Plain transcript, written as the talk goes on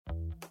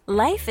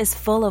Life is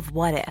full of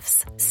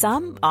what-ifs.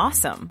 Some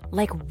awesome,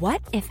 like what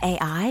if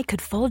AI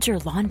could fold your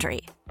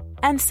laundry?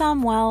 And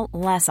some, well,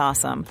 less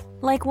awesome,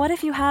 like what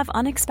if you have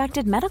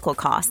unexpected medical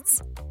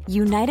costs?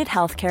 United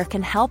Healthcare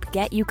can help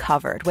get you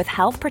covered with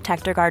Health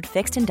Protector Guard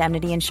fixed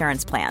indemnity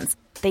insurance plans.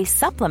 They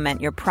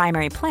supplement your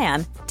primary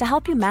plan to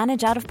help you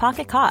manage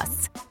out-of-pocket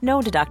costs.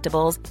 No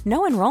deductibles,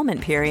 no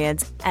enrollment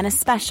periods, and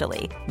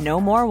especially no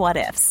more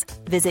what-ifs.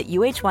 Visit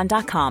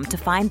uh1.com to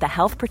find the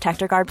Health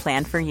Protector Guard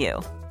plan for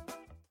you.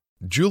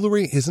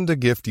 Jewelry isn't a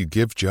gift you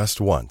give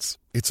just once.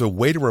 It's a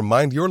way to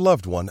remind your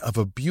loved one of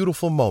a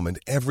beautiful moment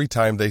every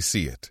time they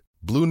see it.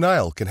 Blue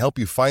Nile can help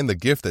you find the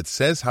gift that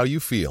says how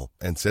you feel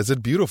and says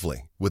it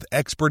beautifully, with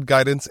expert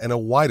guidance and a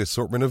wide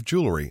assortment of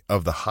jewelry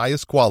of the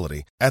highest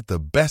quality at the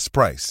best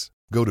price.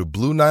 Go to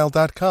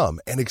BlueNile.com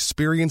and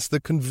experience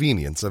the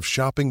convenience of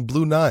shopping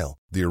Blue Nile,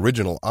 the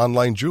original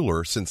online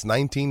jeweler since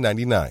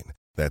 1999.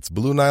 That's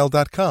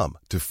BlueNile.com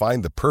to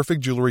find the perfect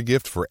jewelry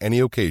gift for any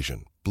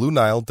occasion.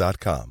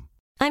 BlueNile.com.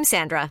 I'm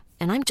Sandra,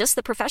 and I'm just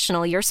the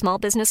professional your small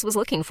business was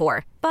looking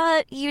for.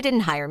 But you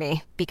didn't hire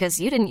me because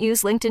you didn't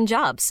use LinkedIn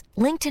Jobs.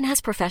 LinkedIn has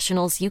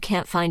professionals you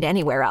can't find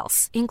anywhere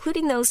else,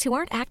 including those who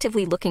aren't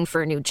actively looking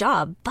for a new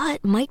job,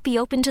 but might be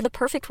open to the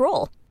perfect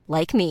role,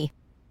 like me.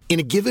 In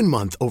a given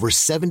month, over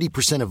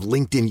 70% of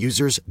LinkedIn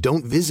users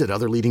don't visit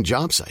other leading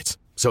job sites.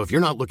 So if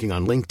you're not looking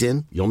on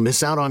LinkedIn, you'll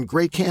miss out on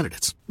great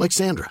candidates like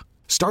Sandra.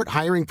 Start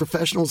hiring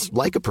professionals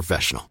like a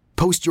professional.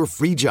 Post your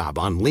free job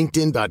on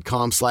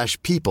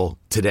linkedin.com/people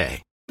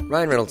today.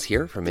 Ryan Reynolds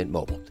here from Mint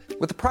Mobile.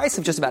 With the price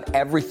of just about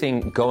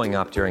everything going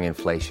up during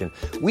inflation,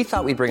 we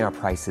thought we'd bring our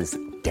prices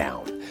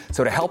down.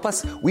 So to help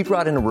us, we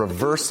brought in a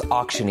reverse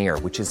auctioneer,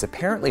 which is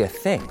apparently a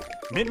thing.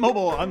 Mint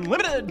Mobile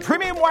Unlimited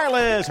Premium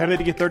Wireless. How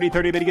to get 30,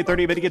 30, bit to get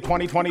 30, bit to get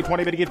 20, 20,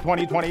 20, bit to get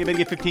 20, 20, bit to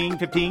get 15,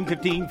 15,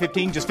 15,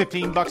 15, just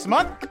 $15 a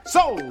month?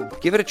 Sold!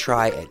 Give it a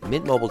try at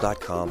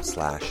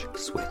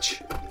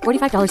mintmobile.com/switch.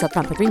 $45 up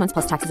front for 3 months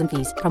plus taxes and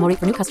fees. Promo rate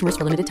for new customers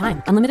for limited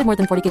time. Unlimited more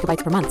than 40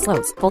 gigabytes per month.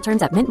 Slows full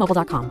terms at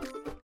mintmobile.com.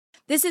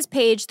 This is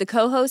Paige, the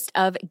co-host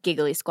of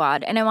Giggly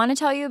Squad, and I want to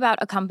tell you about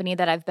a company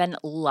that I've been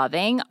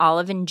loving,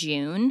 Olive &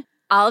 June.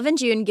 Olive &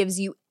 June gives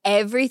you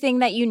everything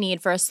that you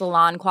need for a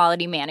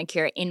salon-quality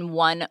manicure in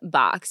one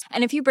box.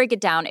 And if you break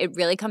it down, it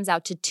really comes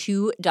out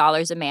to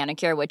 $2 a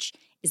manicure, which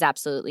is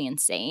absolutely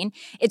insane.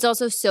 It's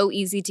also so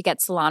easy to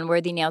get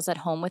salon-worthy nails at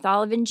home with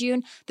Olive &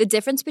 June. The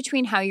difference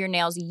between how your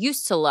nails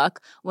used to look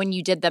when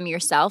you did them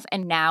yourself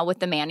and now with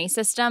the Mani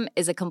system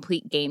is a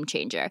complete game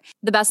changer.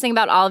 The best thing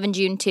about Olive &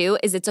 June, too,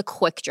 is it's a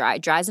quick dry.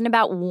 Dries in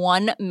about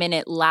 1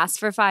 minute, lasts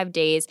for 5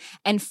 days,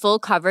 and full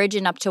coverage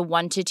in up to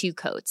 1 to 2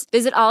 coats.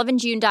 Visit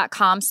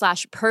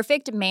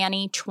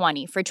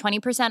oliveandjune.com/perfectmani20 for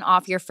 20%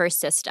 off your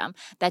first system.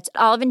 That's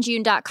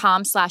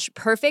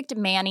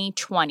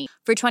oliveandjune.com/perfectmani20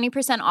 for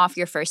 20% off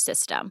your first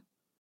system.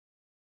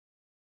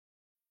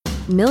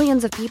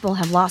 Millions of people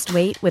have lost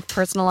weight with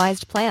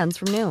personalized plans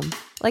from Noom.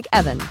 Like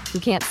Evan, who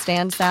can't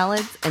stand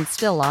salads and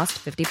still lost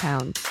 50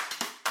 pounds.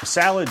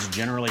 Salads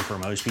generally for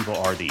most people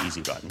are the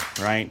easy button,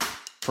 right?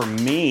 For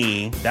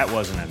me, that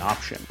wasn't an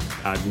option.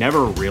 I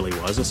never really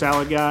was a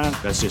salad guy.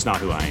 That's just not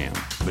who I am.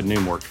 But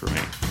Noom worked for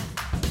me.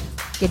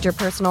 Get your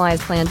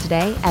personalized plan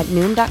today at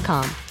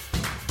Noom.com.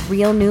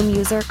 Real Noom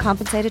user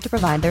compensated to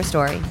provide their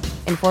story.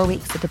 In 4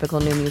 weeks, the typical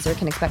Noom user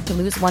can expect to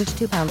lose 1 to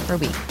 2 pounds per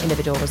week.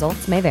 Individual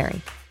results may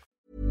vary.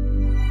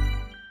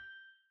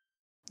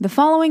 The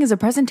following is a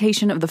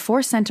presentation of the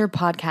Force Center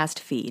podcast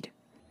feed.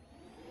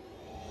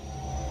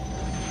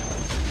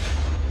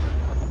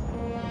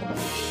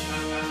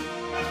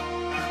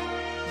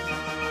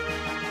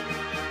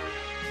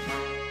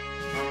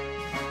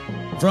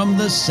 From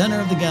the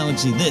center of the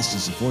galaxy, this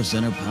is the Force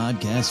Center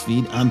podcast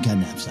feed. I'm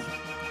Ken Napzok.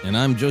 And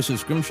I'm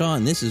Joseph Scrimshaw,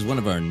 and this is one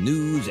of our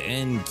News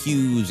and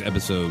Cues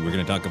episode. We're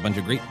going to talk a bunch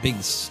of great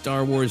big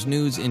Star Wars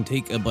news and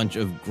take a bunch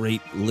of great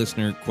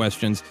listener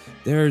questions.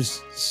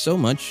 There's so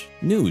much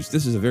news.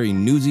 This is a very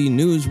newsy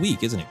news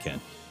week, isn't it,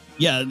 Ken?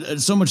 Yeah,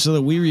 so much so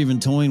that we were even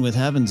toying with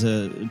having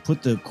to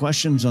put the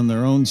questions on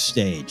their own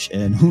stage.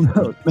 And who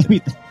knows,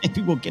 maybe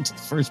we'll get to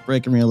the first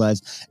break and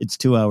realize it's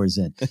 2 hours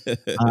in.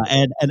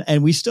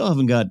 And we still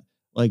haven't got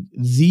like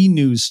the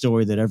news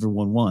story that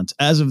everyone wants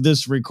as of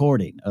this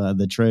recording,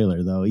 the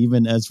trailer, though.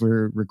 Even as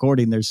we're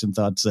recording, there's some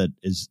thoughts that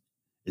is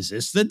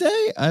this the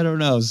day? I don't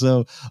know.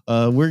 So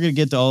we're going to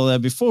get to all of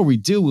that. Before we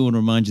do, we want to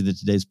remind you that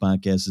today's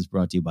podcast is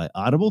brought to you by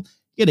Audible.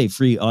 Get a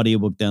free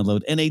audiobook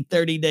download and a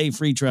 30-day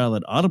free trial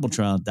at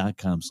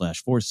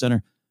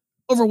audibletrial.com/forcecenter.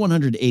 Over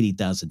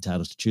 180,000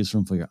 titles to choose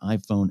from for your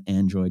iPhone,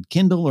 Android,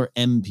 Kindle, or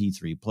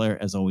MP3 player.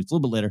 As always, a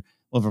little bit later,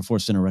 one of our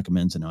Force Center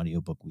recommends an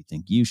audiobook we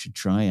think you should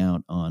try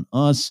out on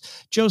us.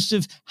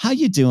 Joseph, how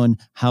you doing?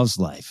 How's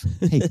life?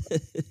 Hey.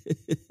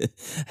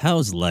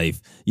 How's life?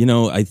 You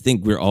know, I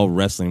think we're all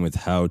wrestling with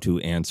how to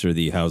answer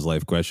the how's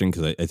life question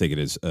because I think it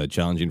is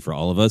challenging for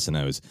all of us. And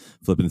I was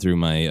flipping through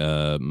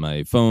my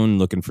my phone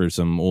looking for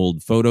some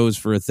old photos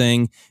for a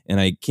thing,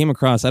 and I came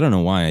across, I don't know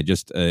why,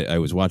 I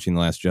was watching The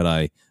Last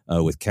Jedi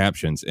with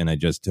captions, and I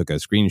just took a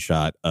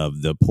screenshot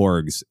of the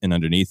porgs, and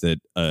underneath it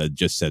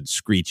just said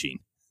screeching.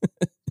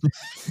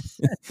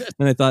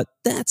 And I thought,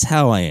 that's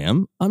how I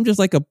am. I'm just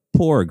like a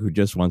porg who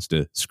just wants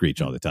to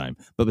screech all the time.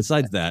 But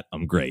besides that,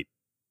 I'm great.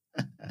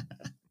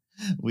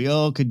 We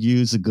all could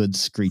use a good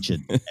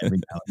screeching every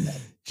now and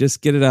then.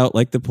 Just get it out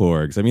like the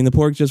porgs. I mean, the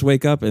porgs just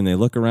wake up and they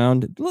look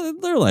around.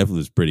 Their life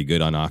was pretty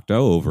good on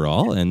Octo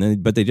overall,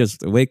 but they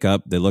just wake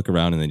up, they look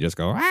around, and they just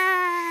go,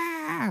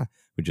 ah,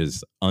 which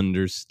is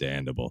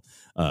understandable.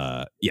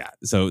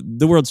 So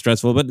the world's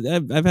stressful, but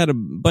I've had a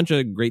bunch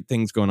of great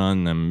things going on,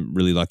 and I'm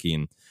really lucky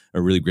and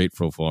really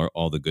grateful for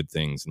all the good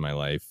things in my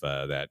life.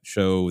 That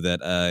show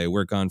that I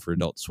work on for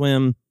Adult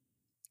Swim,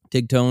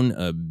 Tigtone,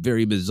 a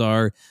very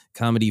bizarre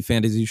comedy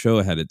fantasy show.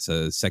 It had its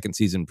second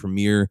season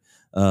premiere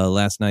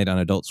last night on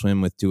Adult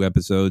Swim with 2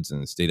 episodes,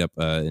 and stayed up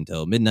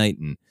until midnight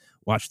and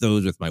watched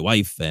those with my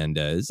wife. And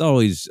it's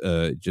always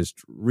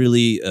just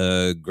really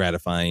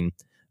gratifying.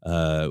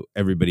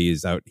 Everybody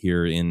is out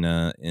here in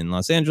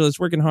Los Angeles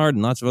working hard,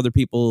 and lots of other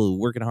people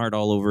working hard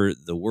all over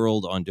the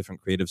world on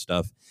different creative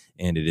stuff.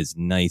 And it is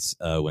nice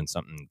when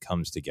something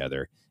comes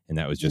together. And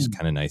that was just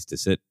kind of nice to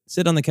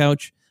sit on the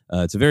couch.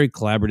 It's a very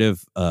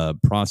collaborative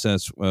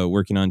process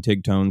working on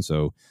Tigtone.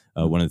 So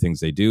one of the things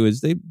they do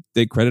is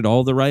they credit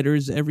all the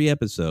writers every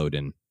episode.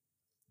 And,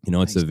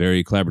 it's a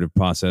very collaborative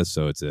process.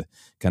 So it's a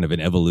kind of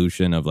an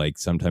evolution of, like,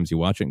 sometimes you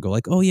watch it and go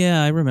like, oh,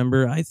 yeah, I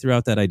remember I threw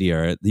out that idea.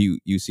 Or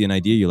you see an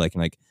idea you like,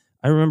 and like,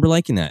 I remember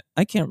liking that.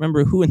 I can't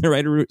remember who in the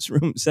writer's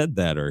room said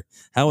that or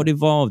how it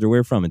evolved or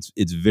where from.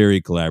 It's very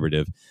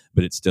collaborative,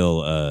 but it's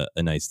still a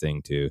nice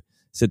thing to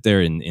sit there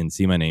and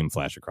see my name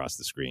flash across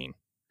the screen.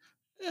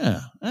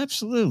 Yeah,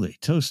 absolutely.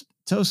 Toast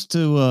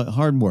to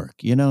hard work.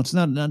 It's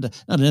not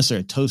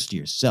necessarily a toast to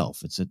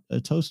yourself. It's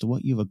a toast to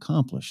what you've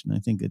accomplished. And I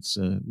think it's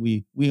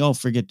we all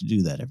forget to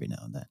do that every now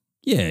and then.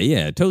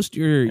 Yeah. Toast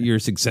your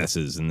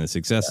successes and the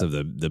success of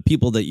the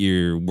people that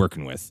you're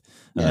working with.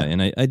 Yeah.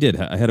 And I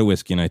did. I had a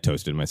whiskey and I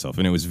toasted myself,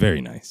 and it was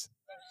very nice.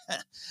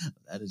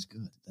 That is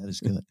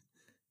good.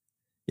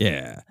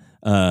 Yeah.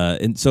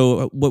 And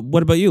so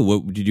what about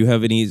you? Did you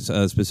have any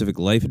specific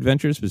life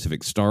adventures,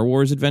 specific Star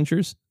Wars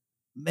adventures?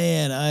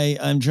 Man,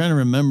 I'm trying to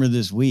remember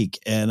this week,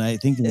 and I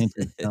think the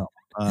answer is no.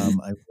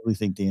 I really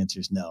think the answer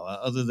is no.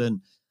 Other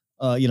than,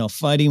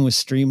 fighting with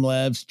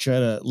Streamlabs, try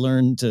to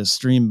learn to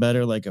stream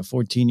better like a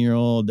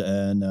 14-year-old,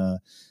 and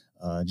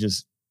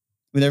just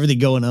with everything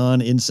going on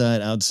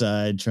inside,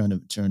 outside, trying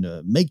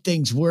to make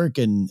things work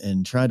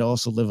and try to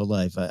also live a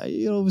life.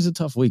 It was a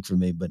tough week for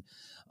me, but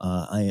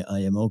I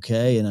am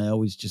okay, and I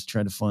always just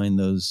try to find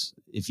those.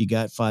 If you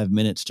got 5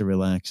 minutes to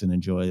relax and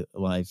enjoy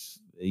life,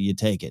 you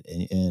take it.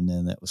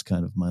 And that was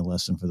kind of my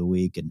lesson for the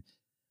week, and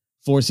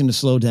forcing to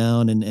slow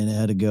down and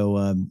had to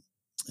go,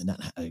 not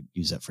I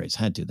use that phrase,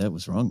 had to, that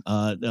was wrong.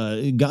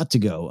 Got to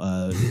go,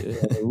 a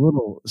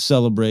little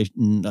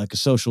celebration, like a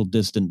social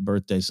distant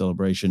birthday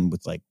celebration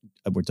with, like,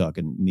 we're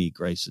talking me,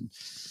 Grace, and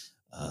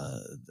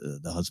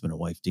the husband and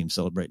wife team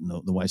celebrating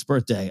the wife's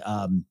birthday.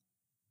 And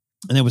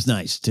it was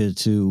nice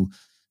to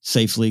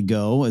safely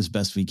go as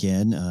best we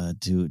can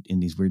to,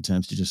 in these weird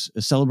times, to just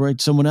celebrate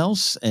someone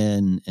else,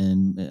 and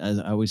as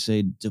I always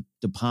say,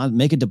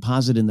 make a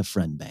deposit in the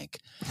friend bank.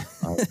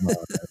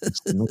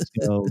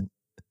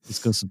 Let's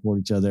go support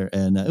each other,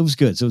 and it was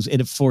good. So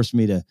it forced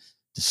me to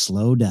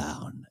slow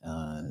down.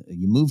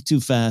 You move too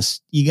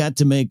fast, you got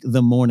to make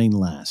the morning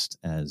last,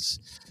 as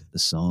the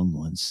song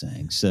once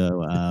sang.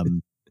 So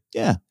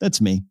yeah, that's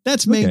me.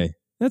 Okay.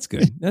 That's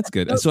good. That's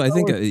good. So I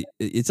think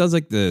it sounds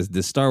like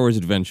the Star Wars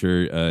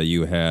adventure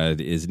you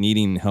had is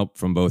needing help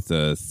from both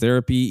a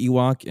therapy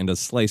Ewok and a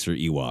slicer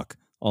Ewok.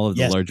 All of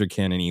the larger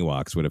canon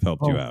Ewoks would have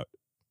helped you out.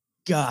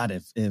 God,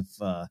 if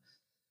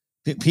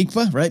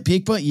Peekpa, right?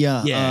 Peekpa,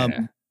 yeah.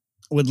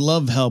 Would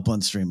love help on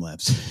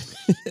Streamlabs.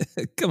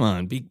 Come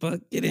on,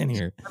 Peekpa, get in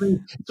here. It's one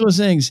of those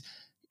things.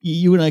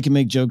 You and I can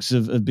make jokes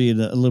of being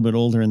a little bit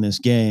older in this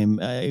game.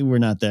 We're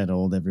not that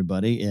old,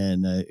 everybody,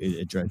 and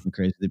it drives me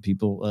crazy that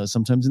people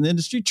sometimes in the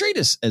industry treat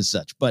us as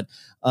such. But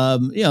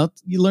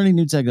you learning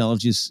new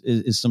technologies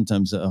is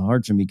sometimes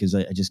hard for me because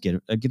I just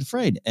get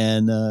afraid.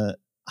 And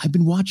I've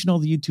been watching all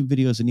the YouTube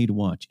videos I need to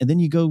watch, and then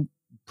you go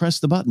press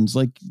the buttons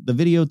like the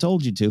video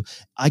told you to.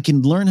 I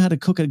can learn how to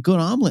cook a good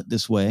omelet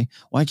this way.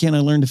 Why can't I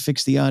learn to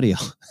fix the audio?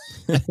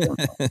 I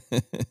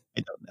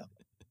don't know.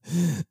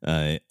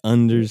 I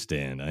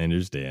understand.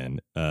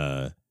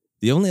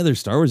 The only other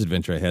Star Wars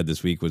adventure I had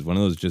this week was one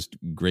of those just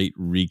great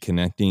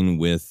reconnecting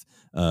with,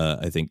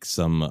 I think,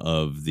 some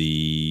of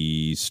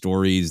the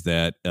stories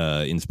that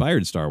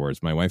inspired Star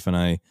Wars. My wife and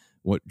I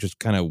just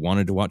kind of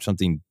wanted to watch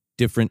something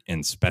different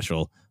and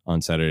special on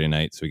Saturday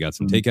night. So we got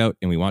some takeout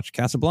and we watched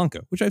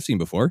Casablanca, which I've seen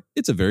before.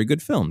 It's a very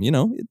good film.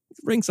 It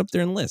ranks up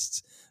there in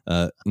lists.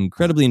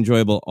 Incredibly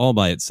enjoyable all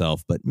by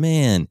itself. But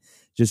man,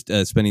 just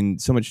spending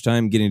so much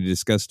time getting to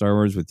discuss Star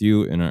Wars with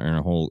you and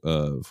our whole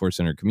Force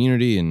Center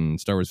community and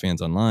Star Wars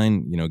fans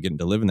online, getting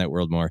to live in that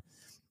world more.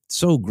 It's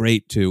so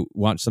great to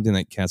watch something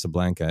like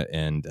Casablanca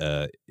and,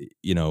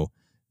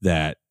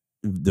 that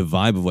the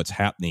vibe of what's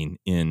happening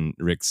in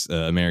Rick's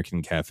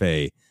American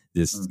Cafe,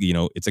 This,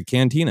 it's a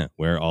cantina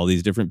where all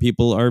these different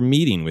people are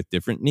meeting with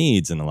different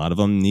needs, and a lot of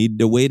them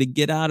need a way to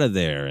get out of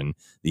there. And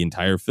the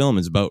entire film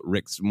is about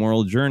Rick's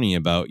moral journey,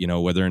 about,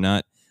 whether or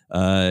not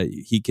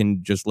he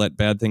can just let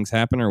bad things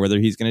happen or whether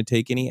he's going to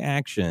take any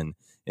action.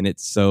 And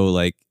it's so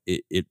like,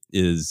 it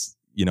is,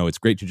 it's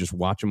great to just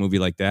watch a movie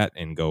like that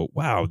and go,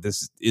 wow,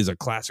 this is a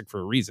classic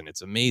for a reason.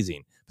 It's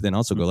amazing. But then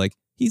also go like,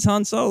 he's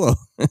Han Solo.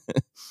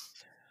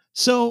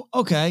 So,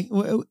 okay.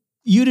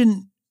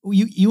 You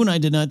and I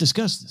did not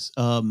discuss this.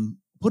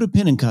 Put a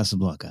pin in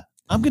Casablanca.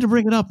 I'm going to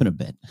bring it up in a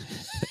bit.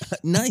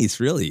 Nice,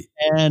 really.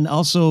 And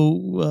also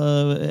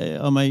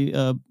on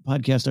my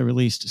podcast I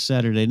released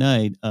Saturday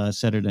Night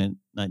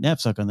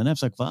Knapsack on the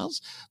Knapsack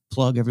Files.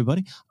 Plug,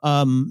 everybody.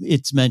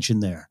 It's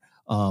mentioned there.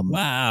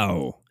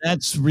 Wow.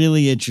 That's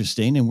really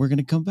interesting, and we're going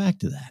to come back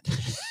to that.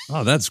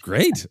 Oh, that's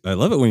great. I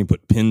love it when you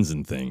put pins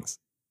in things.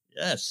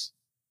 Yes.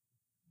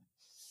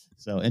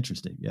 So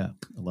interesting. Yeah,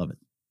 I love it.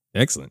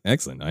 Excellent.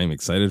 I am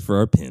excited for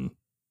our pin.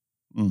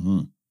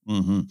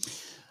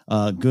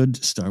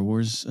 Good Star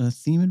Wars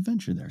theme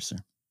adventure there, sir.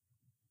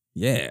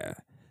 Yeah.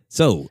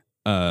 So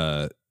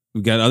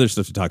we've got other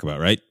stuff to talk about,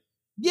 right?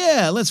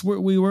 Yeah,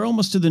 we were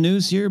almost to the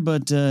news here,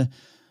 but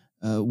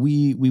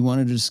we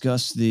wanted to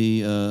discuss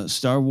the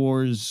Star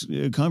Wars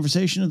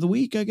conversation of the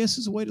week, I guess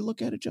is a way to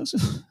look at it,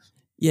 Joseph.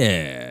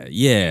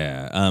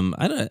 Yeah.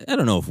 I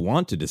don't know if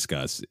want to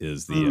discuss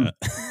is the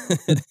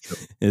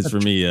is for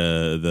me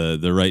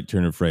the right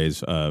turn of phrase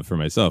for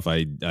myself.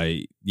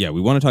 We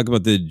want to talk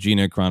about the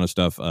Gina Carano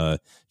stuff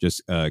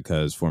just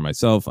because for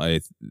myself I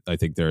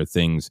think there are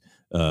things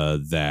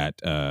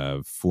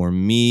that for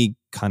me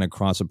kind of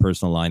cross a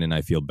personal line, and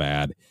I feel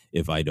bad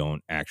if I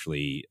don't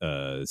actually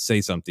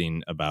say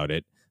something about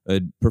it.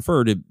 I'd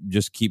prefer to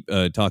just keep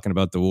talking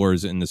about the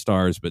wars and the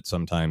stars, but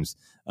sometimes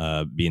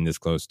being this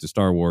close to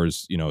Star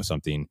Wars,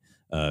 something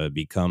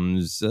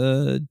becomes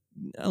a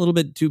little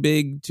bit too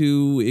big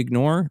to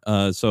ignore.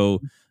 So,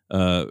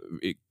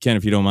 Ken,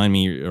 if you don't mind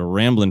me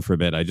rambling for a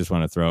bit, I just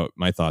want to throw out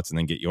my thoughts and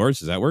then get yours.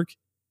 Does that work?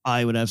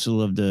 I would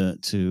absolutely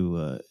love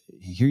to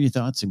hear your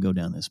thoughts and go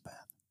down this path.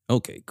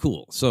 Okay,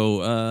 cool.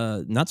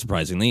 So, not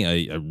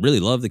surprisingly, I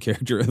really love the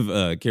character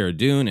of Cara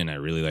Dune, and I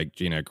really like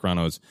Gina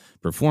Carano's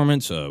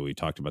performance. We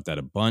talked about that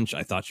a bunch.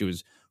 I thought she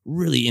was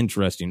really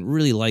interesting,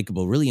 really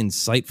likable, really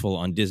insightful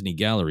on Disney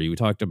Gallery. We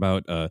talked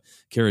about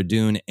Cara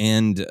Dune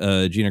and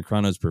Gina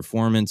Carano's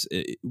performance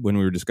when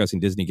we were discussing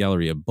Disney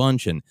Gallery a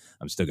bunch, and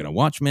I'm still going to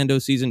watch Mando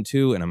Season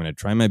 2, and I'm going to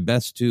try my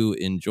best to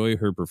enjoy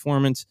her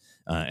performance,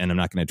 and I'm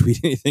not going to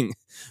tweet anything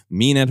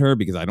mean at her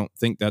because I don't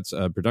think that's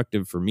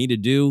productive for me to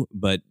do,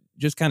 but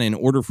just kind of in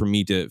order for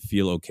me to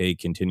feel okay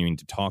continuing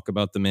to talk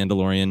about The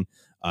Mandalorian,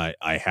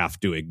 I have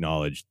to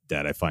acknowledge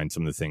that I find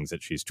some of the things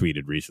that she's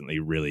tweeted recently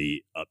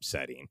really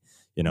upsetting.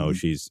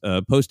 She's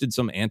posted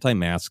some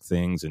anti-mask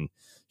things, and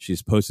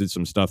she's posted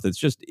some stuff that's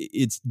just,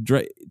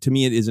 to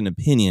me, it is an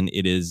opinion.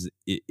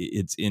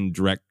 It's in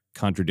direct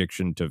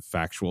contradiction to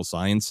factual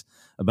science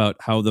about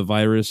how the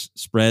virus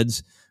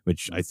spreads,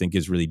 which I think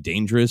is really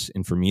dangerous.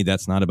 And for me,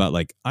 that's not about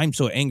like, I'm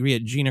so angry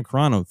at Gina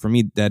Carano. For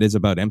me, that is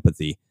about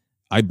empathy.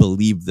 I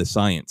believe the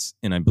science,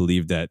 and I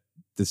believe that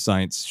the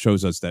science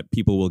shows us that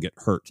people will get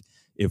hurt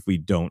if we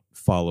don't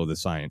follow the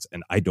science,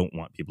 and I don't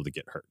want people to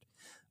get hurt.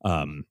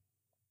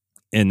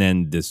 And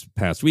then this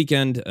past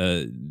weekend,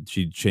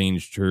 she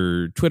changed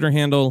her Twitter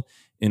handle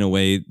in a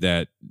way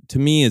that, to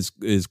me, is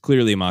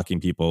clearly mocking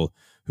people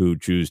who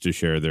choose to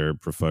share their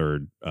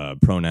preferred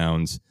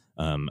pronouns.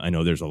 I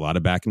know there's a lot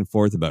of back and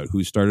forth about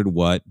who started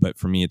what, but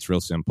for me, it's real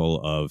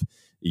simple.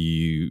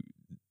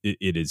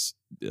 It is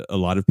a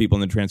lot of people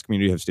in the trans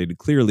community have stated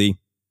clearly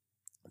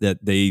that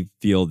they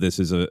feel this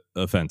is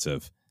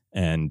offensive,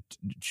 and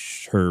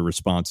her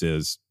response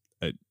is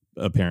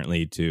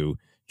apparently to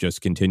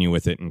just continue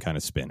with it and kind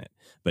of spin it.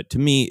 But to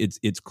me,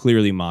 it's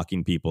clearly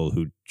mocking people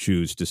who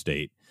choose to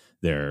state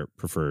their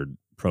preferred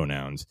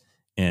pronouns,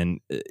 and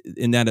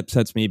that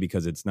upsets me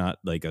because it's not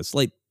like a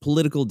slight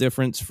political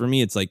difference. For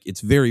me, it's like it's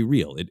very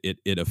real.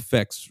 It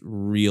affects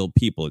real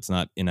people. It's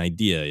not an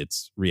idea;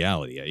 it's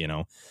reality.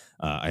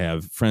 I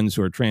have friends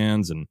who are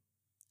trans, and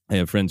I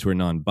have friends who are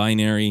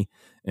non-binary,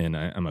 and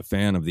I'm a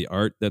fan of the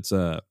art that's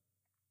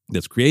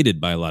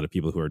created by a lot of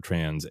people who are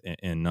trans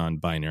and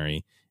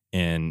non-binary.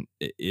 And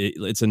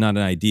it's not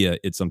an idea;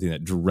 it's something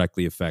that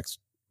directly affects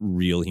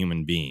real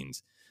human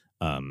beings.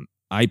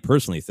 I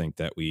personally think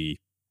that we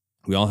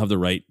all have the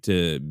right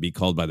to be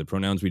called by the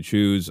pronouns we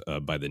choose,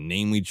 by the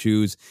name we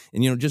choose,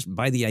 and just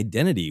by the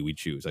identity we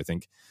choose. I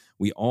think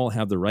we all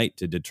have the right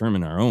to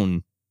determine our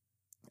own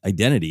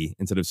identity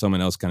instead of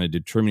someone else kind of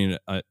determining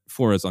it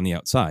for us on the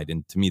outside.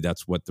 And to me,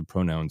 that's what the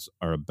pronouns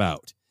are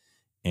about.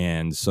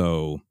 And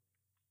so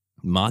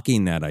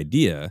mocking that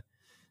idea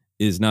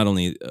is not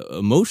only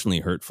emotionally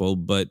hurtful,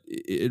 but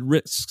it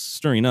risks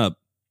stirring up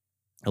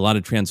a lot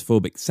of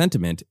transphobic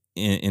sentiment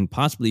and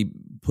possibly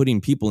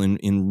putting people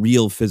in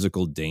real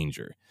physical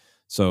danger.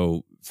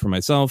 So for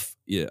myself,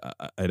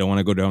 I don't want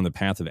to go down the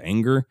path of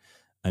anger.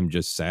 I'm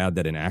just sad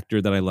that an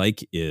actor that I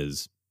like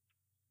is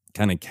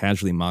kind of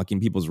casually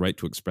mocking people's right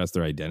to express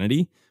their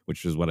identity,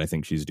 which is what I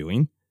think she's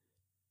doing.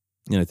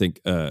 And I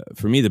think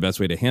for me, the best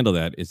way to handle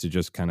that is to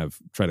just kind of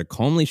try to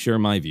calmly share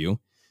my view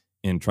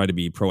and try to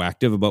be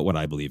proactive about what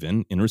I believe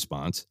in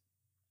response.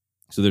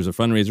 So there's a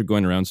fundraiser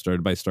going around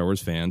started by Star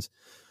Wars fans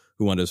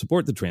who want to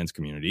support the trans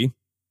community.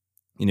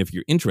 And if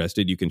you're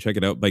interested, you can check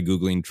it out by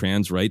Googling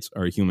 "trans rights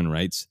are human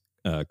rights,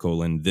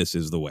 this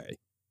is the way."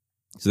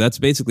 So that's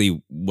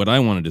basically what I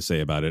wanted to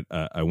say about it.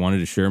 I wanted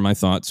to share my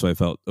thoughts, so I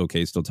felt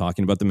okay still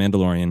talking about The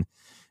Mandalorian,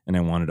 and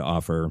I wanted to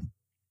offer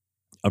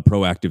a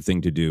proactive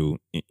thing to do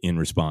in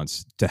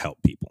response to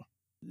help people.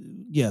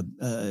 Yeah,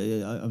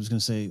 I was going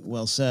to say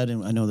well said,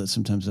 and I know that's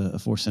sometimes a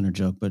Force Center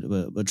joke,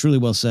 but truly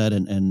well said,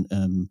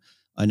 and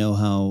I know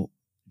how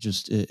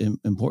just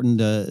important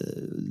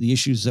the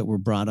issues that were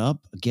brought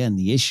up. Again,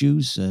 the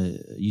issues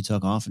you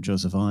talk often,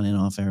 Joseph, on and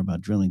off air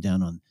about drilling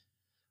down on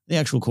the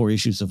actual core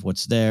issues of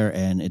what's there,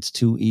 and it's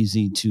too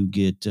easy to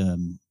get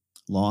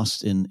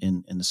lost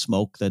in the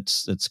smoke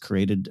that's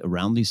created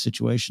around these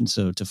situations.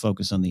 So to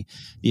focus on the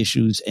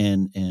issues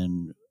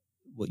and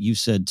what you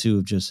said too,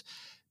 of just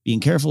being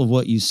careful of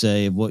what you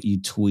say, of what you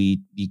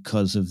tweet,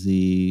 because of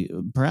the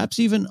perhaps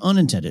even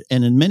unintended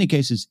and in many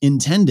cases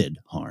intended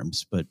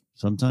harms, but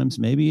sometimes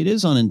maybe it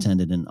is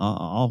unintended. And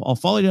I'll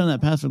follow you down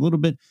that path for a little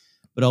bit,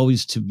 but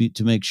always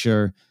to make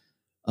sure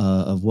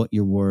of what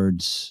your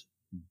words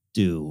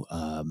do.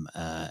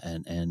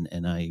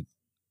 And I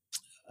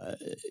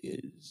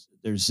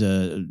there's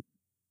a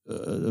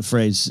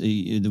phrase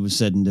that was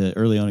said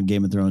early on in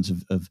Game of Thrones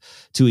of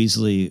too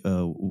easily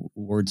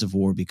words of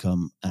war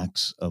become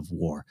acts of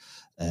war.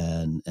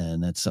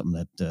 And that's something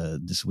that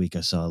this week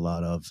I saw a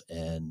lot of,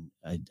 and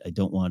I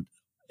don't want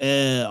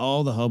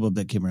all the hubbub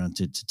that came around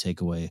to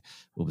take away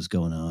what was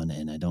going on.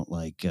 And I don't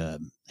like, I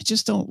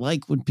just don't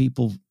like when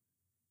people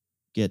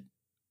get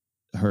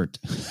hurt.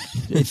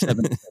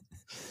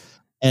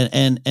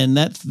 and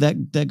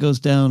that goes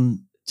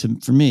down to,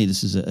 for me,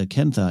 this is a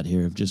Ken thought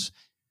here of just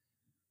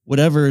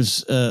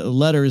whatever's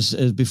letters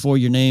before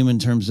your name in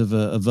terms of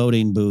a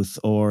voting booth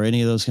or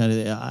any of those kind of,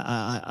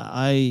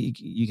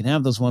 you can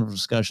have those wonderful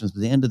discussions, but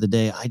at the end of the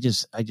day, I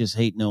just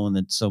hate knowing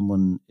that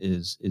someone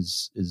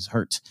is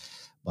hurt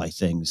by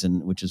things.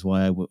 And which is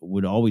why I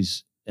would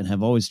always and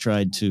have always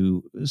tried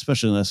to,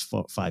 especially in the last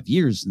 5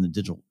 years in the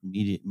digital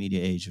media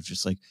age, of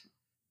just like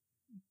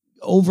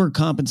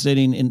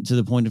overcompensating to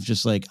the point of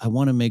just like, I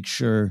want to make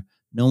sure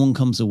no one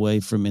comes away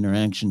from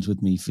interactions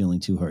with me feeling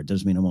too hurt.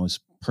 Doesn't mean I'm always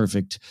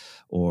perfect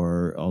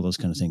or all those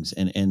kind of things.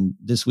 And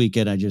this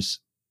weekend,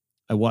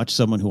 I watched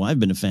someone who I've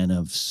been a fan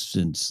of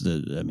since to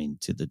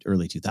the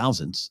early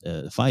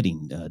 2000s,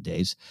 fighting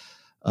days,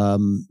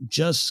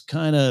 just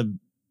kind of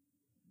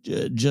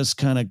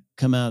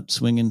come out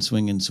swinging,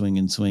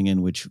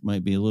 which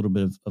might be a little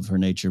bit of her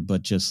nature,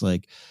 but just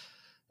like,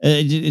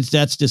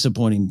 that's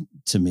disappointing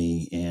to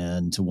me,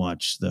 and to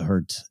watch the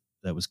hurt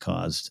that was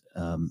caused,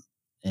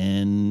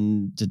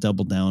 and to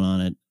double down on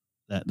it,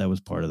 that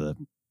was part of the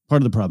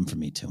problem for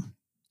me too,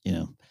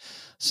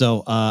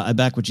 So I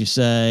back what you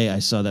say. I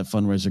saw that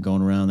fundraiser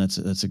going around.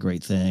 That's a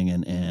great thing,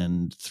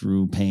 and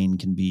through pain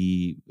can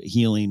be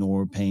healing,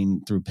 or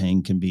through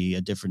pain can be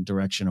a different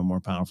direction, a more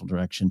powerful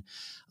direction,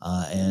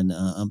 and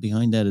I'm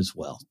behind that as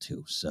well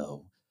too.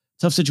 So.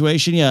 Tough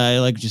situation. Yeah, I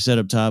like what you said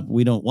up top.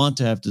 We don't want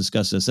to have to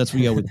discuss this. That's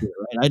what you always do,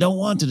 right? I don't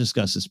want to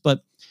discuss this,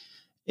 but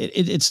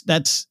it's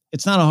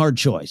not a hard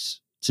choice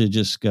to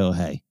just go,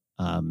 hey,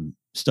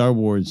 Star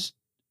Wars,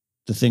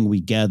 the thing we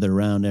gather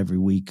around every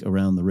week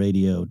around the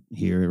radio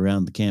here,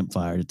 around the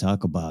campfire to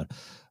talk about,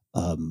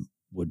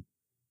 would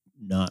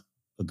not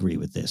agree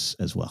with this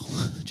as well,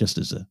 just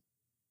as a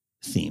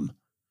theme,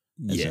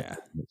 as a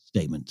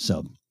statement.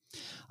 So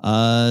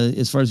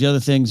as far as the other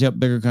things,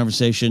 bigger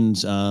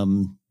conversations,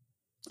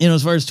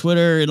 as far as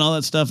Twitter and all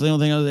that stuff, the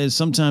only thing is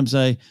sometimes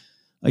I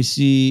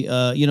see,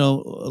 I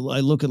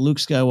look at Luke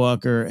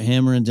Skywalker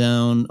hammering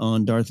down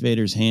on Darth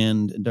Vader's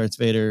hand. Darth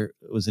Vader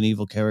was an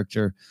evil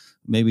character.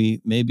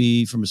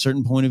 Maybe from a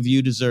certain point of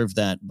view deserved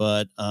that.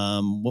 But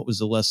what was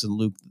the lesson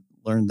Luke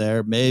learned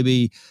there?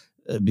 Maybe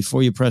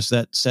before you press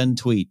that send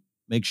tweet,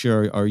 make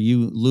sure, are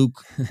you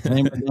Luke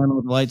hammering down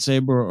with a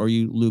lightsaber, or are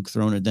you Luke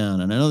throwing it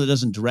down? And I know that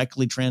doesn't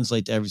directly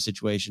translate to every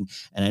situation.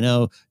 And I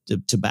know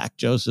to back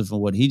Joseph and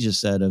what he just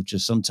said, of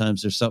just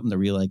sometimes there's something that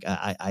really like,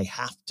 I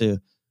have to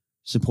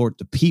support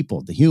the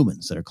people, the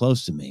humans that are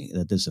close to me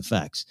that this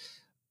affects.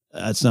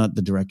 That's not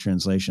the direct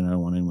translation. I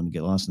don't want anyone to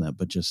get lost in that,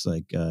 but just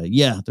like,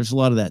 there's a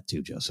lot of that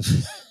too,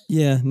 Joseph.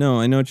 Yeah, no,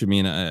 I know what you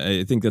mean.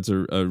 I think that's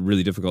a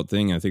really difficult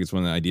thing. I think it's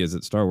one of the ideas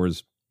that Star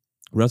Wars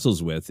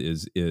wrestles with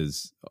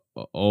is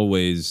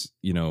always,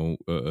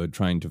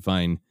 trying to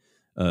find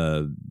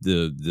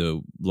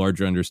the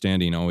larger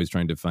understanding, always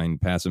trying to find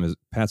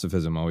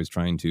pacifism, always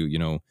trying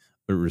to,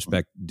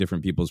 respect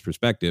different people's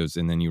perspectives.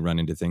 And then you run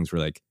into things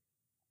where like,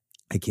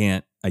 I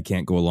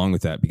can't go along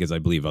with that because I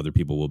believe other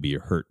people will be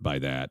hurt by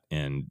that.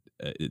 And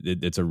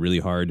it's a really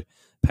hard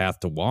path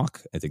to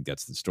walk. I think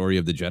that's the story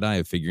of the Jedi,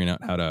 of figuring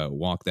out how to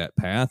walk that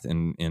path.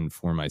 And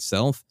for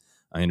myself,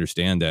 I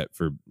understand that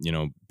for,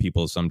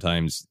 people,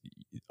 sometimes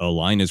a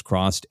line is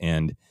crossed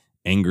and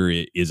anger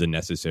is a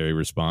necessary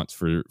response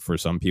for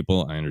some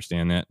people. I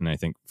understand that. And I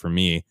think for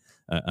me,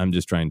 I'm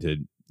just trying to,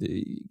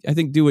 I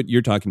think, do what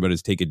you're talking about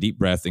is take a deep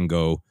breath and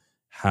go,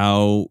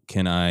 how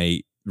can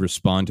I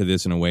respond to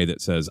this in a way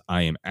that says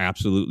I am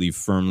absolutely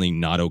firmly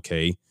not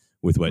okay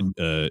with what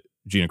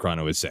Gina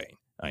Carano is saying.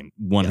 I'm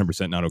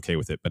 100% not okay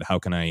with it, but how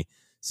can I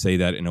say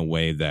that in a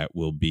way that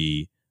will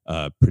be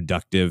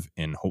productive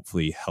and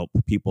hopefully help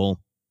people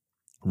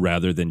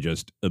rather than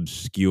just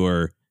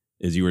obscure,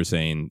 as you were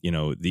saying,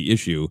 the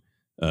issue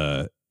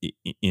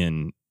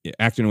in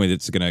act in a way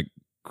that's going to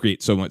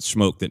create so much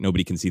smoke that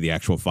nobody can see the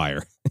actual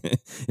fire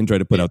and try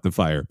to put out the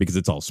fire because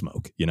it's all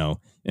smoke,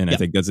 and I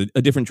think that's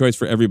a different choice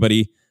for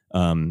everybody.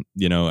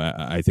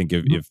 I think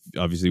if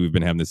obviously we've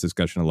been having this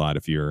discussion a lot,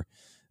 if you're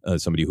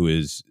somebody who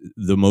is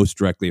the most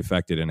directly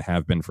affected and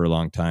have been for a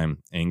long time,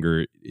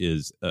 anger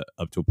is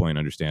up to a point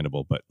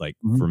understandable. But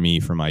for me,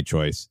 for my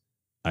choice,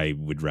 I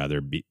would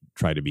rather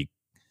try to be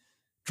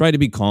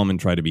calm and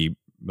try to be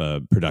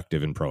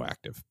productive and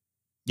proactive.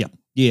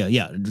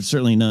 Yeah.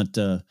 Certainly not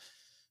a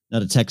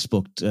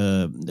textbook,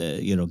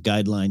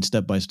 guideline,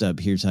 step by step.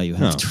 Here's how you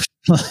have to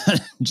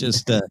respond.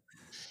 Just,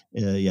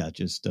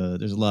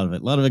 there's a lot of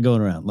it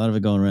going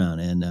around.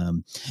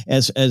 And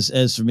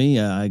as for me,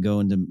 I go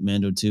into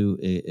Mando 2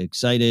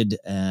 excited,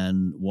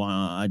 and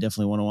I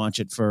definitely want to watch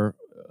it for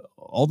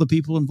all the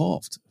people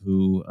involved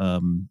who,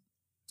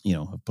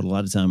 have put a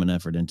lot of time and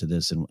effort into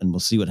this, and we'll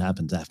see what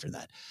happens after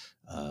that.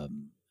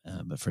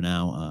 But for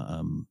now,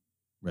 I'm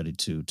ready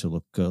to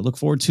look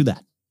forward to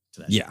that.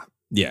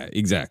 Yeah,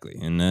 exactly.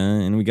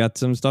 And we got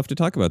some stuff to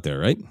talk about there,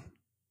 right?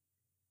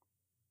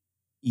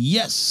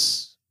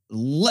 Yes.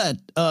 Let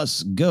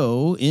us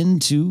go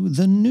into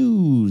the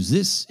news.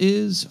 This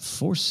is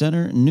Force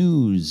Center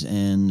News,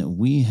 and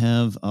we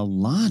have a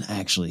lot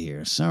actually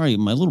here. Sorry,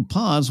 my little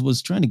pause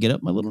was trying to get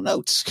up my little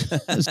notes.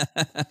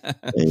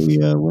 They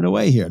went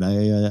away here, and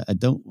I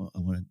don't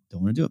want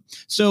to do it.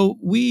 So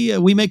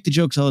we make the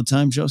jokes all the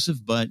time, Joseph,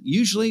 but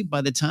usually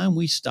by the time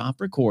we stop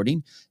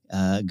recording,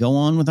 go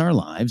on with our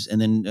lives,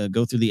 and then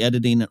go through the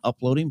editing and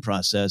uploading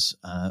process,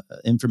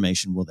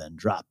 information will then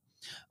drop.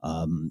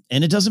 And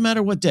it doesn't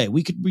matter what day.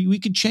 We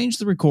could change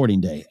the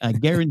recording day. I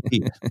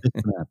guarantee it.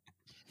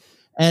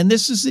 And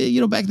this is,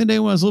 back in the day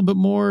when I was a little bit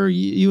more,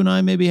 you and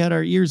I maybe had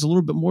our ears a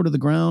little bit more to the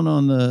ground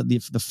on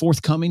the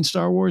forthcoming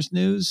Star Wars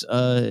news.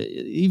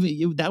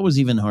 That was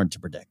even hard to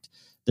predict.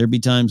 There'd be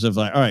times of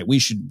like, all right, we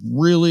should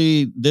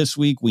really, this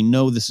week, we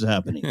know this is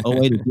happening. Oh,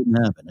 wait, it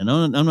didn't happen. And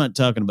I'm not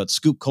talking about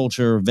scoop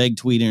culture or vague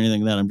tweet or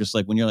anything like that. I'm just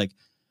like, when you're like,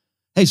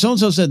 hey,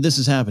 so-and-so said this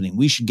is happening.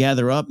 We should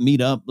gather up,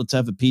 meet up, let's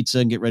have a pizza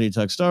and get ready to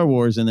talk Star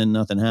Wars, and then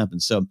nothing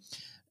happens. So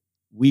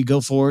we go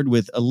forward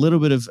with a little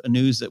bit of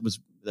news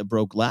that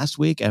broke last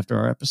week after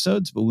our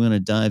episodes, but we want to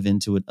dive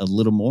into it a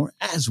little more,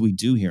 as we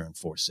do here in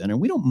Force Center.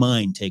 We don't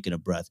mind taking a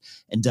breath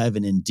and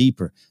diving in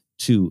deeper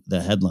to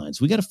the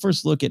headlines. We got a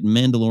first look at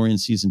Mandalorian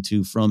Season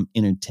 2 from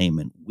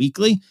Entertainment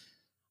Weekly.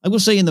 I will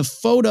say in the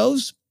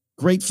photos,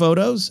 great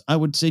photos. I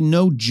would say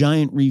no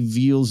giant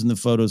reveals in the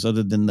photos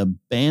other than the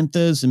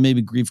Banthas and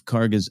maybe Greef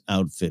Karga's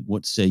outfit.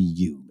 What say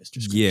you,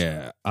 Mr. Scrooge?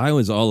 Yeah, I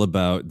was all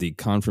about the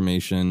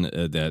confirmation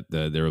that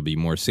there will be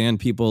more Sand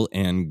People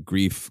and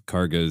Greef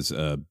Karga's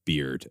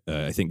beard.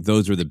 I think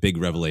those were the big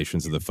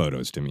revelations of the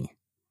photos to me.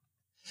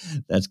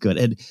 That's good.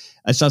 And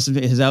I saw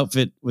his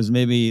outfit was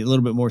maybe a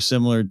little bit more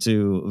similar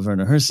to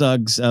Werner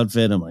Herzog's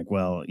outfit. I'm like,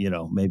 well,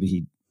 maybe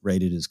he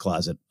raided his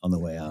closet on the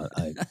way out.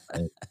 I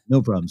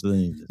no problems.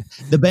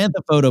 The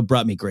Bantha photo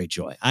brought me great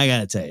joy. I got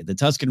to tell you, the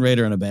Tusken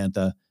Raider on a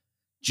Bantha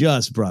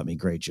just brought me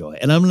great joy.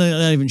 And I'm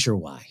not even sure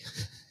why.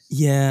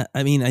 Yeah,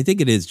 I mean, I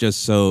think it's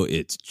just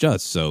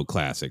so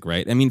classic,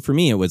 right? I mean, for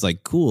me, it was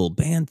like, cool,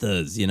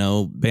 Banthas,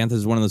 Bantha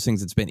is one of those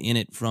things that's been in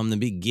it from the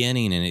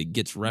beginning, and it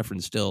gets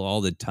referenced still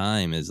all the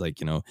time as like,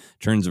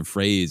 turns of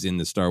phrase in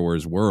the Star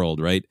Wars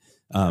world, right?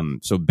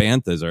 So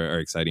Banthas are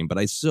exciting, but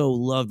I so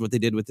loved what they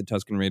did with the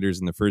Tusken Raiders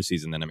in the first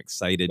season that I'm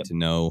excited to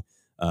know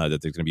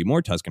that there's going to be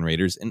more Tusken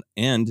Raiders,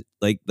 and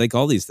like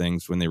all these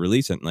things when they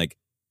release it, like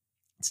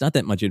it's not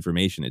that much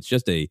information. It's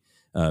just a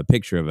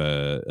picture of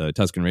a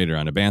Tusken Raider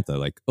on a Bantha.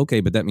 Like,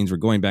 okay, but that means we're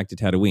going back to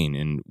Tatooine,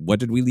 and what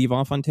did we leave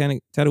off on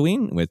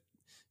Tatooine with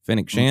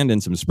Fennec Shand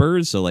and some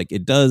spurs? So like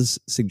it does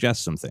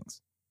suggest some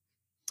things.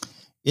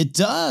 It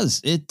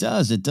does,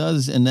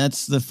 and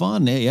that's the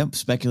fun. Yep,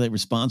 speculate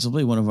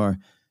responsibly. One of our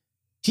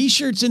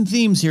T-shirts and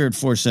themes here at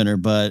Force Center,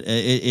 but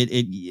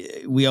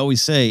we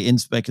always say in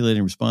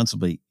speculating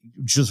responsibly,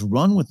 just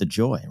run with the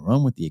joy,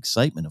 run with the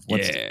excitement of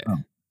what's to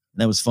come.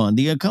 That was fun.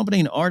 The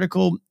accompanying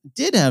article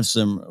did have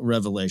some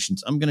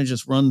revelations. I'm going to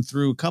just run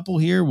through a couple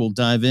here. We'll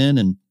dive in,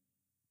 and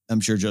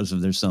I'm sure,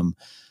 Joseph, there's some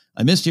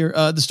I missed here.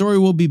 The story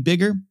will be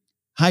bigger,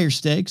 higher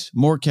stakes,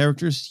 more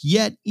characters,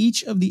 yet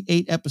each of the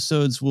 8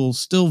 episodes will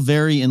still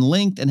vary in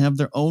length and have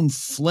their own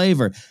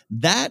flavor.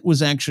 That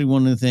was actually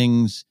one of the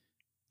things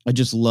I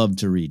just love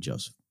to read,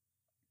 Joseph.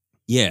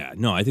 Yeah,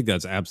 no, I think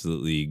that's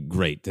absolutely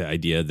great. The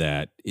idea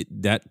that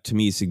that to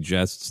me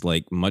suggests,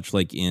 like, much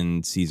like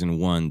in season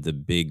 1, the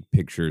big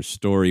picture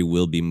story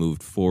will be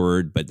moved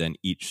forward, but then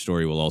each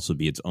story will also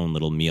be its own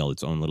little meal,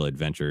 its own little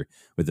adventure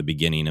with a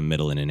beginning, a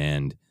middle, and an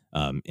end.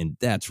 And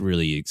that's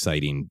really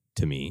exciting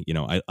to me.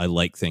 I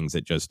like things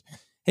that just,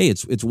 hey,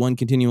 it's one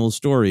continual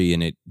story,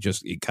 and it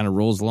kind of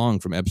rolls along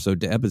from episode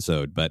to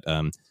episode. But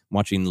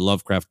watching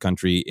Lovecraft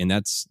Country, and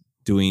that's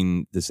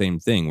doing the same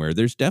thing, where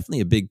there's definitely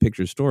a big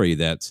picture story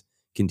that's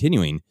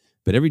continuing,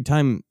 but every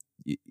time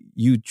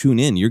you tune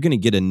in, you're going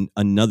to get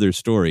another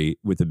story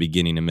with a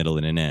beginning, a middle,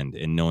 and an end.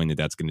 And knowing that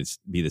that's going to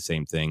be the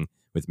same thing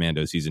with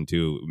Mando season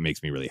 2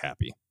 makes me really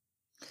happy.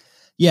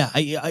 Yeah,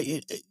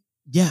 I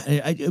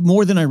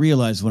more than I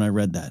realized when I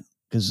read that,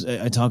 because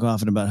I talk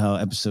often about how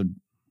episode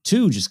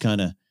 2 just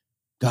kind of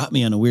got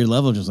me on a weird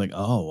level, just like,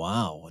 oh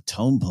wow, a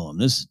tone poem.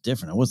 This is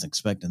different. I wasn't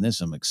expecting this.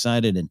 I'm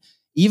excited. And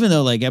even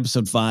though like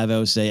episode 5, I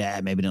would say,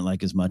 maybe didn't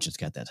like as much. It's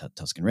got that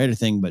Tusken Raider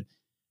thing, but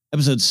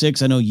episode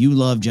 6, I know you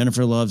love,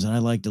 Jennifer loves, and I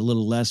liked a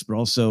little less, but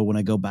also when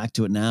I go back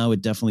to it now,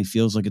 it definitely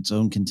feels like its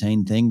own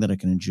contained thing that I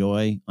can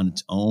enjoy on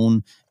its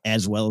own,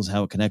 as well as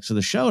how it connects to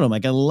the show. And I'm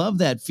like, I love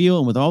that feel.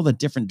 And with all the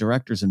different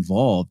directors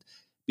involved,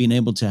 being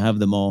able to have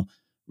them all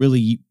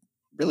really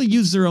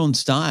use their own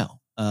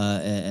style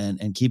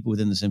and keep it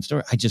within the same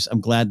story.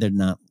 I'm glad they're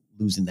not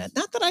losing that.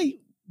 Not that I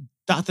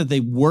thought that they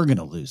were going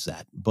to lose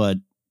that, but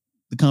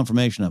the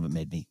confirmation of it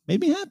made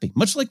me happy,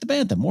 much like the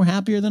Bantha, more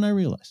happier than I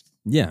realized.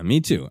 Yeah, me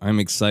too. I'm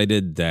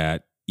excited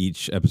that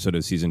each episode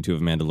of season 2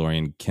 of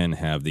Mandalorian can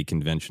have the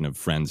convention of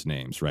friends'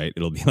 names, right?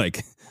 It'll be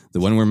like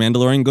the one where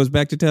Mandalorian goes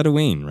back to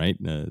Tatooine, right?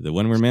 The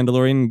one where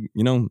Mandalorian,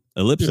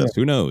 ellipsis, yeah.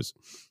 Who knows?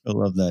 I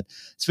love that.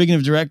 Speaking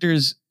of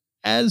directors,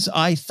 as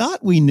I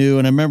thought we knew,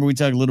 and I remember we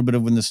talked a little bit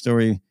of when the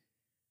story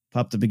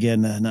popped up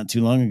again not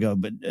too long ago,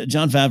 but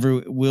Jon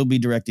Favreau will be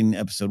directing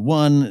episode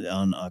 1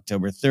 on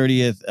October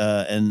 30th.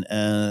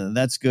 And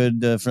that's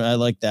good. I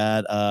like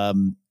that.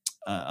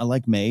 I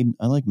like Made.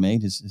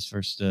 His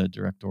first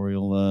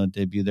directorial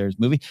debut there, his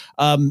movie.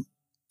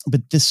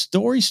 But the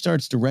story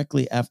starts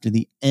directly after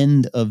the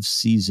end of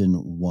season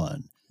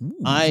 1. Ooh.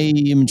 I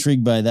am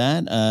intrigued by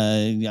that.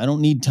 I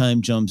don't need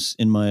time jumps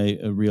in my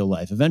real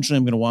life. Eventually,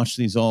 I'm going to watch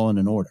these all in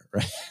an order,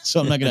 right? So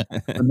I'm not going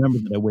to remember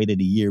that I waited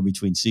a year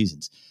between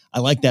seasons. I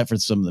like that for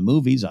some of the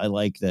movies. I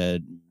like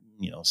that,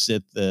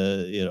 Sith,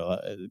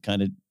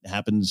 kind of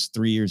happens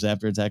 3 years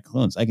after Attack of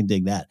Clones. I can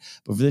dig that.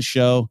 But for this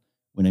show,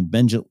 when I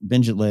binge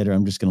it later,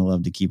 I'm just going to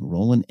love to keep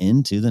rolling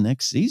into the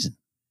next season.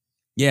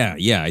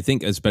 Yeah. I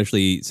think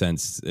especially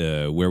since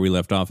where we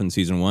left off in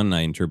season 1,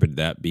 I interpreted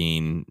that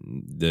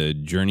being the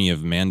journey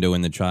of Mando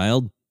and the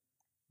child.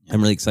 Yeah.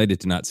 I'm really excited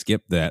to not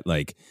skip that.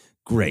 Like,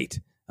 great.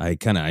 I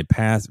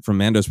passed from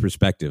Mando's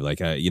perspective.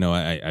 Like,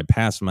 I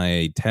passed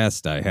my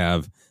test. I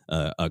have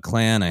a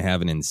clan. I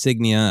have an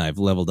insignia. I've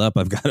leveled up.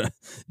 I've got a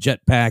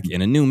jetpack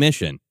and a new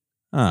mission.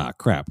 Ah,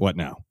 crap. What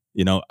now?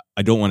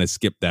 I don't want to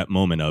skip that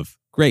moment of,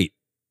 great.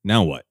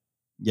 Now what?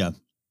 Yeah.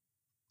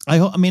 I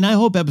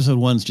hope episode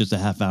 1's just a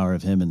half hour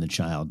of him and the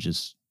child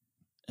just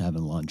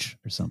having lunch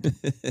or something.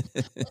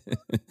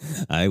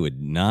 I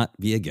would not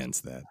be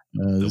against that.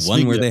 The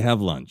one where they have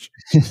lunch.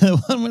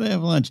 The one where they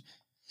have lunch.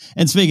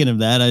 And speaking of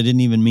that, I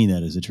didn't even mean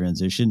that as a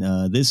transition.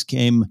 This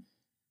came,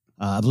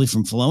 I believe,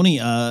 from Filoni.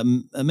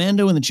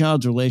 Mando and the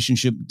child's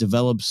relationship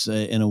develops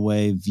in a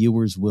way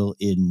viewers will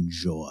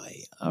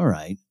enjoy. All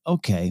right.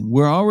 Okay.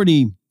 We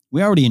already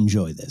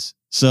enjoy this.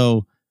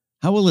 So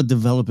how will it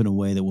develop in a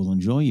way that we'll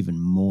enjoy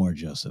even more,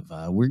 Joseph?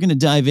 We're going to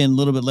dive in a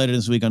little bit later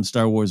this week on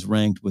Star Wars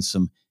Ranked with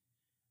some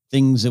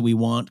things that we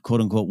want,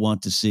 quote unquote,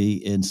 want to see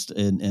in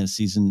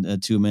season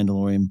 2 of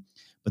Mandalorian.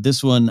 But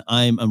this one,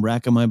 I'm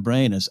racking my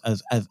brain as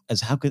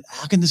how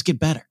can this get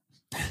better?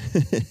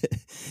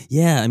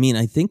 Yeah,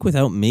 I think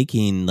without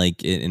making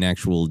like an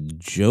actual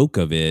joke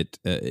of it,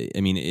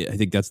 I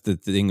think that's the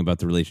thing about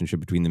the relationship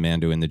between the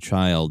Mando and the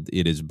child.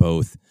 It is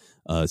both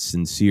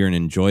sincere and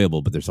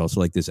enjoyable, but there's also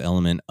like this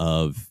element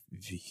of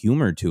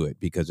humor to it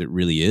because it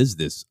really is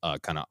this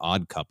kind of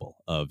odd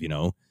couple of,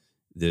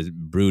 the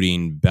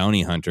brooding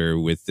bounty hunter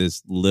with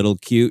this little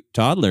cute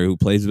toddler who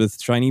plays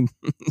with shiny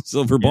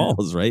silver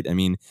balls, right?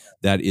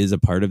 That is a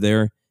part of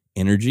their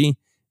energy.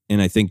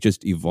 And I think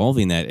just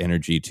evolving that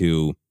energy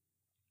to,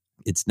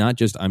 it's not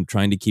just I'm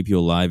trying to keep you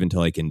alive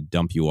until I can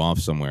dump you off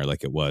somewhere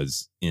like it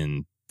was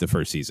in the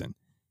first season.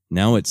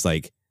 Now it's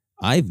like,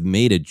 I've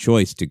made a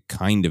choice to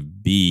kind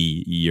of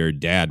be your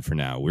dad for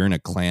now. We're in a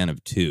clan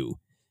of 2.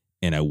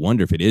 And I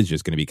wonder if it is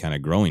just going to be kind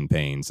of growing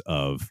pains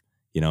of,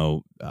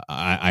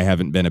 I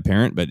haven't been a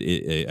parent, but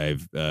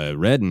I've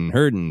read and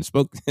heard and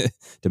spoke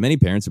to many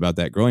parents about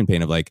that growing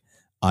pain of like,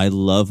 I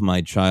love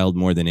my child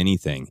more than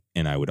anything.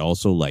 And I would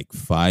also like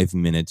 5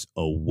 minutes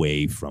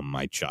away from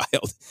my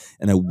child.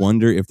 And I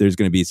wonder if there's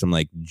going to be some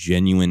like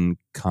genuine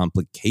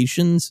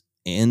complications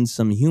and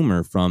some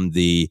humor from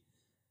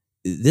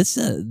this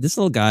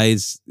little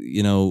guy's,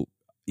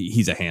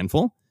 he's a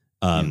handful.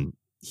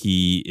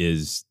 he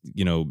is,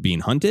 being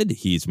hunted.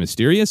 He's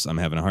mysterious. I'm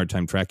having a hard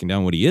time tracking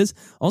down what he is.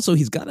 Also,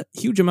 he's got a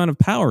huge amount of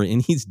power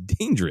and he's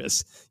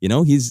dangerous.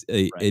 He's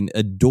an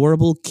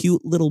adorable,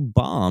 cute little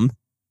bomb,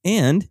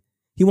 and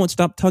he won't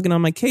stop tugging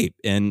on my cape.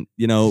 And,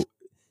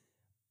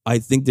 I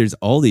think there's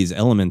all these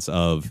elements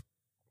of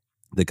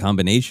the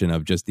combination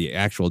of just the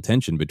actual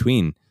tension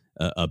between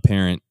a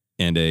parent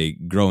and a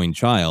growing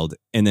child.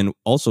 And then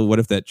also, what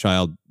if that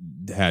child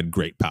had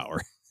great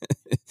power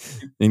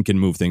and can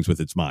move things with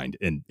its mind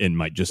and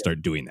might just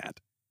start doing that?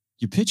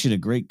 You're pitching a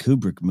great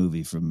Kubrick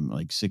movie from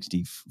like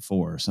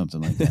 64 or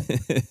something like that.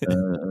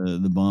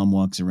 The bomb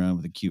walks around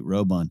with a cute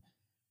robe on.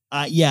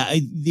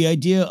 The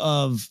idea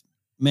of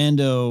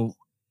Mando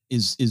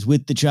is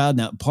with the child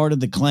now, part of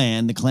the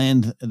clan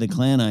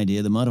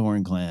idea, the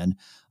Mudhorn clan.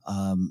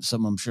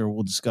 Something I'm sure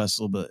we'll discuss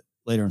a little bit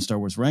later on Star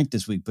Wars Rank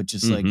this week, but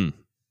just like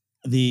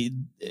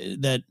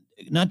that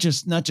not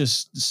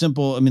just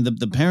simple. I mean,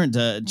 the parent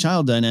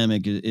child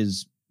dynamic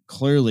is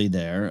clearly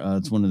there.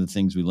 It's one of the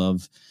things we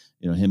love,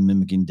 him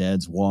mimicking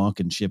Dad's walk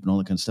and ship and all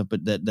that kind of stuff.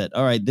 But that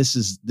all right, this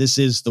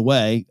is the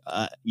way.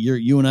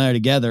 You and I are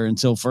together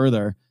until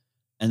further.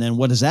 And then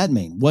what does that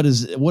mean? What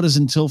does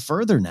until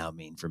further now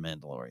mean for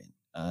Mandalorian?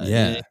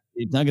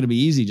 It's not going to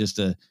be easy just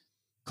to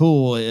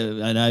cool.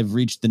 And I've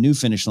reached the new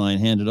finish line,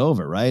 hand it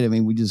over. Right. I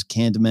mean, we just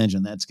can't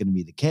imagine that's going to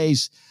be the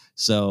case.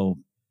 So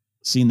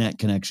seeing that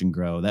connection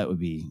grow, that would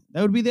be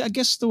I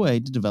guess the way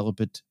to develop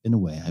it in a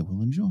way I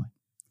will enjoy.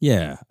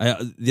 Yeah.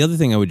 The other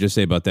thing I would just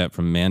say about that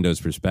from Mando's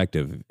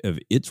perspective,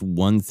 it's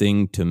one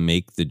thing to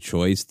make the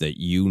choice that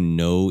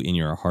in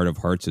your heart of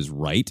hearts is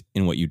right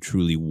in what you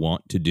truly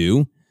want to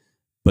do.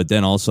 But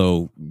then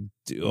also,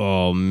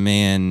 oh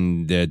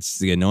man, that's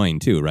annoying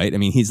too, right? I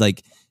mean, he's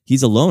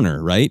a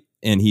loner, right?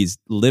 And he's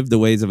lived the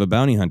ways of a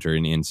bounty hunter,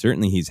 and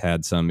certainly he's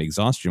had some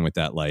exhaustion with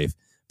that life.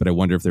 But I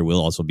wonder if there will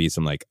also be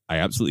some I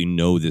absolutely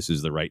know this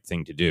is the right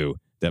thing to do,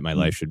 that my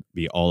life should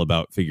be all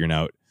about figuring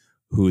out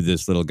who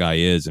this little guy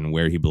is and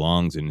where he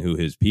belongs and who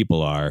his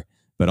people are.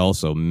 But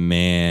also,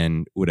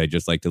 man, would I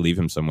just like to leave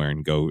him somewhere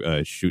and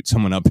go shoot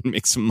someone up and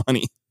make some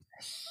money?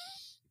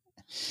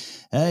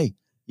 Hey,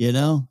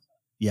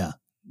 yeah.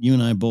 You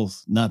and I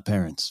both not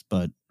parents,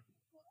 but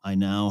I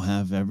now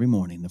have every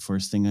morning, the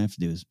first thing I have to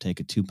do is take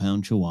a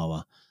 2-pound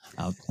chihuahua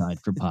outside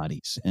for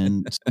potties.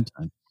 And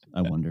sometimes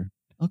I wonder,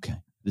 okay,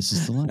 this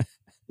is the life.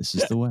 This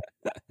is the way.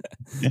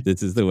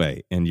 This is the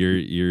way. And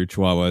your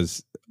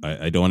chihuahuas,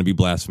 I don't want to be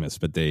blasphemous,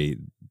 but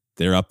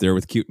they're up there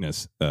with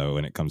cuteness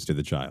when it comes to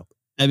the child.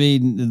 I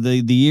mean,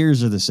 the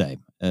ears are the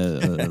same.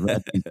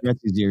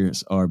 Ratsy's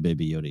ears are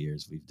Baby Yoda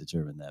ears. We've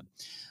determined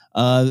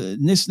that.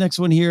 This next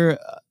one here,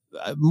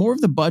 more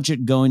of the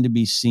budget going to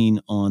be seen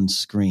on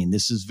screen.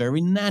 This is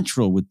very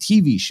natural with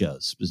TV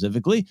shows,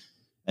 specifically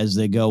as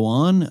they go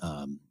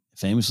on.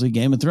 Famously,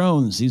 Game of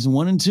Thrones, season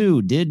 1 and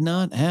 2 did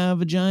not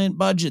have a giant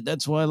budget.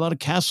 That's why a lot of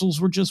castles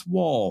were just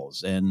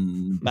walls.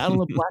 And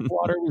Battle of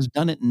Blackwater was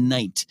done at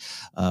night,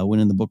 when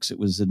in the books it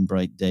was in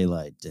bright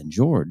daylight. And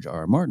George R.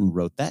 R. Martin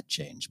wrote that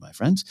change, my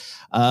friends.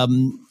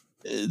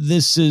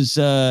 This is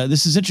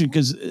interesting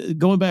because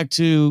going back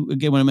to,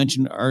 again, when I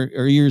mentioned our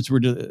ears were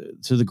to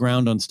the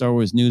ground on Star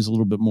Wars news a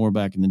little bit more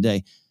back in the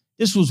day.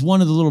 This was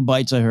one of the little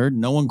bites I heard.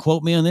 No one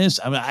quote me on this.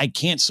 I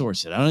can't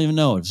source it. I don't even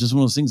know. It's just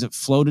one of those things that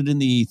floated in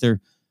the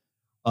ether.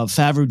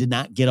 Favreau did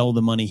not get all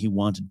the money he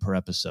wanted per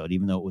episode,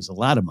 even though it was a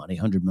lot of money,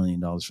 $100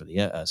 million for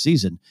the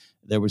season.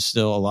 There was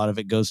still a lot of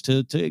it goes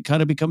to it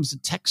kind of becomes a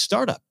tech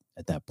startup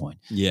at that point.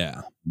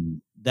 Yeah.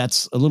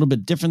 That's a little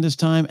bit different this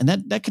time. And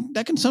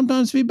that can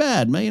sometimes be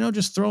bad, man.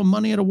 Just throwing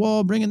money at a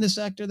wall, bringing this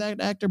actor,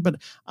 that actor. But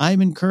I'm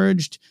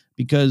encouraged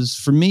because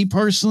for me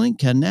personally,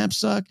 Ken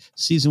Knapsack,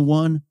 season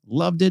 1,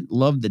 loved it.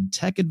 Loved the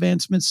tech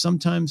advancements.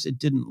 Sometimes it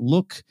didn't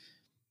look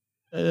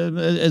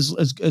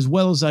as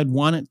well as I'd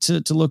want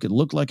it to look. It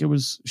looked like it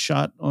was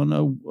shot on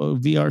a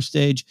VR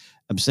stage.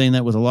 I'm saying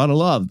that with a lot of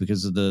love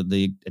because of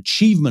the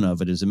achievement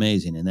of it is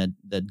amazing. And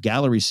that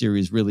gallery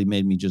series really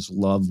made me just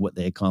love what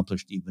they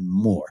accomplished even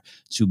more,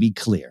 to be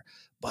clear.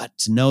 But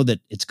to know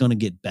that it's going to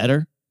get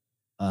better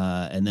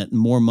and that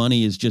more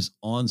money is just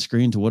on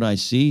screen to what I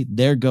see,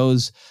 there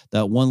goes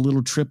that one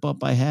little trip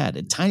up I had,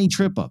 a tiny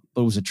trip up,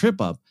 but it was a trip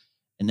up.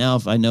 And now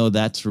if I know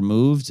that's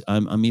removed,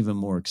 I'm even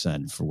more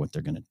excited for what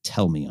they're going to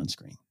tell me on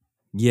screen.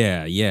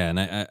 Yeah. And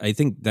I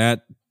think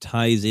that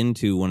ties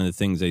into one of the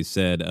things they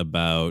said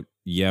about,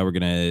 we're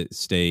going to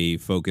stay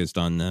focused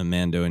on the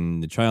Mando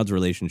and the child's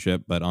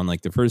relationship, but on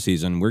the first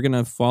season, we're going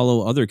to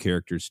follow other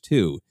characters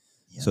too.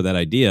 Yeah. So that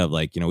idea of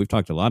we've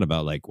talked a lot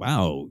about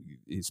wow,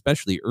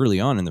 especially early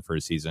on in the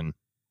first season,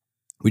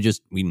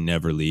 we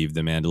never leave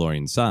the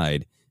Mandalorian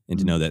side. And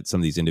to know that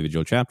some of these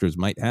individual chapters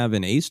might have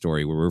an A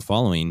story where we're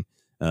following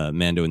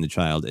Mando and the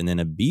child, and then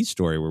a B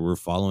story where we're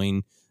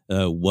following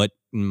what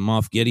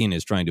Moff Gideon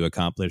is trying to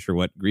accomplish or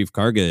what Greef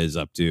Karga is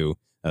up to,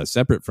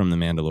 separate from the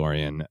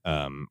Mandalorian,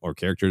 or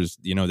characters,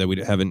 that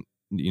we haven't,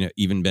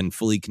 even been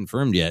fully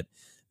confirmed yet.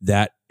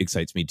 That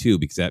excites me too,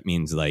 because that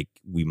means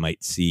we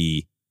might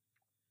see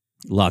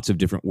lots of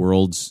different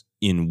worlds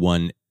in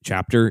one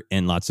chapter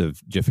and lots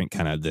of different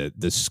kind of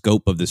the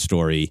scope of the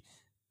story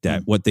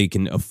that what they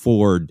can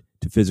afford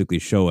to physically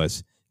show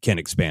us can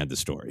expand the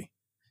story.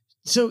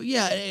 So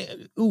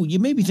you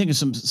made me think of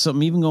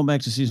something. Even going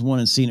back to season 1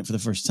 and seeing it for the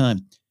first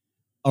time,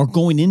 or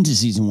going into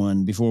season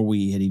 1 before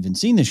we had even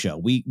seen the show,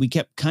 we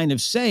kept kind of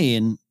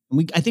saying,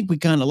 I think we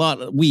kind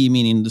of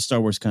meaning the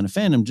Star Wars kind of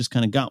fandom, just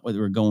kind of got what we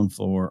were going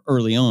for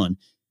early on.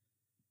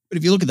 But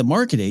if you look at the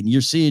marketing,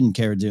 you're seeing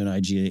Cara Dune,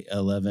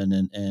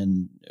 IG-11,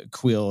 and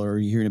Quill, or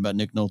you're hearing about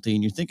Nick Nolte,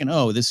 and you're thinking,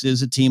 oh, this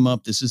is a team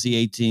up. This is the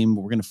A-Team.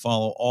 We're going to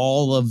follow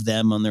all of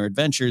them on their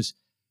adventures.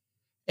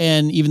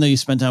 And even though you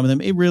spend time with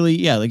them, it really,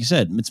 like you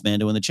said, it's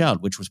Mando and the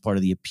Child, which was part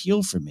of the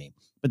appeal for me.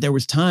 But there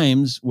was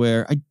times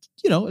where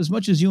as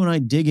much as you and I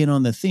dig in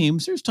on the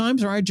themes, there's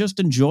times where I just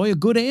enjoy a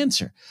good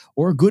answer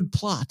or a good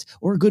plot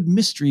or a good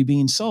mystery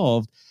being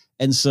solved.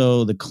 And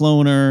so the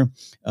cloner,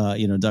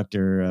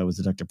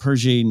 Dr.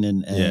 Pershing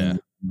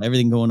and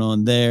everything going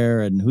on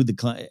there, and who the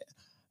client,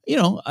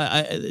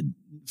 I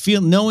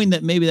feel knowing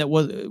that maybe that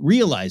was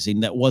realizing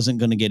that wasn't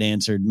going to get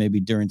answered maybe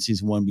during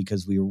season 1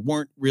 because we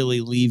weren't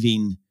really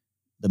leaving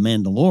the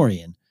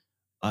Mandalorian.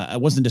 I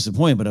wasn't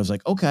disappointed, but I was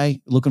like, okay,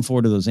 looking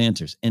forward to those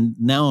answers. And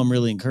now I'm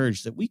really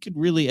encouraged that we could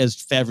really, as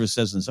Favreau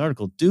says in this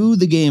article, do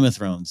the Game of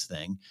Thrones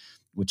thing,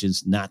 which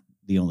is not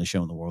the only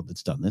show in the world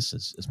that's done this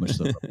as much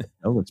as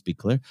let's be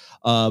clear.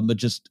 But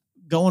just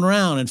going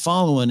around and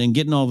following and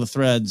getting all the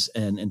threads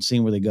and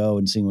seeing where they go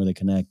and seeing where they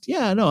connect.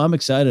 Yeah, no, I'm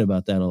excited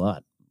about that a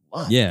lot.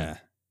 Yeah.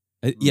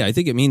 Yeah, I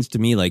think it means to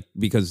me,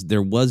 because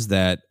there was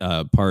that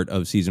part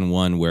of season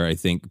 1 where I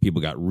think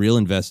people got real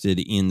invested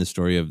in the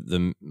story of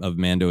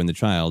Mando and the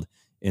Child,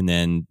 and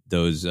then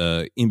those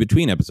in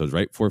between episodes,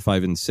 right, 4,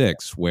 5, and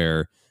 6,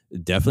 where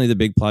definitely the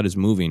big plot is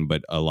moving,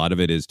 but a lot of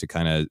it is to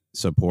kind of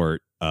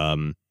support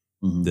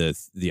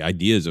the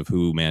ideas of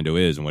who Mando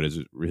is and what is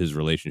his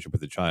relationship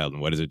with the Child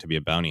and what is it to be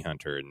a bounty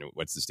hunter and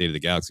what's the state of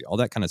the galaxy, all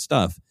that kind of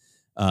stuff.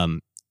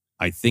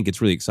 I think it's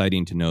really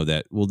exciting to know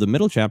that, the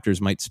middle chapters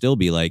might still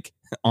be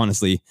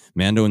honestly,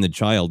 Mando and the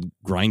Child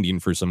grinding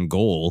for some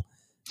goal.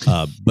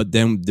 But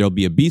then there'll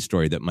be a B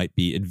story that might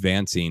be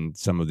advancing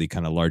some of the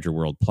kind of larger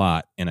world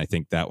plot. And I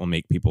think that will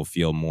make people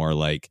feel more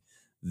like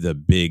the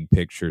big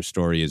picture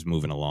story is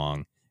moving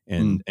along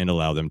and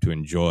allow them to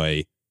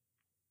enjoy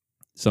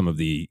some of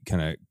the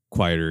kind of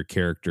quieter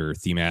character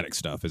thematic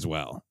stuff as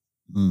well.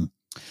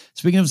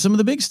 Speaking of some of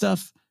the big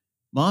stuff,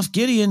 Moff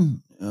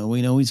Gideon,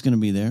 we know he's going to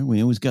be there. We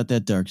know he's got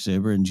that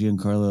Darksaber, and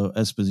Giancarlo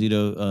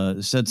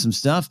Esposito said some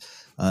stuff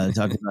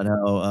talking about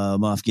how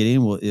Moff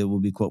Gideon will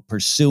be, quote,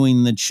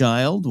 pursuing the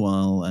Child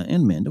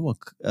and Mando while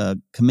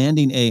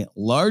commanding a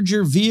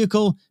larger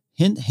vehicle.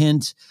 Hint,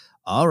 hint.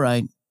 All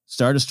right.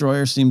 Star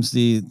Destroyer seems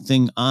the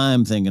thing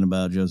I'm thinking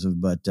about, Joseph.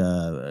 But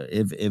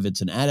if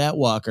it's an AT-AT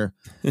Walker,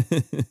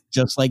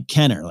 just like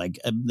Kenner, I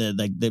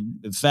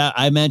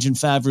imagine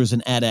Favreau's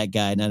an AT-AT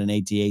guy, not an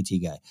AT-AT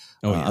guy.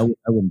 Oh, yeah.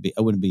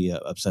 I wouldn't be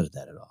upset at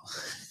that at all.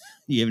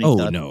 You have any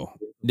thoughts? No.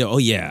 Oh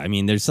yeah. I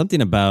mean, there's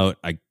something about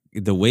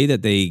the way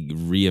that they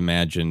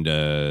reimagined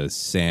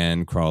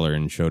Sandcrawler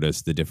and showed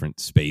us the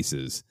different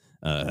spaces.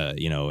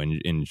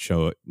 And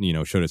showed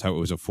us how it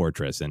was a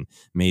fortress and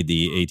made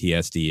the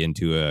AT-ST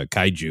into a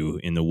kaiju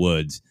in the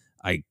woods.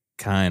 I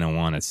kind of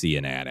want to see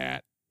an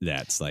AT-AT.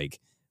 That's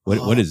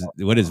what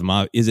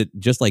is it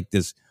just like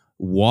this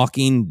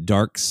walking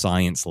dark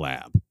science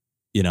lab,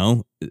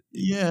 Yeah.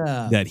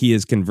 That he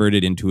has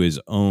converted into his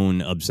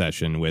own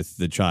obsession with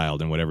the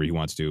Child and whatever he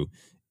wants to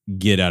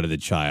get out of the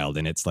Child.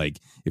 And it's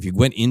like, if you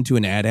went into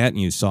an AT-AT and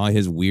you saw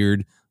his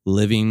weird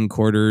living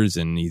quarters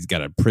and he's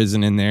got a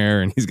prison in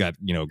there and he's got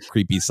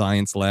creepy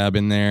science lab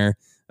in there,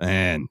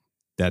 and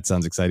that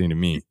sounds exciting to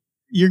me.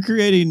 You're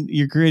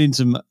creating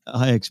some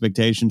high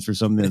expectations for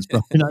something that's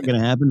probably not going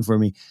to happen for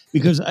me,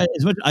 because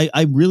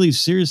I really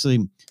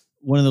seriously,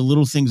 one of the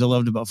little things I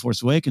loved about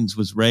Force Awakens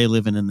was Rey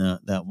living in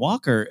that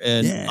walker,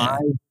 and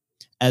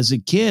as a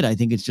kid, I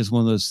think it's just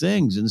one of those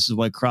things, and this is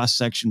why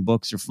cross-section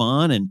books are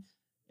fun,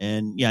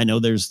 and I know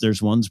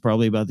there's ones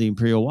probably about the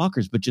Imperial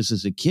Walkers, but just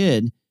as a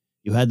kid,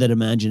 you had that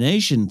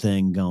imagination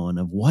thing going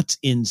of what's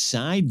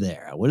inside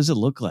there. What does it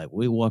look like?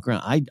 We walk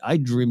around. I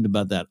dreamed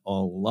about that a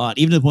lot,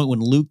 even to the point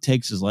when Luke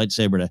takes his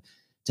lightsaber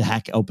to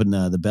hack open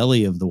the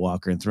belly of the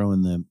walker and throw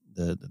in the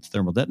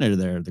thermal detonator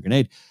there, the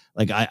grenade.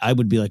 I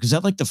would be like, is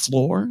that like the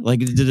floor?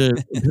 Did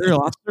an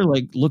Imperial officer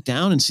look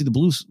down and see the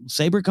blue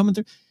saber coming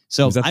through?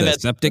 So is that the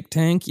septic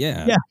tank?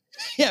 Yeah.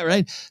 Yeah.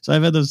 Right. So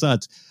I've had those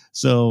thoughts.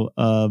 So,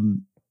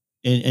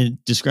 and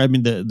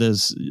describing the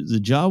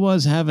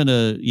Jawas having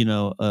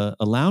a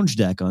lounge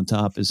deck on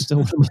top is still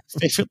one of my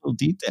favorite little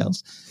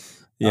details.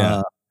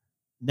 Yeah.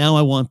 Now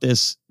I want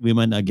this. We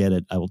might not get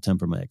it. I will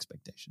temper my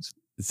expectations.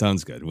 It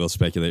sounds good. We'll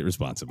speculate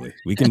responsibly.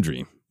 We can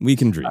dream. We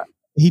can dream.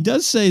 He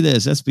does say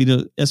this.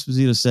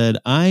 Esposito said,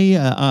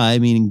 I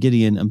meaning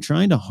Gideon, I'm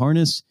trying to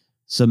harness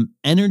some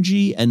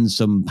energy and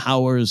some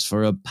powers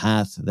for a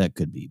path that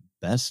could be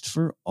best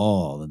for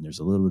all. And there's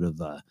a little bit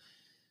of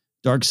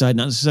dark side,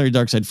 not necessarily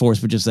dark side force,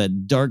 but just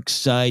that dark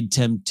side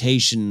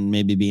temptation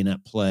maybe being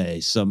at play,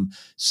 some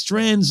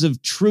strands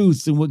of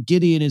truth in what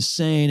Gideon is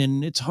saying,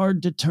 and it's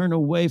hard to turn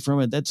away from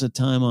it. That's a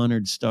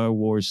time-honored Star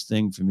Wars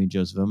thing for me,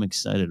 Joseph. I'm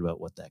excited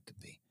about what that could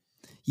be.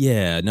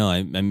 Yeah, no,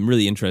 I'm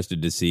really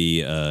interested to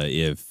see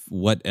if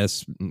not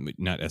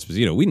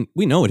Esposito.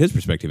 We know what his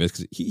perspective is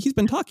because he's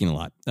been talking a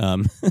lot.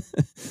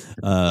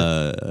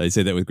 I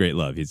say that with great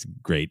love. He's a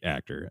great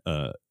actor.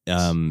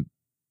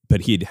 But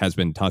he has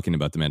been talking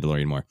about The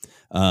Mandalorian more.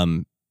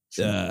 I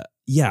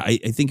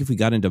think if we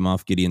got into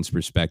Moff Gideon's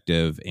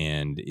perspective,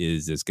 and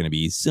is this going to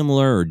be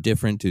similar or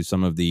different to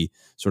some of the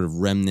sort of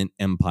remnant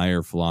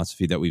Empire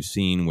philosophy that we've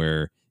seen,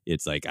 where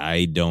it's like,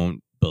 I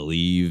don't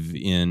believe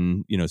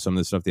in, some of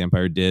the stuff the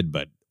Empire did,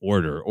 but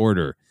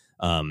order.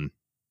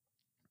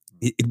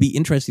 It'd be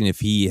interesting if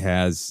he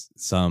has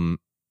some,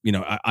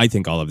 I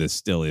think all of this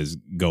still is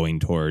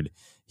going toward,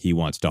 he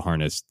wants to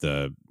harness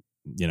the,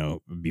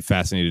 be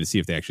fascinated to see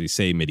if they actually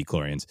say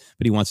midichlorians,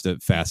 but he wants to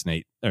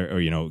fascinate or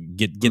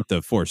get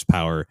the force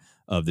power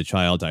of the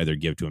child to either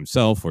give to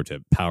himself or to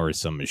power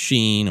some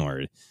machine,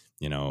 or,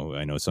 I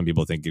know some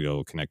people think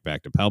it'll connect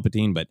back to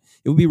Palpatine, but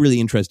it would be really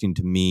interesting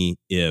to me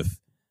if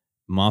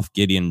Moff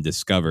Gideon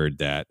discovered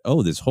that,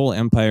 this whole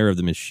empire of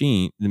the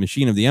machine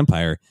of the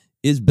Empire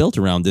is built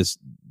around this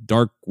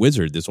dark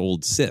wizard, this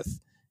old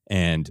Sith.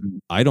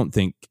 And I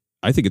think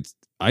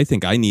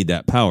I need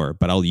that power,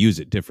 but I'll use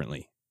it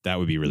differently. That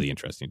would be really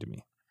interesting to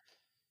me.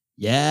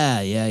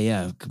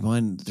 Yeah.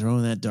 Combine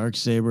throwing that dark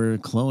saber,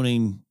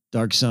 cloning,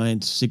 dark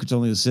science, secrets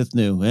only the Sith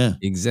knew. Yeah,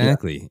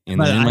 exactly. Yeah.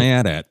 And then my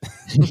AT-AT.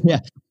 Yeah,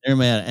 there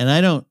my AT-AT. And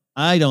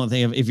I don't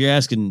think if you're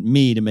asking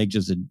me to make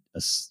just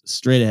a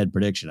straight ahead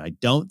prediction, I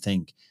don't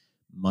think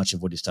much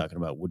of what he's talking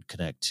about would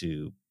connect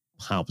to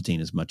Palpatine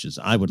as much as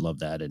I would love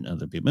that, and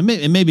other people.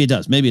 And maybe it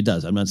does. Maybe it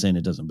does. I'm not saying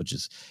it doesn't, but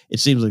just it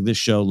seems like this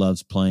show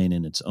loves playing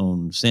in its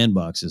own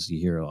sandboxes. You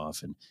hear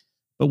often,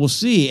 but we'll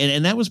see.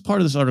 And that was part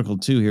of this article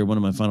too. Here, one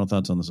of my final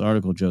thoughts on this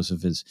article,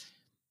 Joseph, is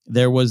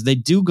they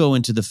do go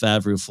into the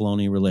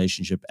Favreau-Filoni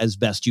relationship as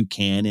best you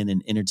can in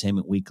an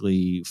Entertainment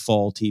Weekly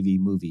fall TV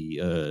movie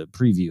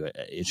preview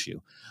issue.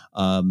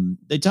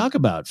 They talk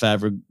about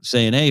Favreau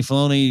saying, "Hey,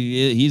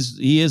 Filoni,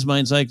 he is my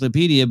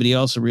encyclopedia, but he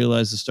also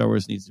realized that Star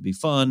Wars needs to be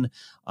fun.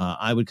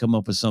 I would come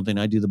up with something.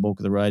 I do the bulk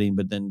of the writing,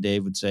 but then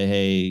Dave would say,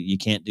 hey, you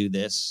can't do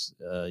this.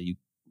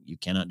 You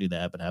cannot do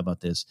that. But how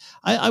about this?"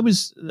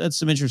 That's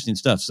some interesting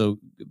stuff. So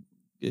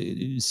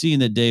seeing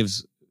that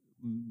Dave's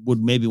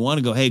would maybe want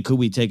to go, hey, could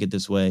we take it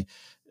this way?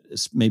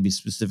 Maybe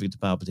specific to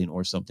Palpatine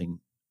or something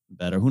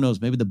better. Who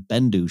knows? Maybe the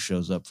Bendu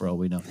shows up for all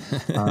we know.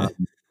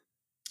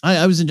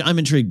 I'm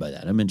intrigued by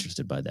that. I'm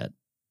interested by that.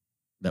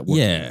 That work.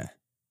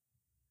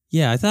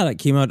 Yeah. I thought it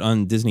came out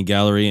on Disney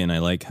Gallery, and I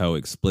like how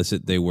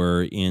explicit they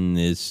were in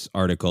this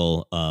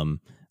article.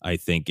 I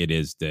think it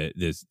is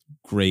this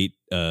great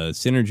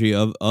synergy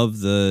of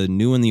the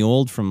new and the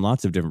old from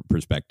lots of different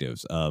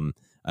perspectives.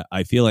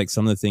 I feel like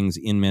some of the things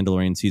in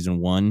Mandalorian season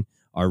 1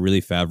 are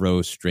really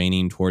Favreau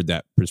straining toward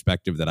that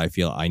perspective that I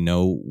feel I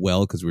know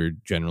well, because we're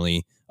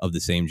generally of the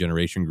same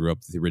generation, grew up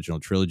with the original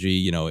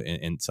trilogy,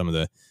 and some of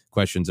the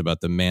questions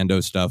about the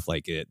Mando stuff,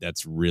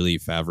 that's really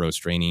Favreau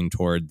straining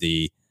toward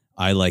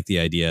I like the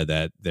idea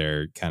that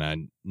they're kind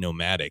of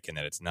nomadic and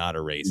that it's not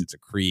a race, it's a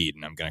creed.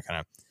 And I'm going to kind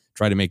of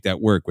try to make that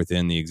work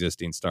within the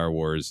existing Star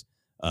Wars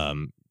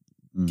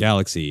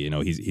galaxy.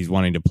 He's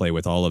wanting to play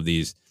with all of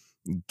these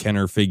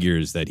Kenner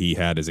figures that he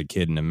had as a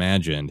kid and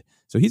imagined.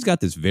 So he's got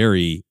this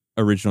very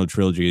original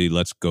trilogy,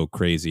 let's go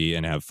crazy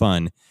and have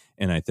fun.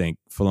 And I think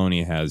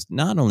Filoni has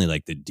not only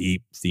the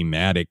deep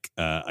thematic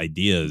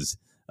ideas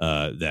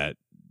that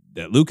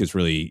Lucas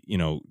really,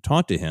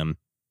 taught to him.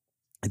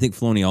 I think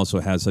Filoni also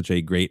has such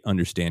a great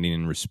understanding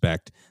and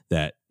respect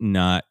that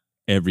not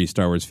every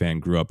Star Wars fan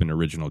grew up an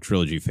original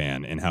trilogy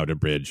fan, and how to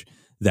bridge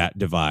that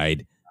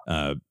divide,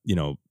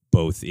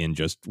 both in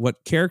just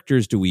what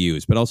characters do we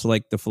use, but also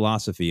the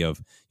philosophy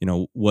of,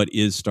 what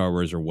is Star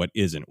Wars or what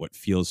isn't, what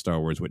feels Star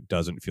Wars, what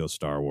doesn't feel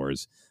Star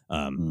Wars.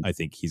 I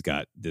think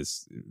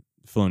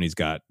Filoni's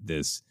got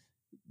this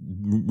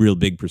real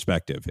big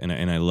perspective,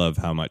 and I love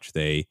how much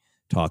they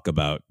talk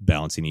about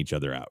balancing each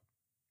other out.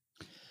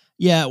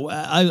 Yeah,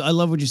 I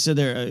love what you said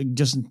there,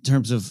 just in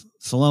terms of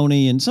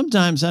Filoni. And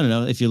sometimes, I don't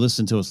know, if you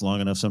listen to us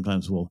long enough,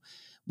 sometimes we'll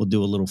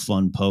do a little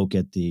fun poke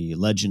at the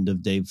legend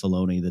of Dave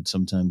Filoni that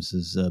sometimes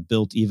is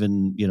built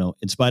even,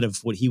 in spite of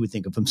what he would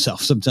think of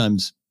himself.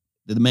 Sometimes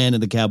the man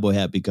in the cowboy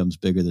hat becomes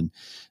bigger than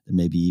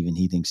maybe even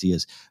he thinks he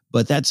is.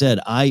 But that said,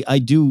 I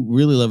do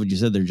really love what you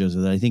said there,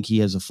 Joseph. That I think he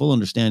has a full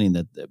understanding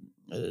that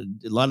a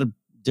lot of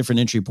different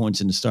entry points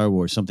into Star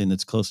Wars, something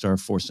that's close to our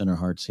Force center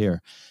hearts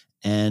here.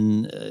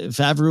 And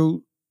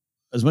Favreau,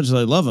 as much as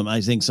I love him, I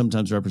think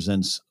sometimes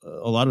represents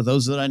a lot of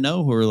those that I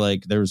know who are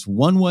there's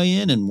one way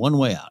in and one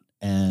way out.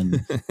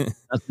 And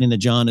not saying that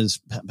John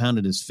has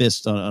pounded his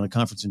fist on a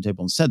conference room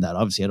table and said that.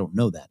 Obviously, I don't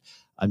know that.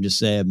 I'm just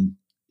saying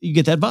you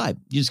get that vibe.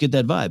 You just get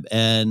that vibe.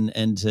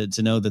 And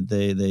to know that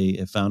they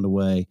have found a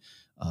way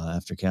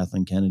after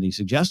Kathleen Kennedy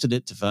suggested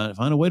it to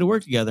find a way to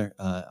work together.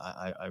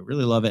 I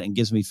really love it, and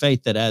gives me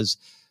faith that as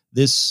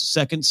this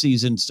second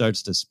season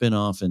starts to spin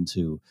off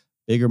into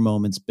bigger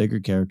moments, bigger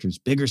characters,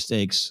 bigger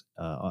stakes,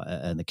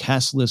 and the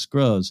cast list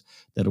grows,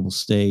 that it will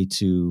stay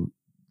to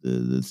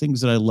the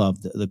things that I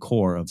love, the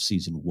core of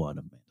season 1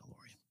 of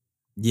Mandalorian.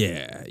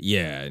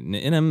 Yeah.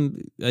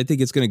 And I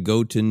think it's going to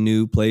go to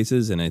new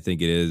places, and I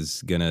think it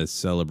is going to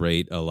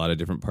celebrate a lot of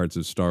different parts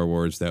of Star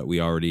Wars that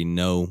we already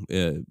know.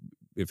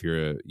 If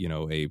you're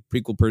a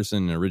prequel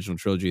person, an original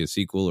trilogy, a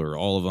sequel, or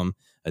all of them,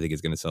 I think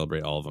it's going to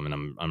celebrate all of them,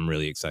 and I'm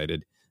really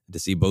excited to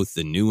see both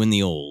the new and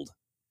the old.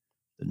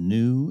 The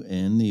new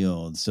and the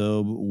old.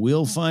 So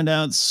we'll find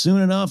out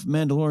soon enough.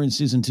 Mandalorian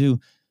season 2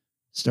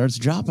 starts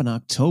dropping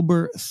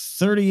October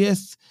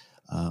 30th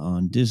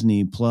on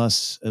Disney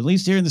Plus, at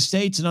least here in the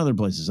States and other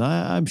places.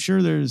 I'm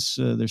sure there's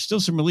still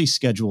some release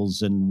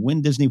schedules, and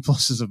when Disney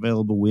Plus is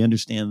available, we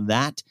understand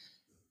that.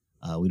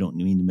 We don't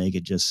mean to make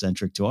it just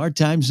centric to our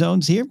time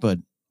zones here, but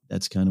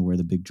that's kind of where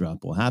the big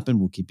drop will happen.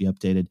 We'll keep you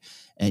updated.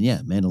 And yeah,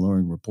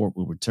 Mandalorian Report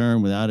will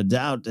return without a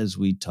doubt as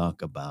we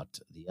talk about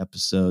the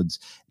episodes.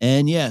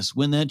 And yes,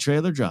 when that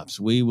trailer drops,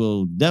 we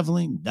will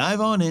definitely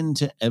dive on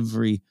into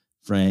every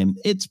frame.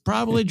 It's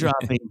probably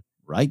dropping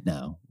right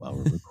now while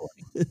we're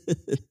recording.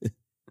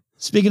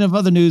 Speaking of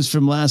other news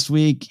from last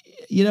week,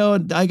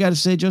 I got to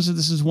say, Joseph,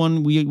 this is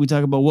one we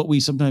talk about what we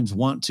sometimes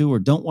want to or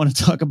don't want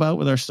to talk about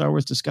with our Star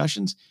Wars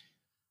discussions.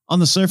 On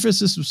the surface,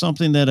 this was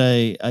something that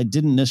I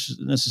didn't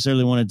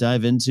necessarily want to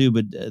dive into,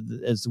 but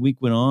as the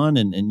week went on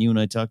and you and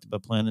I talked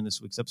about planning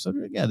this week's episode,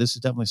 yeah, this is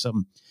definitely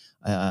something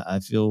I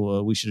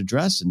feel we should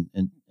address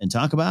and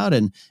talk about.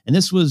 And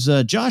this was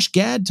Josh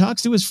Gad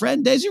talks to his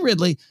friend Daisy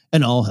Ridley,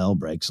 and all hell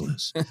breaks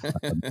loose.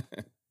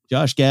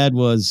 Josh Gad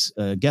was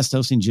guest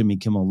hosting Jimmy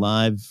Kimmel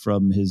Live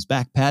from his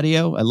back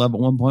patio. I love at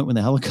one point when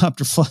the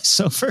helicopter flies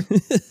over.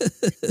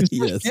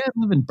 Yes, Gad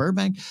live in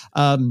Burbank.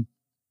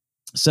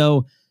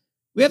 So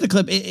we have the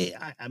clip.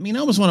 I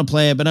almost want to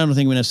play it, but I don't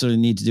think we necessarily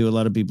need to do. A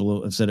lot of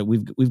people have said it.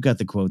 We've got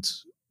the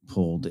quotes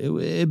pulled.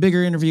 A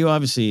bigger interview,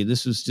 obviously.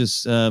 This was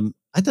just. I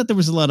thought there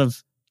was a lot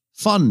of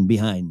fun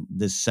behind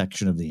this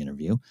section of the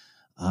interview,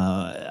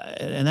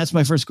 and that's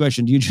my first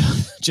question to you,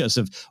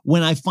 Joseph.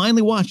 When I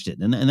finally watched it,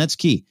 and that's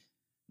key.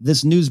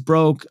 This news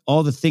broke.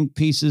 All the think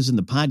pieces and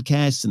the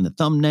podcasts and the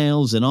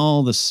thumbnails and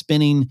all the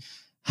spinning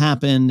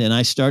happened, and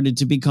I started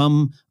to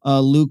become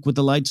Luke with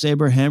the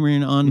lightsaber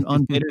hammering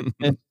on Vader's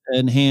head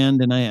and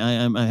hand, and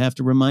I have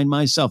to remind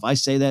myself. I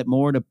say that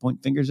more to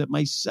point fingers at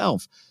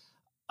myself.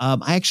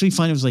 I actually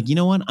find it was like, you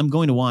know what? I'm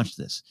going to watch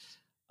this.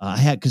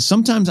 Because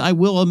sometimes I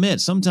will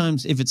admit,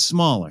 sometimes if it's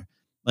smaller,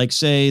 like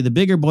say the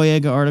bigger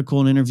Boyega article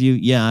and interview,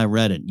 yeah, I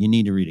read it. You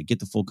need to read it, get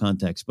the full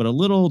context. But a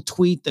little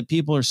tweet that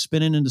people are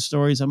spinning into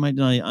stories, I might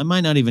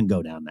not even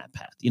go down that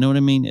path. You know what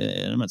I mean?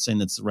 And I'm not saying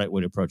that's the right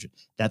way to approach it.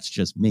 That's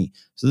just me.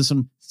 So this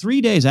one, 3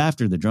 days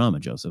after the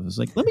drama, Joseph, I was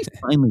like, let me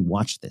finally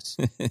watch this.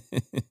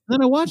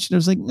 Then I watched it. I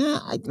was like,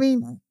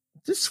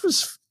 this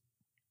was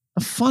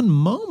a fun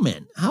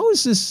moment. How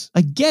is this?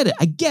 I get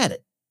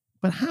it.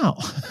 But how?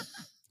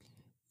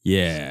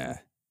 Yeah.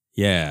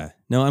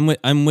 No,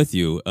 I'm with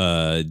you.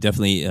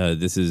 Definitely,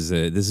 this is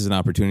an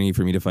opportunity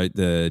for me to fight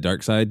the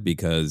dark side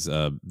because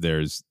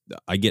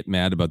I get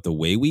mad about the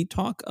way we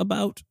talk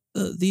about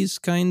these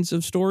kinds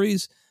of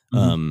stories.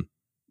 Mm-hmm.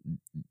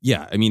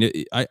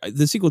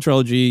 The sequel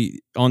trilogy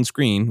on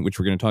screen, which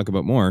we're going to talk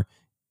about more.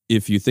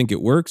 If you think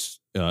it works,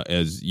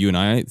 as you and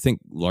I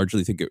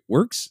largely think it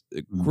works,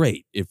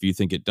 great. If you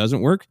think it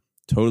doesn't work,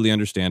 totally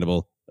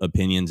understandable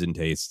opinions and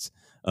tastes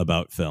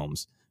about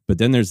films. But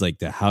then there's like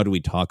how do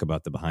we talk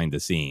about the behind the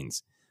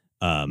scenes?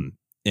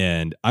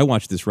 And I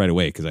watched this right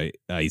away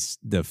because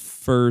the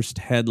first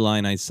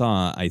headline I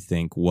saw, I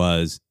think,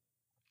 was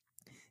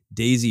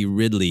Daisy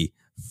Ridley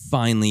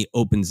finally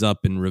opens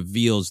up and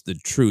reveals the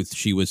truth.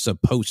 She was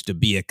supposed to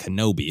be a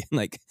Kenobi.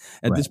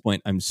 At this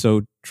point, I'm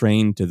so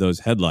trained to those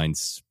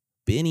headlines,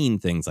 spinning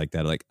things like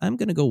that. Like, I'm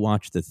going to go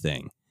watch the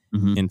thing.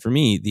 Mm-hmm. And for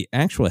me, the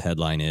actual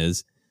headline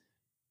is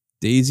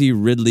Daisy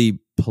Ridley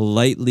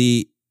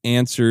politely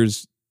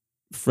answers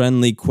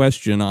friendly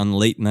question on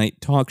late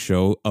night talk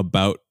show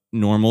about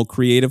normal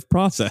creative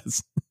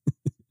process.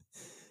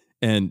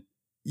 And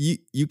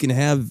you can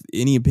have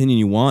any opinion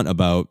you want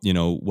about,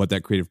 what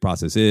that creative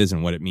process is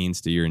and what it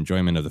means to your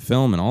enjoyment of the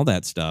film and all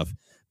that stuff.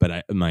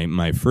 But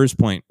my first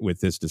point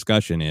with this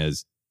discussion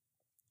is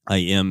I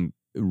am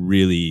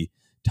really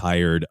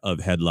tired of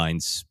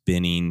headlines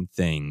spinning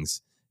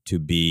things to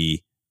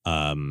be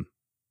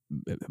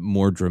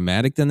more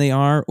dramatic than they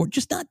are, or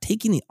just not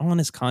taking the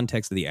honest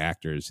context of the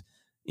actors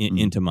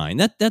into mind.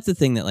 That's the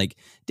thing that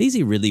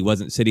Daisy Ridley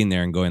wasn't sitting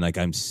there and going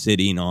I'm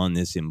sitting on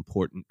this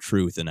important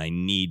truth and I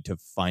need to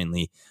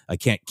I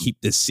can't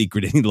keep this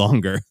secret any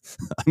longer.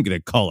 I'm going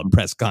to call a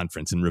press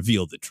conference and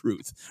reveal the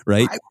truth,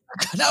 right?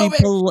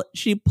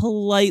 She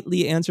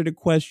politely answered a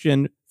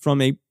question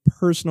from a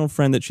personal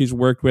friend that she's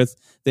worked with.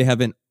 They have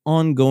an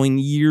ongoing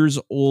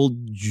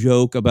years-old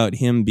joke about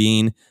him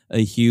being a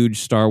huge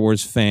Star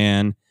Wars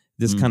fan.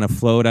 This kind of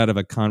flowed out of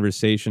a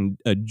conversation,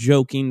 a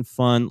joking,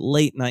 fun,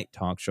 late-night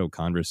talk show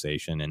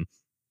conversation. And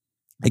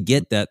I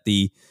get that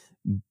the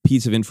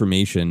piece of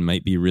information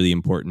might be really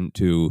important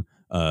to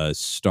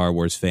Star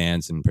Wars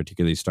fans, and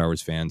particularly Star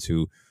Wars fans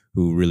who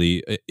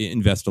really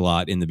invest a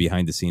lot in the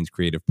behind the scenes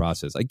creative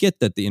process. I get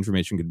that the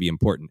information could be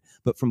important,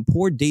 but from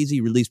poor Daisy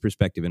Ridley's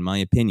perspective, in my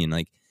opinion,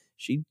 like,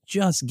 she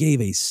just gave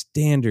a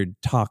standard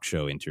talk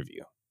show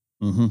interview.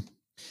 Mm-hmm.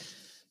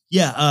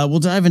 Yeah, we'll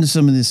dive into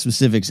some of the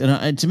specifics.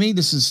 And to me,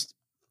 this is,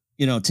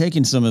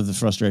 taking some of the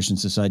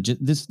frustrations aside,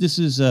 this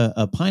is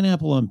a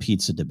pineapple on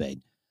pizza debate.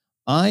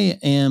 I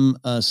am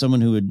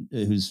someone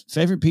whose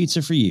favorite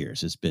pizza for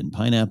years has been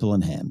pineapple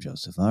and ham,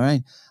 Joseph. All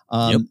right.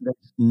 Yep.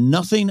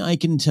 Nothing I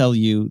can tell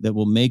you that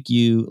will make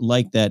you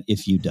like that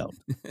if you don't.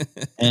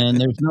 And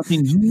there's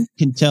nothing you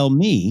can tell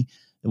me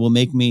that will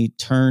make me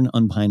turn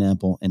on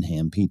pineapple and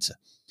ham pizza.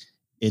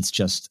 It's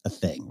just a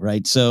thing,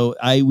 right? So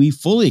we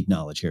fully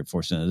acknowledge here at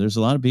Force Center, there's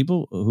a lot of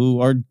people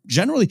who are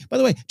generally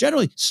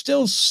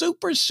still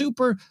super,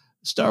 super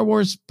Star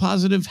Wars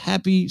positive,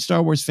 happy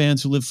Star Wars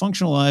fans who live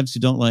functional lives, who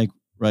don't like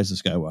Rise of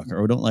Skywalker,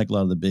 or don't like a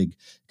lot of the big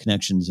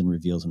connections and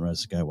reveals in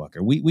Rise of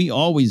Skywalker. We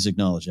always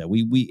acknowledge that.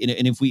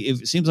 If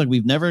it seems like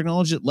we've never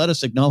acknowledged it, let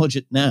us acknowledge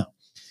it now.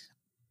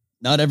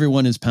 Not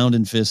everyone is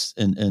pounding fists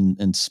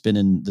and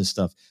spinning this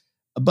stuff.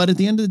 But at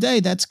the end of the day,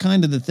 that's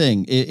kind of the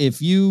thing.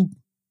 If you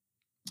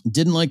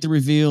didn't like the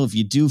reveal, if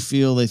you do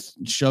feel they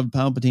shoved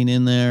Palpatine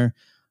in there,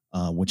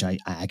 which I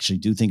actually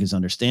do think is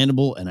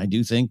understandable, and I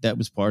do think that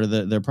was part of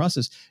their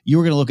process, you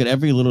were going to look at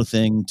every little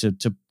thing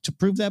to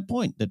prove that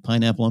point, that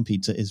pineapple on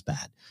pizza is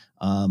bad.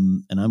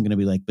 And I'm going to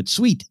be like, but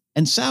sweet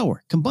and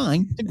sour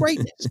combine to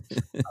greatness.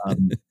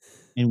 And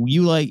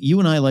you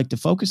and I like to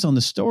focus on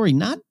the story,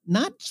 not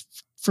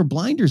for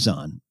blinders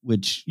on,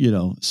 which,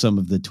 some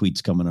of the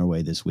tweets coming our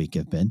way this week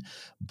have been,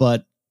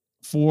 but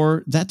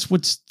that's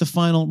what's the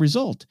final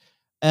result.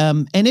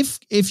 And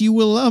if you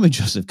will allow me,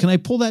 Joseph, can I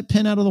pull that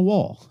pin out of the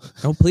wall?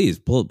 Oh, please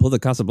pull the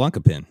Casablanca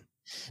pin.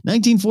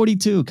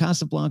 1942,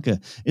 Casablanca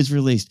is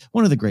released.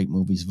 One of the great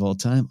movies of all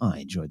time. I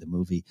enjoyed the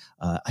movie.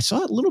 I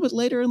saw it a little bit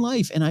later in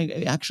life, and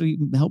it actually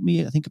helped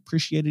me, I think,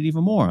 appreciate it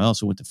even more. I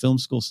also went to film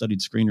school, studied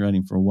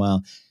screenwriting for a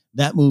while.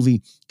 That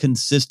movie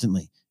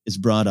consistently is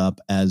brought up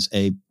as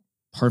a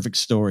perfect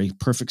story,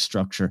 perfect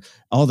structure,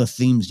 all the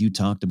themes you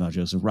talked about,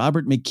 Joseph.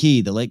 Robert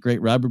McKee, the late,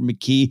 great Robert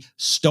McKee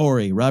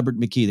story. Robert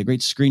McKee, the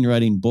great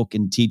screenwriting book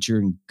and teacher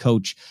and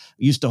coach,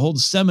 used to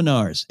hold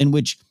seminars in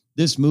which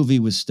this movie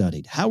was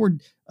studied.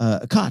 Howard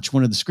Koch,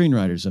 one of the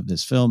screenwriters of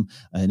this film,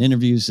 in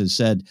interviews has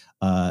said,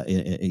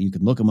 you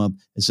can look him up,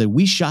 and said,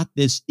 we shot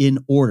this in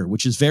order,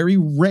 which is very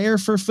rare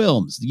for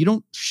films. You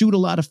don't shoot a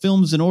lot of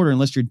films in order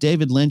unless you're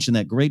David Lynch in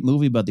that great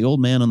movie about the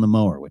old man on the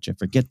mower, which I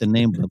forget the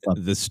name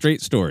of. The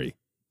Straight Story.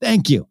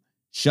 Thank you.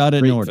 Shot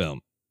it in order. Film.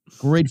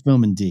 Great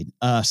film indeed.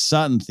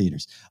 Saw it in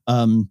theaters.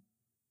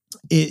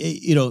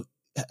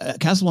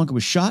 Casablanca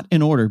was shot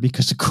in order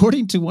because,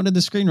 according to one of the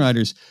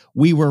screenwriters,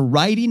 we were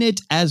writing it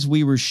as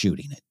we were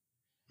shooting it.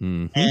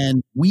 Mm-hmm.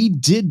 And we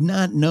did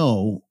not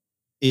know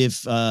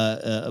if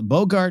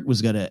Bogart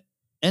was going to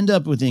end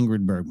up with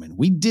Ingrid Bergman.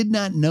 We did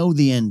not know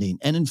the ending.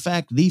 And in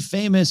fact, the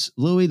famous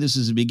Louis, this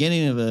is the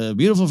beginning of a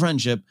beautiful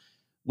friendship,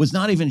 was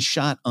not even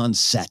shot on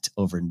set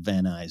over in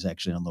Van Nuys,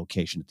 actually on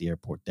location at the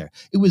airport there.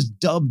 It was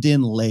dubbed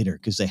in later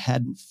because they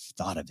hadn't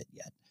thought of it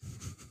yet.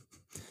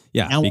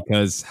 Yeah, now,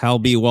 because Hal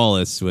B.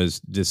 Wallace was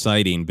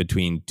deciding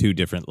between two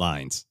different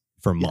lines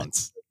for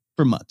months.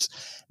 For months.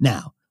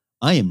 Now,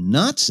 I am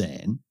not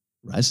saying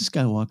Rise of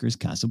Skywalker is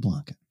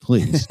Casablanca.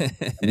 Please.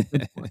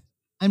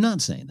 I'm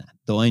not saying that,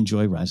 though I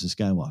enjoy Rise of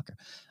Skywalker.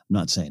 I'm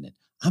not saying it.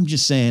 I'm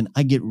just saying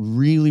I get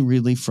really,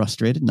 really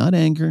frustrated, not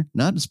anger,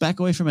 not just back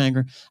away from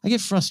anger. I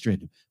get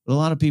frustrated with a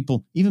lot of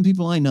people, even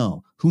people I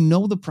know, who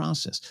know the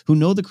process, who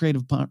know the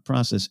creative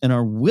process, and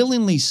are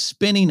willingly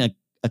spinning a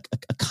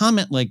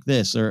comment like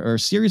this, or a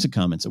series of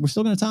comments that we're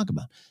still going to talk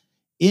about,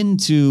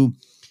 into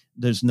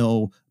there's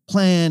no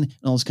plan and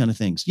all those kind of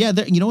things. Yeah,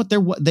 you know what?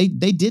 They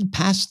did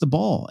pass the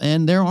ball,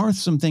 and there are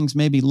some things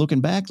maybe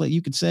looking back, like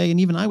you could say, and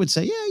even I would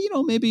say, yeah,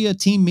 maybe a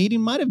team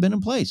meeting might have been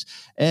in place.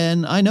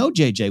 And I know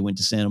JJ went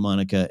to Santa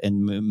Monica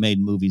and made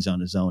movies on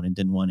his own and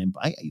didn't want him.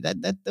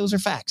 Those are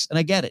facts, and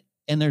I get it.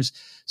 And there's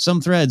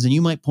some threads, and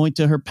you might point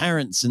to her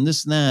parents and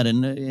this and that,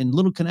 and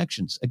little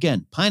connections.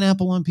 Again,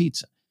 pineapple on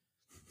pizza.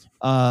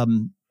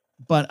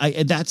 But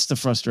that's the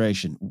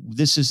frustration.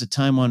 This is a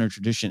time-honored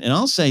tradition. And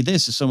I'll say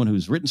this as someone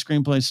who's written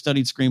screenplays,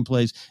 studied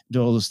screenplays,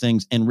 do all those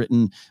things, and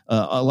written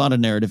a lot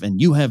of narrative.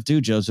 And you have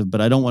too, Joseph, but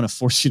I don't want to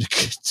force you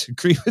to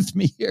agree with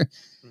me here.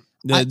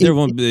 You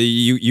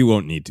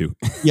won't need to.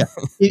 Yeah.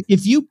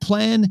 If you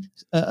plan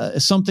a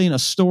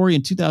story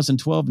in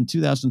 2012 and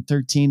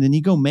 2013, then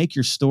you go make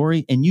your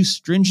story and you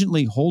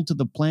stringently hold to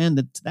the plan,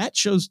 that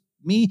shows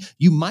me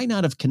you might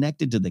not have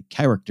connected to the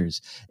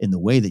characters in the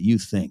way that you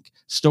think.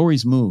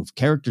 Stories move,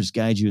 characters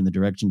guide you in the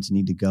directions you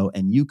need to go,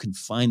 and you can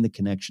find the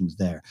connections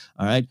there.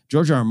 All right.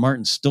 George R. R.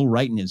 Martin's still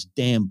writing his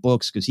damn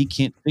books because he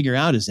can't figure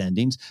out his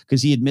endings,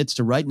 because he admits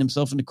to writing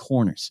himself into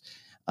corners.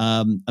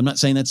 I'm not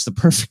saying that's the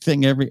perfect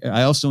thing.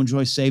 I also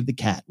enjoy Save the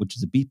Cat, which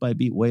is a beat by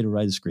beat way to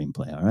write a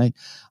screenplay. All right.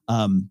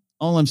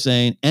 All I'm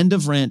saying, end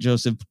of rant,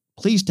 Joseph.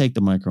 please take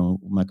the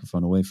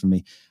microphone away from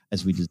me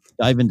as we just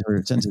dive into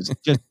her sentences.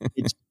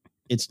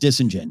 It's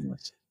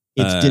disingenuous.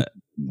 It's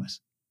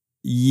disingenuous.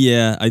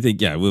 Yeah, I think,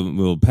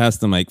 we'll pass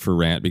the mic for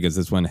rant because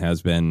this one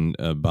has been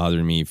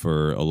bothering me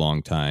for a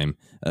long time.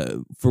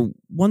 For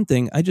one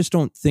thing, I just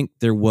don't think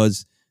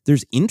there's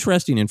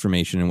interesting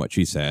information in what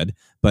she said,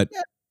 but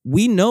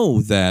we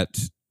know that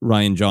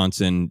Rian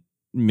Johnson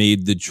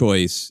made the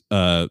choice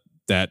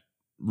that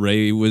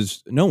Rey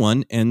was no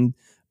one, and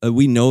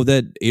we know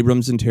that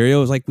Abrams and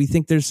Terrio is like, we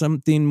think there's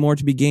something more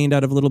to be gained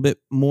out of a little bit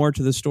more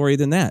to the story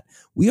than that.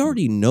 We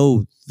already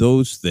know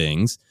those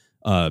things.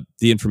 The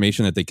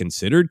information that they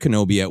considered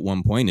Kenobi at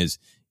one point is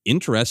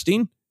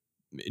interesting,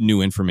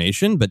 new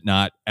information, but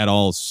not at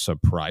all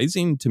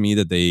surprising to me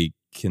that they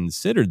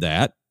considered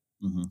that.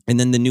 Mm-hmm. And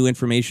then the new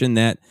information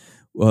that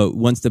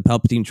once the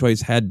Palpatine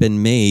choice had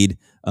been made,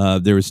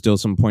 there was still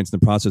some points in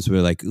the process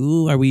where like,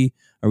 ooh, are we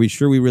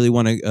sure we really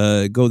want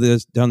to go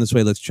down this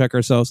way? Let's check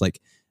ourselves. Like,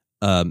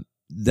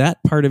 that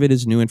part of it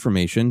is new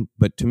information.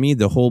 But to me,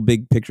 the whole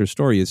big picture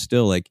story is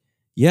still like,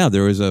 yeah,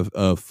 there was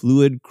a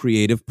fluid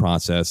creative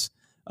process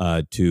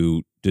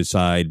to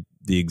decide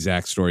the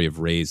exact story of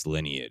Rey's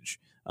lineage.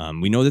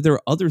 We know that there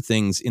are other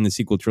things in the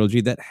sequel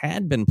trilogy that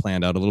had been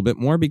planned out a little bit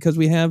more because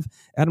we have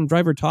Adam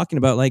Driver talking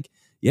about like,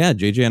 yeah,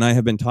 JJ and I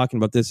have been talking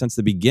about this since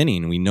the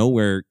beginning. We know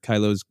where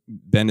Kylo's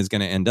Ben is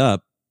going to end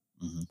up.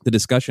 Mm-hmm. The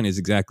discussion is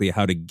exactly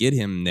how to get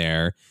him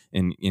there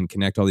and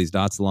connect all these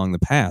dots along the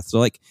path. So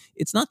like,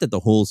 it's not that the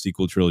whole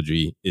sequel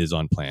trilogy is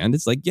unplanned.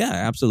 It's like, yeah,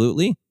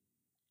 absolutely.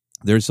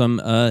 There's some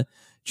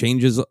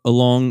changes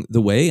along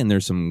the way, and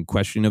there's some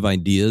question of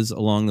ideas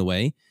along the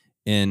way.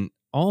 And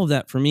all of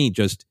that for me,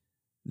 just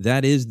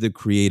that is the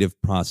creative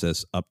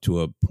process up to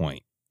a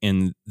point.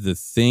 And the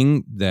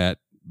thing that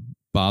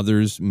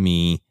bothers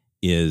me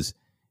is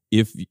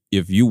if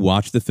you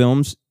watch the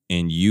films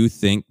and you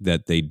think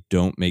that they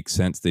don't make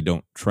sense, they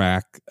don't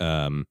track.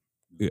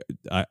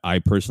 I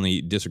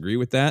personally disagree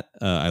with that.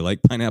 I like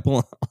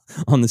Pineapple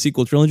on the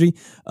sequel trilogy.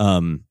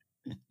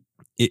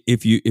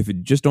 If you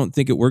just don't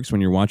think it works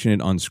when you're watching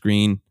it on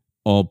screen,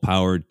 all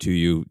power to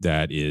you.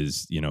 That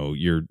is,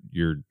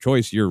 your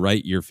choice. You're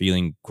right. You're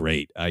feeling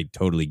great. I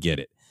totally get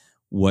it.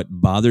 What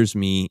bothers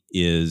me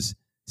is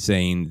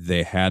saying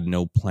they had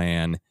no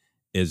plan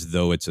as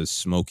though it's a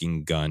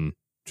smoking gun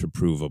to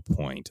prove a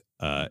point.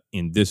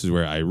 And this is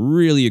where I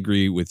really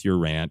agree with your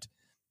rant.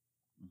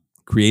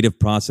 Creative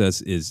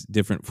process is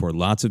different for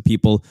lots of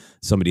people.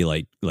 Somebody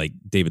like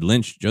David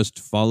Lynch just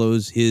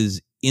follows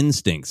his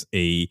instincts.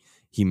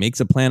 He makes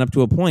a plan up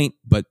to a point,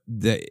 but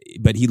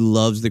he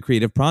loves the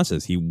creative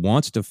process. He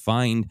wants to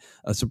find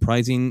a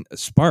surprising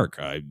spark.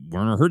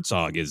 Werner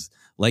Herzog is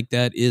like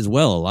that as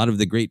well. A lot of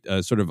the great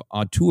sort of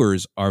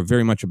auteurs are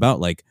very much about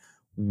like,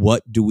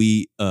 what do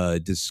we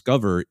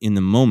discover in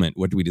the moment?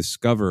 What do we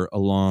discover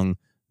along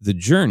the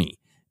journey?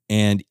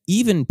 And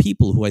even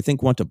people who I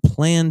think want to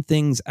plan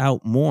things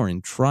out more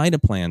and try to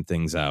plan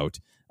things out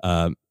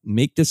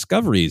make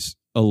discoveries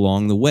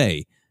along the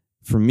way.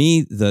 For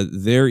me,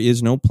 there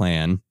is no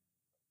plan.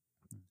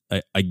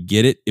 I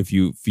get it if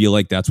you feel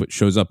like that's what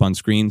shows up on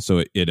screen,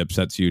 so it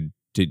upsets you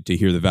to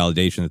hear the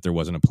validation that there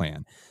wasn't a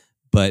plan.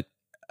 But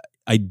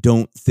I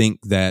don't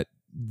think that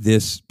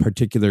this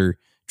particular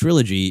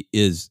trilogy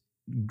is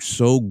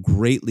so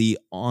greatly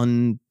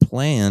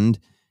unplanned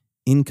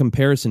in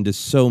comparison to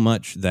so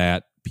much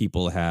that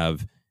people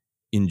have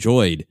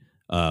enjoyed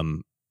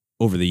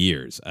over the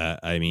years.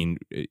 I mean,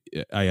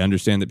 I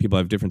understand that people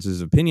have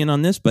differences of opinion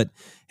on this, but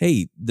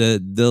hey, the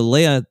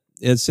Leia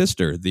as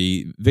sister,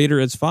 the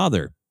Vader as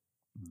father,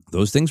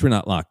 those things were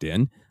not locked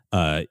in.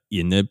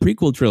 In the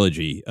prequel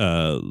trilogy,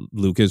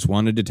 Lucas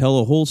wanted to tell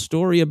a whole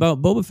story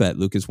about Boba Fett.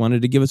 Lucas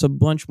wanted to give us a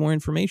bunch more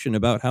information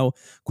about how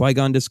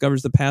Qui-Gon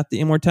discovers the path to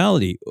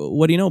immortality.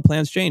 What do you know?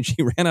 Plans changed.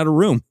 He ran out of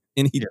room,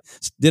 and he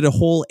did a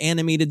whole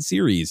animated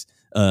series.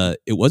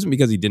 It wasn't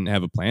because he didn't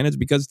have a plan. It's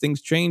because things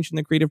changed in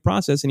the creative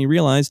process, and he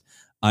realized,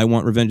 I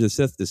want Revenge of the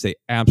Sith to stay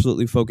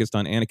absolutely focused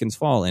on Anakin's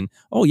fall. And,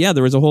 oh, yeah,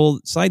 there was a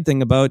whole side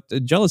thing about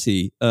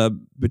jealousy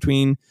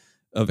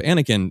of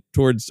Anakin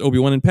towards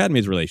Obi-Wan and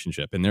Padme's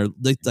relationship. And there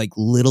are like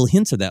little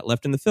hints of that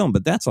left in the film,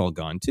 but that's all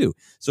gone too.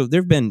 So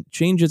there've been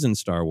changes in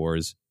Star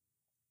Wars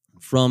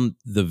from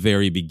the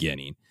very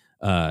beginning.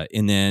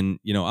 And then,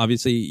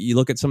 obviously you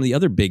look at some of the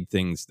other big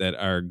things that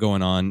are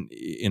going on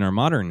in our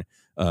modern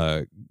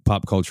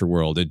pop culture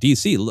world at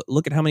DC.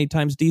 Look at how many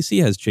times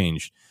DC has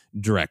changed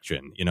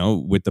direction,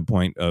 with the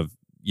point of,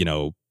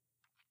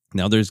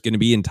 now there's going to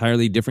be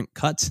entirely different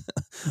cuts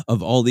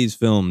of all these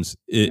films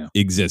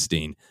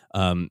existing.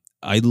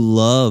 I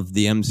love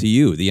the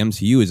MCU. The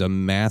MCU is a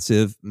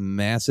massive,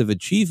 massive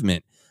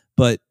achievement.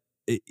 But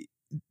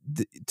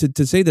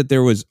to say that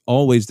there was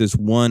always this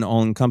one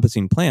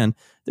all-encompassing plan,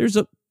 there's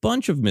a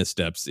bunch of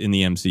missteps in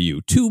the MCU.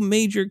 Two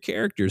major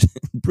characters,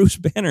 Bruce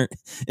Banner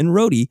and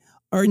Rhodey,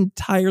 are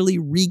entirely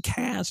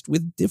recast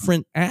with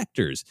different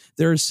actors.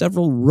 There are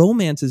several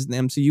romances in the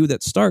MCU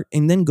that start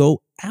and then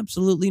go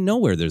absolutely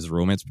nowhere. There's a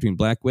romance between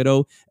Black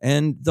Widow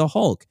and the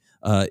Hulk.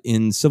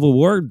 In Civil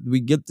War, we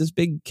get this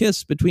big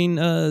kiss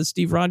between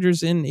Steve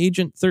Rogers and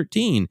Agent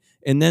 13.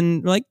 And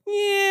then like,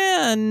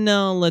 yeah,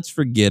 no, let's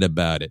forget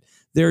about it.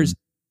 There's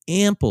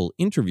ample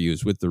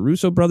interviews with the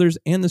Russo brothers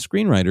and the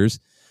screenwriters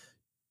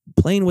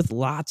playing with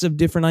lots of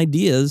different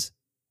ideas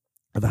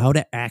of how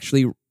to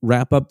actually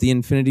wrap up the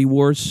Infinity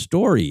War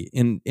story,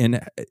 and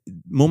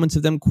moments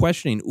of them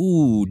questioning,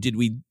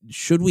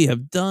 should we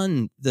have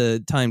done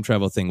the time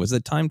travel thing? Was the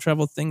time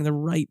travel thing the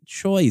right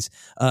choice?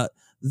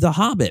 The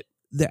Hobbit,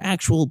 the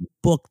actual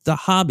book, The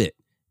Hobbit,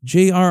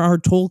 J.R.R.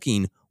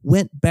 Tolkien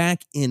went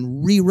back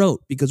and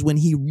rewrote, because when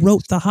he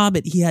wrote The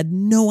Hobbit, he had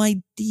no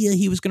idea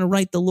he was going to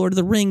write The Lord of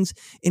the Rings,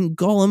 and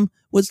Gollum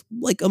was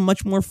like a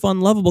much more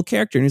fun, lovable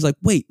character. And he's like,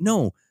 wait,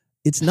 no,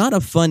 it's not a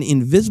fun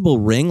invisible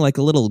ring like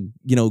a little,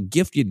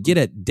 gift you'd get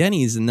at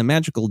Denny's in the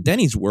magical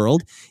Denny's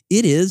world.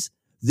 It is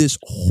this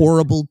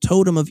horrible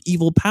totem of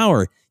evil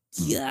power.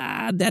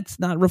 Yeah, that's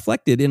not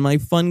reflected in my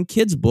fun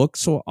kids book,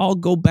 so I'll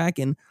go back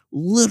and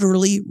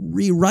literally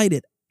rewrite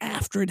it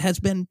after it has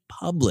been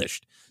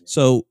published.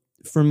 So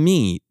for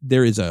me,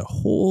 there is a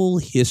whole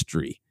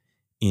history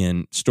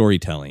in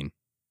storytelling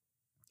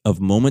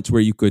of moments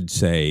where you could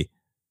say,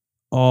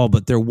 oh,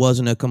 but there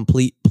wasn't a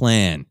complete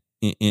plan.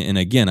 And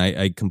again,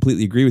 I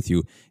completely agree with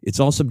you. It's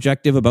all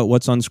subjective about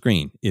what's on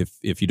screen.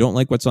 If you don't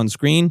like what's on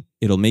screen,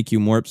 it'll make you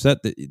more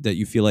upset that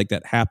you feel like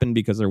that happened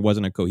because there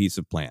wasn't a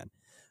cohesive plan.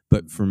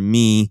 But for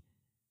me,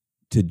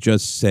 to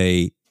just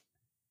say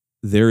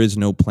there is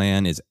no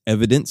plan is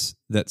evidence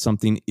that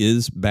something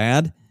is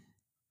bad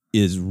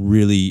is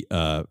really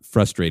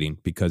frustrating,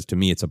 because to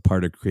me, it's a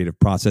part of creative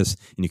process,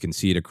 and you can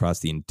see it across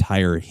the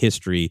entire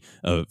history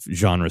of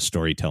genre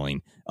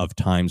storytelling, of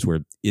times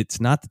where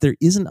it's not that there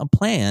isn't a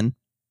plan.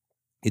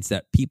 It's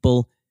that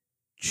people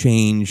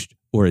changed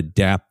or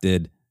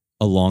adapted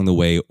along the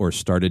way, or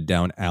started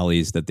down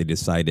alleys that they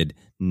decided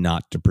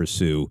not to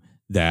pursue.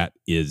 That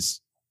is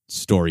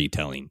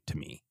storytelling to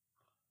me.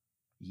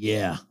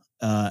 Yeah.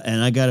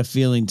 And I got a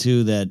feeling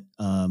too that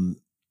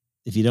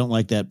if you don't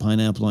like that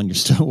pineapple on your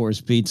Star Wars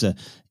pizza,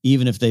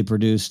 even if they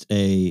produced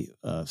a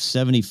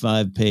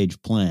 75-page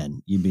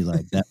plan, you'd be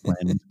like, that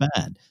plan is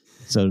bad.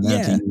 So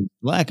that's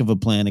lack of a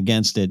plan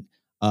against it.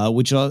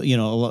 Which,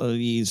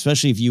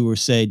 especially if you were,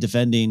 say,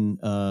 defending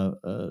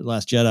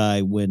Last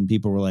Jedi, when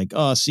people were like,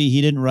 oh, see,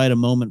 he didn't write a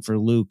moment for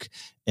Luke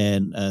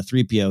and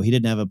 3PO. He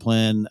didn't have a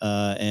plan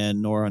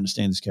and nor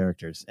understand his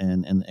characters,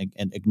 and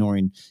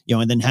ignoring,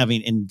 and then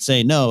having and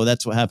saying, no,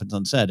 that's what happens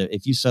on set.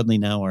 If you suddenly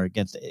now are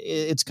against it,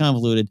 it's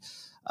convoluted.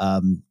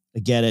 I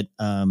get it.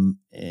 And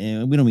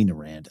we don't mean to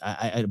rant.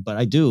 But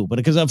I do. But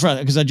because I've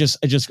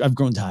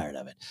grown tired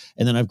of it.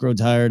 And then I've grown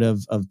tired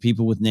of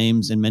people with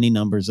names and many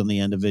numbers on the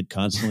end of it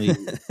constantly,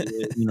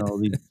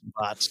 these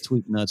bots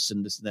tweeting us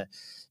and this and that.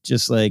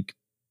 Just like,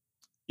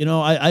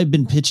 I've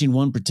been pitching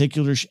one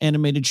particular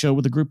animated show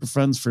with a group of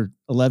friends for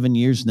 11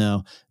 years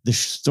now. The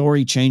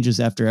story changes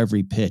after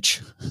every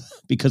pitch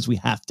because we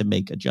have to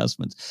make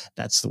adjustments.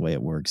 That's the way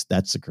it works.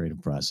 That's the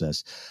creative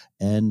process.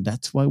 And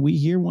that's why we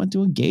here want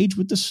to engage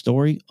with the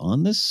story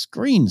on the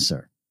screen,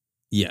 sir.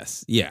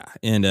 Yes. Yeah.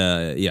 And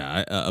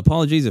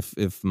apologies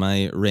if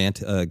my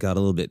rant got a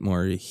little bit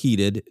more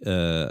heated.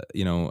 I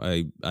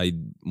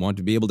want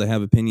to be able to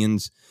have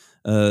opinions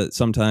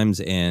sometimes.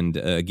 And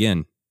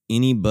again,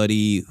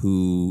 anybody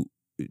who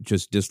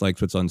just dislikes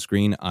what's on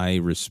screen, I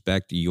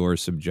respect your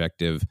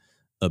subjective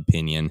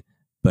opinion,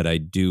 but I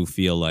do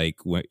feel like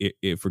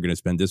if we're going to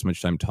spend this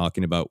much time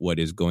talking about what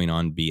is going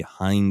on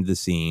behind the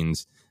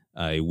scenes,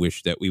 I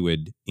wish that we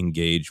would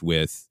engage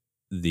with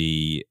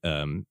the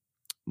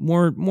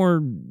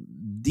more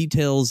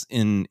details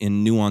in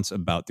nuance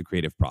about the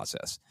creative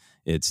process.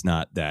 It's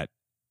not that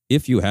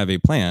if you have a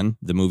plan,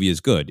 the movie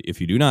is good. If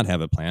you do not have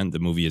a plan, the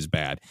movie is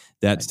bad.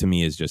 That, to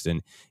me, is just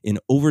an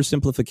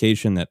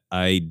oversimplification that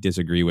I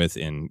disagree with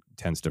and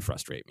tends to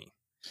frustrate me.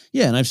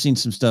 Yeah, and I've seen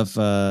some stuff,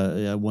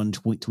 one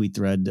tweet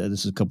thread,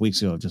 this is a couple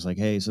weeks ago, just like,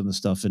 hey, some of the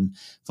stuff in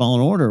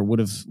Fallen Order would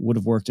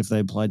have worked if they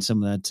applied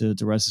some of that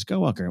to Rise of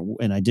Skywalker.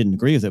 And I didn't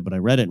agree with it, but I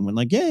read it and went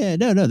like,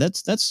 no,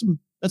 that's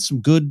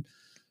some good,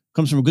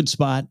 comes from a good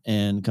spot,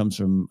 and comes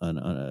from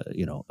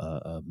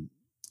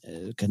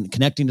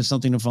connecting to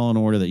something in Fallen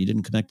Order that you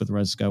didn't connect with the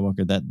Rise of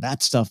Skywalker.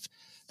 That stuff,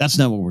 that's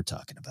not what we're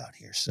talking about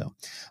here. So,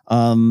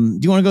 do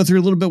you want to go through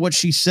a little bit what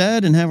she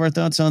said and have our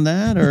thoughts on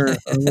that, or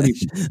what do you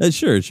think?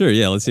 Sure.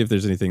 Yeah, let's see if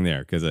there's anything there,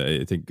 because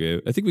I think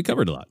we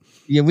covered a lot.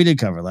 Yeah, we did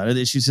cover a lot.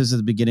 She says at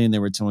the beginning they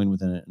were toying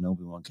with an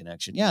Obi-Wan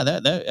connection. Yeah,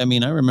 that I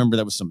mean, I remember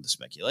that was some of the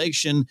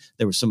speculation.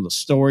 There were some of the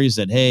stories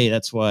that, hey,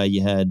 that's why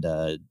you had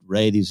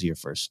Rey. These are your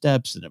first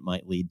steps, and it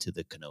might lead to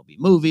the Kenobi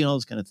movie and all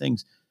those kind of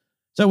things.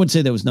 So I would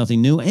say there was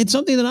nothing new. It's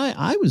something that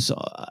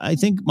I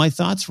think my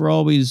thoughts were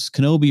always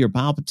Kenobi or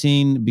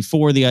Palpatine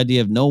before the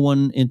idea of no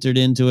one entered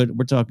into it.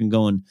 We're talking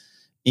going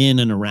in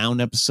and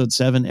around Episode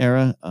 7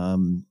 era.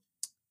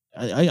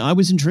 I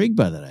was intrigued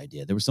by that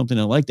idea. There was something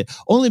I liked it,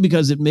 only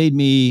because it made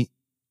me,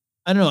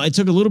 I don't know, I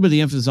took a little bit of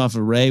the emphasis off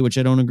of Rey, which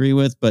I don't agree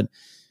with, but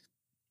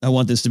I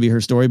want this to be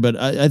her story. But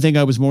I think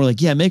I was more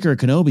like, yeah, make her a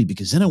Kenobi,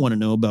 because then I want to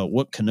know about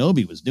what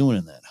Kenobi was doing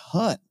in that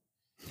hut.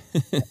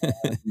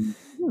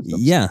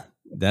 Yeah,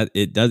 that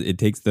it does. It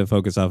takes the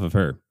focus off of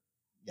her.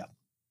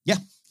 Yeah,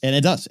 and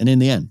it does. And in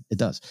the end, it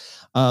does.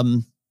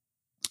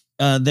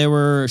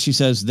 She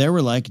says there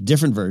were like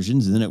different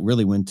versions, and then it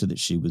really went to that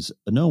she was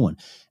a no one.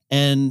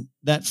 And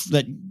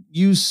that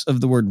use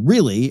of the word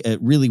really,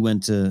 it really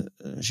went to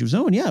she was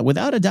no one. Yeah,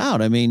 without a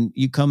doubt. I mean,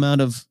 you come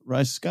out of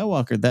Rise of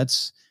Skywalker,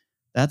 that's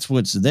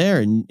what's there.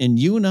 And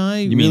you and I,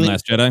 you mean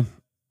Last Jedi?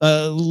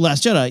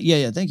 Last Jedi.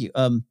 Yeah. Thank you.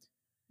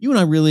 You and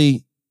I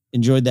really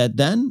enjoyed that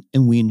then,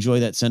 and we enjoy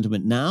that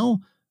sentiment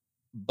now.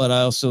 But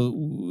I also,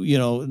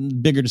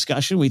 bigger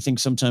discussion, we think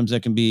sometimes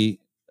that can be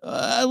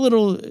a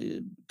little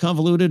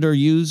convoluted or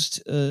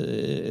used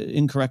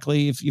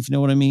incorrectly, if you know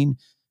what I mean,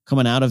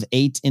 coming out of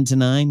 8 into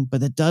 9.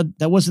 But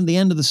that wasn't the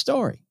end of the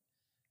story.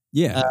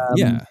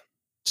 Yeah.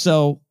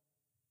 So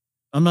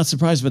I'm not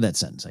surprised by that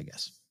sentence, I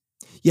guess.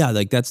 Yeah,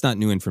 like that's not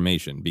new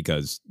information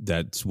because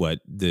that's what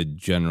the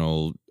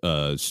general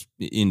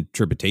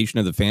interpretation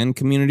of the fan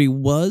community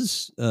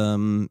was.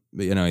 I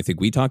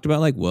think we talked about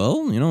like,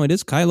 well, it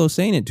is Kylo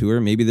saying it to her.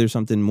 Maybe there's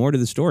something more to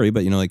the story.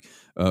 But,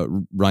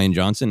 Rian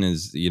Johnson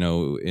is,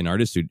 an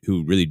artist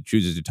who really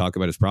chooses to talk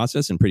about his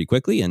process and pretty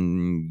quickly,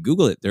 and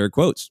Google it. There are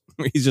quotes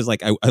where he's just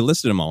like, I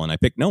listed them all and I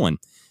picked no one.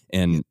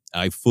 And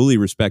I fully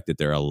respect that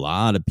there are a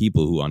lot of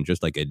people who on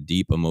just like a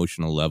deep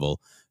emotional level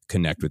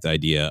connect with the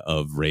idea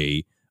of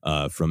Rey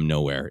from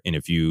nowhere. And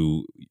if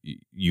you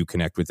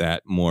connect with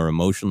that more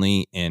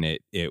emotionally and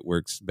it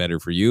works better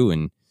for you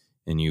and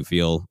you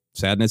feel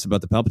sadness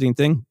about the Palpatine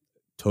thing,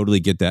 totally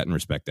get that and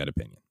respect that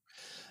opinion.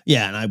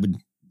 Yeah. And I would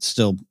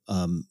still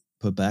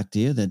put back to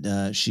you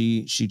that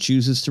she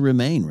chooses to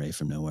remain Rey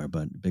from nowhere,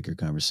 but bigger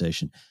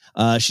conversation.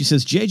 She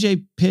says,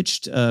 JJ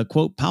pitched,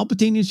 quote,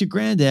 Palpatine is your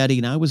granddaddy.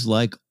 And I was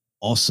like,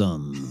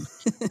 awesome.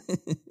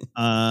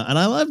 And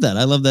I love that.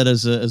 I love that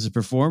as a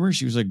performer.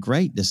 She was like,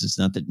 great. This is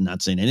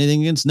not saying anything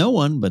against no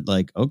one, but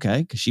like,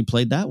 okay, because she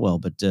played that well.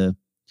 But to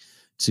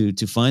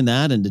find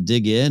that and to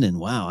dig in and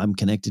wow, I'm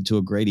connected to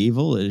a great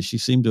evil. She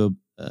seemed to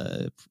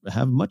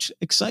have much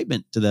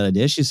excitement to that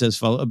idea. She says,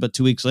 but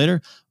 2 weeks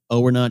later,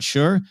 we're not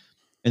sure.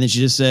 And then she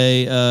just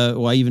say,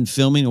 why even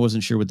filming? I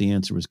wasn't sure what the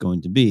answer was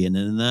going to be. And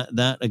then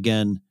that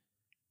again,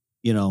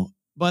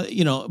 But,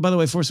 by the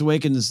way, Force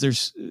Awakens,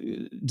 there's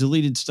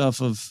deleted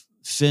stuff of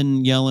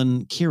Finn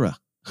yelling Kira,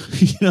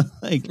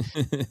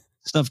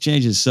 stuff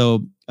changes.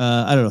 So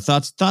I don't know.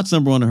 Thoughts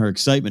number one on her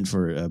excitement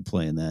for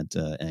playing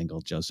that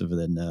angle, Joseph,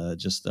 and then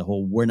just the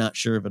whole we're not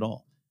sure of it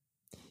all.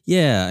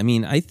 Yeah, I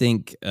mean, I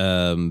think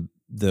the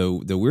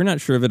we're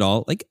not sure of it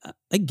all. Like,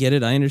 I get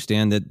it. I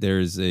understand that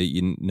there's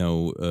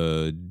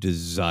a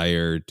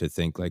desire to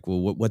think like,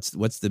 well,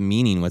 what's the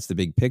meaning? What's the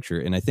big picture?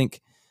 And I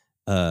think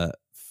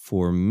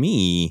for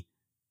me,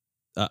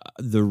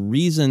 the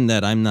reason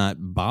that I'm not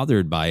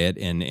bothered by it,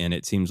 and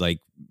it seems like,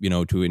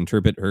 to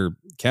interpret her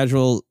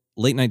casual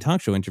late night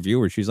talk show interview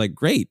where she's like,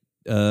 great,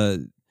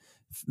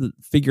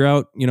 figure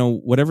out,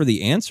 whatever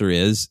the answer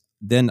is,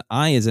 then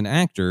I, as an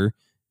actor,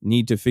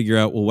 need to figure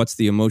out, well, what's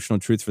the emotional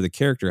truth for the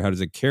character? How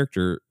does a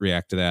character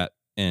react to that?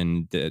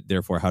 And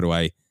therefore, how do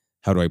I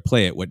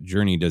play it? What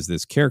journey does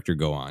this character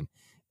go on?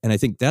 And I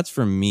think that's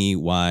for me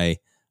why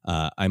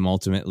I'm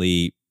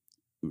ultimately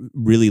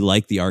really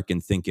like the arc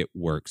and think it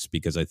works,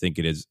 because I think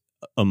it is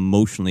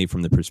emotionally,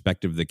 from the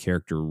perspective of the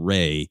character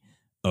Rey,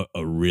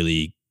 a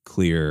really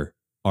clear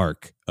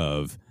arc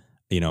of,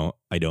 I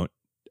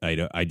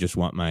just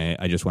want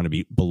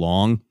to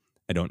belong.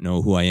 I don't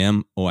know who I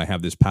am. Oh, I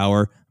have this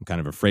power. I'm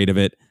kind of afraid of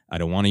it. I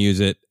don't want to use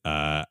it.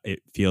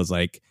 It feels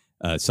like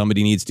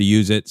somebody needs to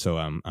use it. So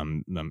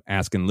I'm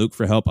asking Luke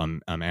for help.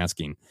 I'm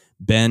asking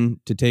Ben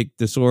to take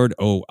the sword.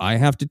 Oh, I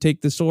have to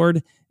take the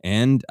sword,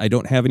 and I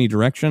don't have any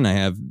direction. I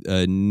have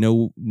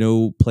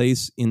no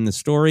place in the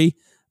story.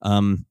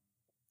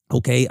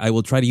 Okay, I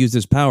will try to use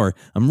this power.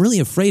 I'm really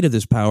afraid of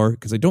this power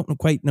because I don't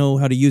quite know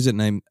how to use it,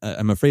 and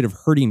I'm afraid of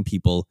hurting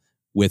people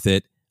with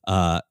it.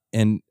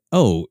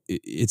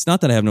 It's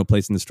not that I have no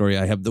place in the story.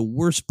 I have the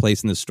worst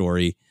place in the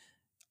story.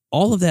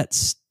 All of that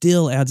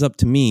still adds up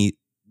to me.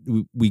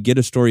 We get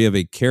a story of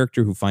a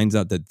character who finds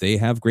out that they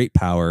have great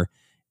power,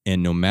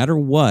 and no matter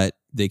what,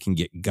 they can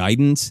get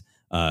guidance.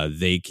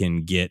 They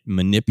can get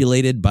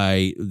manipulated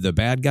by the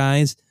bad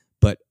guys.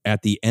 But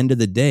at the end of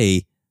the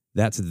day,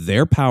 that's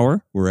their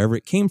power, wherever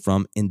it came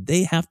from, and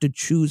they have to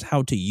choose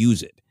how to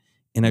use it.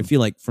 And I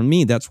feel like, for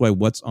me, that's why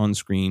what's on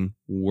screen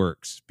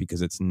works,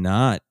 because it's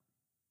not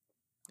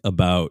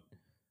about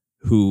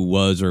who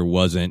was or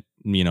wasn't,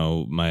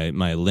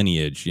 my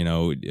lineage.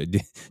 Do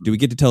we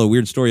get to tell a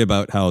weird story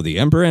about how the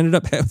Emperor ended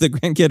up with a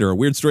grandkid, or a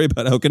weird story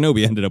about how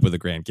Kenobi ended up with a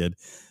grandkid?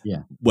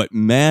 Yeah. What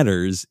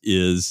matters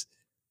is,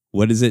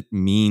 what does it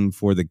mean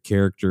for the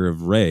character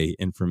of Rey?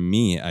 And for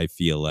me, I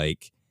feel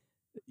like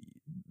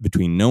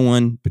between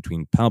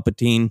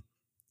Palpatine,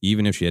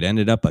 even if she had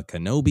ended up a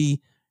Kenobi,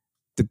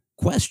 the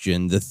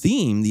question, the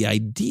theme, the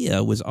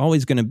idea was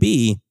always going to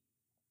be,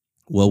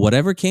 well,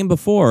 whatever came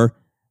before,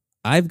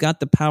 I've got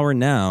the power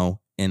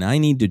now, and I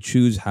need to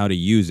choose how to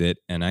use it,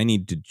 and I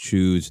need to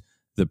choose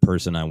the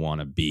person I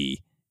want to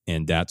be.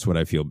 And that's what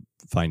I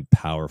find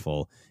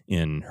powerful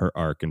in her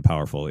arc and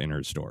powerful in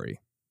her story.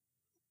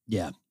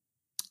 Yeah.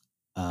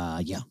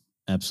 Yeah,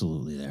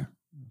 absolutely there.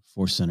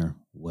 Force Center,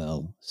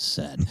 well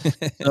said.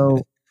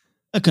 So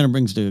that kind of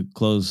brings to a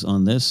close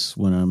on this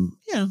when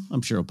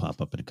I'm sure it'll pop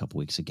up in a couple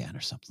weeks again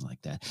or something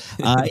like that.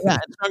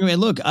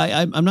 Look,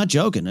 I'm not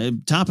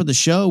joking. Top of the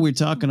show, we're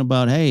talking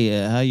about,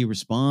 how you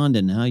respond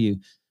and how you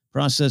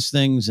process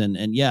things. And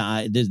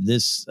I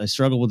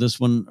struggled with this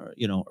one,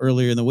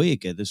 earlier in the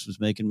week. This was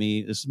making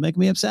me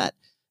upset.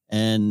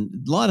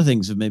 And a lot of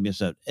things have made me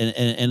upset.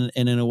 And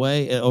in a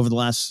way, over the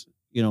last,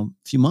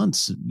 few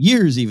months,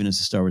 years, even as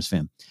a Star Wars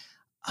fan.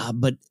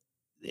 But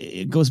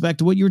it goes back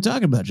to what you were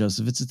talking about,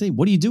 Joseph. It's the thing.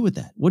 What do you do with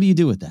that? What do you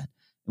do with that?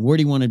 And where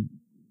do you want to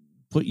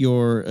put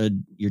your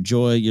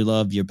joy, your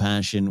love, your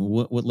passion?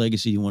 What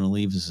legacy do you want to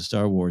leave as a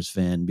Star Wars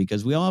fan?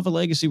 Because we all have a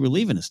legacy we're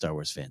leaving as Star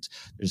Wars fans.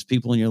 There's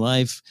people in your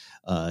life,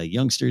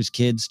 youngsters,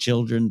 kids,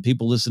 children,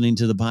 people listening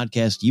to the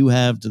podcast you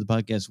have, to the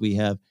podcast we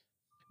have.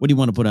 What do you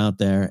want to put out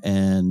there?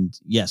 And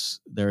yes,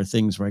 there are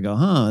things where I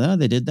go,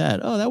 they did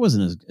that. Oh, that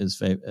wasn't as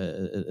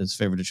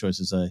favorite a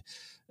choice as I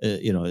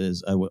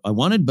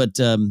wanted, but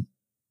I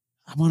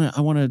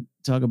want to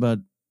talk about,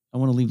 I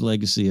want to leave a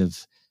legacy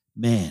of,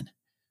 man,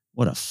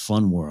 what a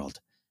fun world.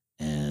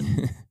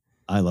 And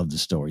I love the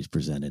stories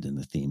presented and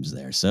the themes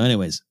there. So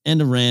anyways,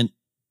 end of rant.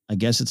 I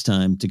guess it's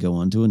time to go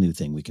on to a new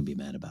thing we can be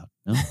mad about.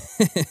 No?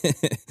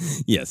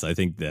 Yes, I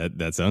think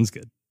that sounds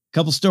good.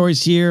 Couple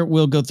stories here.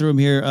 We'll go through them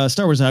here.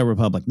 Star Wars High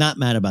Republic. Not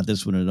mad about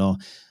this one at all.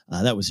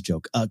 That was a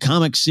joke.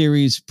 Comic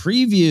series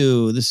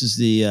preview. This is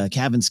the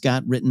Cavan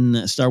Scott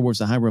written Star Wars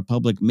The High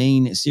Republic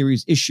main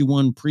series issue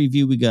 1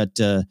 preview. We got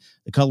the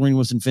coloring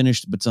wasn't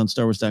finished, but it's on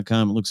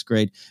StarWars.com. It looks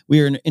great. We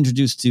are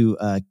introduced to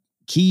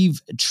Keeve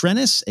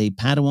Trennis, a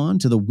Padawan,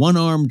 to the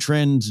one-armed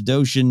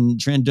Trandoshan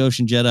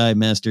Jedi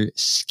Master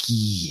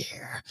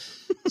Sskeer.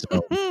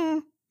 So,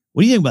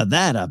 what do you think about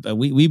that?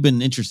 We've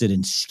been interested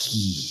in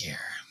Sskeer.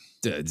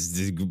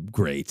 It's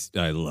great.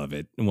 I love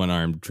it.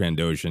 One-armed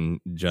Trandoshan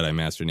Jedi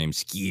Master named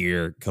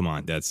Sskeer. Come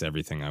on, that's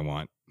everything I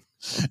want.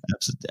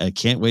 I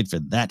can't wait for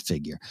that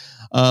figure.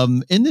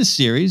 In this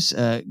series,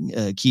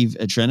 Keeve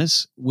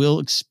Trennis will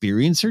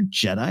experience her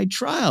Jedi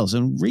trials.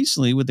 And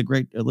recently, with the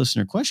great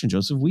listener question,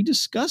 Joseph, we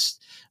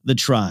discussed the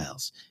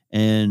trials.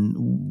 And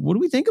what do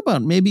we think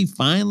about maybe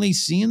finally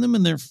seeing them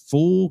in their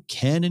full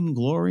canon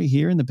glory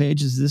here in the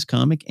pages of this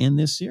comic and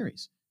this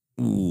series?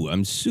 Ooh,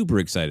 I'm super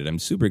excited.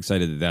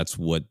 That that's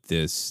what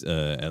this,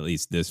 at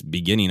least this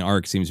beginning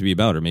arc seems to be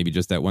about, or maybe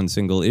just that one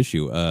single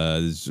issue.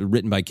 It's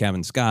written by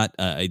Cavan Scott.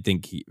 I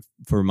think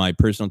for my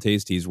personal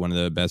taste, he's one of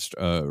the best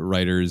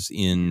writers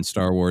in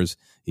Star Wars.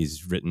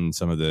 He's written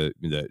some of the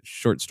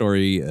short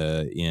story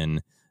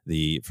in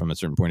the From a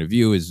Certain Point of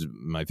View is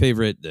my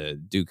favorite. The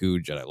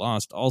Dooku, Jedi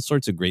Lost, all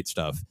sorts of great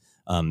stuff.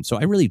 So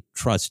I really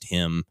trust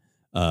him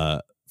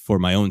for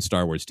my own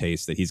Star Wars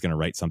taste that he's going to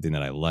write something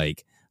that I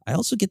like. I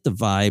also get the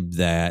vibe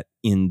that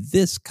in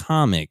this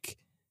comic,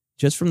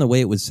 just from the way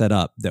it was set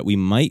up, that we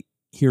might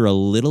hear a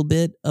little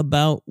bit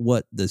about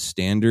what the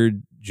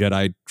standard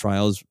Jedi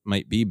trials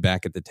might be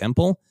back at the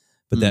temple,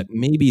 but that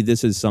maybe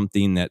this is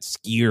something that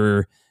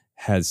Sskeer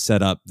has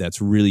set up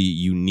that's really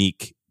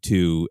unique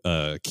to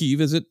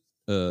Keeve, is it?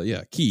 Keeve.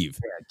 Yeah,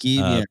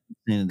 Keeve,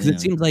 because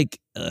it seems like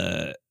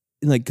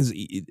because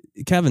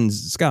Cavan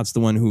Scott's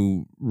the one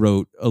who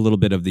wrote a little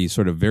bit of the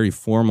sort of very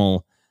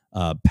formal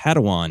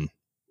Padawan,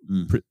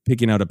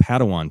 picking out a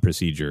Padawan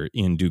procedure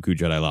in Dooku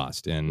Jedi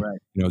Lost. And,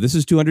 this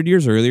is 200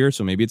 years earlier,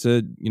 so maybe it's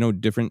a,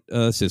 different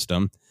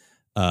system.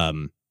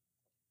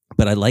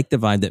 But I like the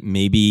vibe that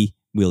maybe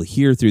we'll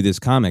hear through this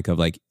comic of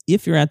like,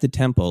 if you're at the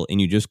temple and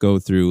you just go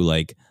through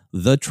like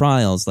the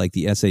trials, like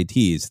the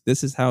SATs,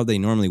 this is how they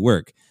normally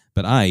work.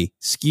 But I,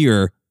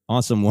 Sskeer,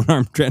 awesome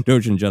one-armed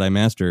Trandoshan Jedi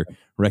Master,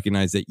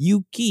 recognize that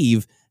you,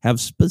 Keeve, have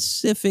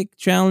specific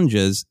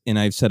challenges, and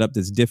I've set up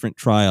this different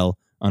trial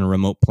on a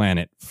remote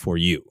planet for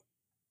you.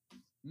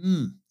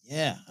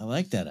 Yeah, I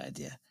like that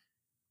idea.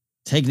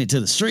 Taking it to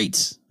the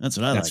streets. That's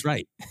what I like. That's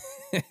right.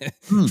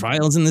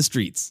 Trials in the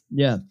streets.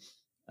 Yeah.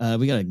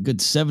 We got a good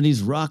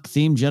 70s rock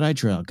themed Jedi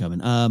trail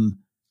coming.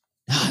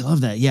 I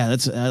love that. Yeah,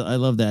 I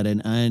love that.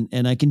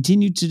 And I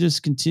continue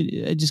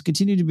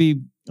to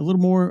be a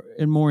little more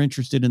and more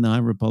interested in the High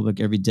Republic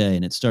every day.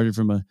 And it started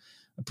from a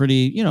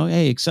pretty,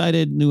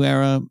 excited new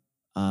era.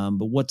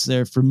 But what's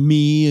there for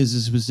me as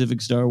a specific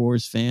Star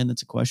Wars fan?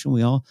 That's a question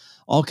we all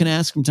can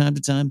ask from time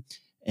to time.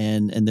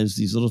 And there's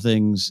these little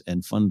things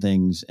and fun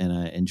things, and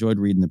I enjoyed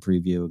reading the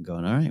preview and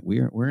going, all right,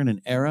 we're in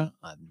an era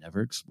I've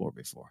never explored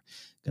before.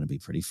 Going to be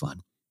pretty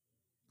fun.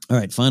 All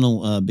right,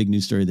 final big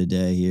news story of the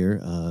day here.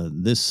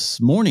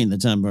 This morning, the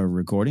time of our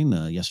recording,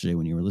 yesterday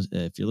when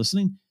if you're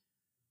listening,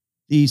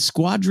 the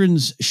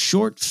Squadrons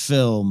short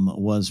film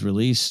was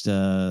released.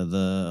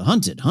 The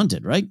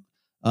Hunted, right?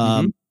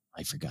 I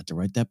forgot to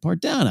write that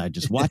part down. I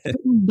just watched it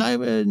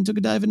and took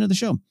a dive into the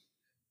show.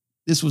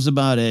 This was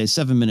about a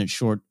 7-minute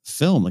short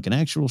film, like an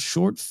actual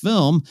short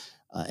film,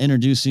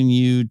 introducing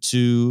you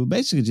to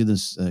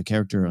this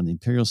character on the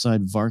Imperial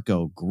side,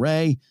 Varko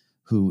Gray,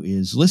 who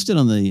is listed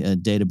on the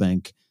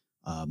databank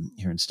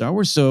here in Star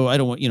Wars. So I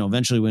don't want,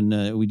 eventually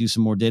when we do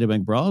some more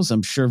databank brawls,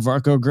 I'm sure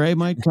Varco Gray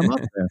might come up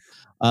there.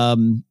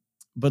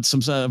 But some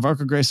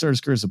Varco Gray started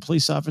his career as a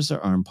police officer,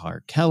 Armpar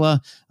Kella,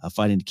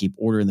 fighting to keep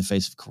order in the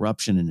face of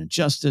corruption and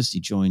injustice. He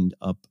joined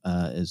up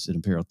as an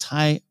Imperial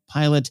TIE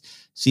pilot,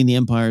 seeing the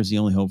Empire as the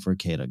only hope for a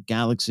chaotic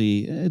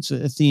galaxy. It's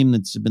a theme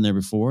that's been there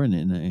before,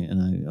 and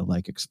I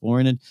like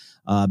exploring it.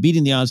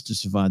 Beating the odds to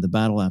survive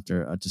battle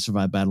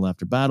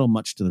after battle,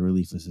 much to the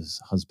relief of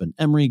his husband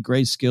Emery.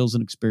 Gray's skills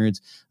and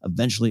experience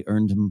eventually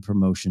earned him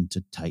promotion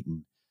to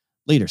Titan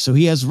leader. So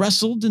he has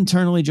wrestled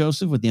internally,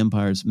 Joseph, with the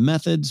Empire's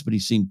methods, but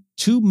he's seen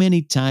too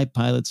many TIE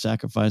pilots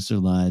sacrifice their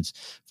lives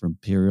for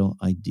Imperial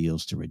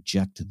ideals to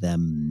reject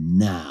them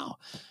now.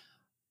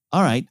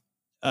 All right.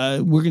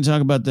 We're going to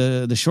talk about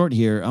the short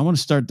here. I want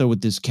to start, though,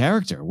 with this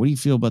character. What do you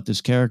feel about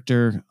this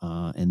character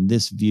and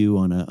this view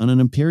on an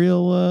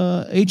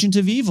Imperial agent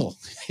of evil,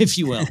 if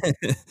you will?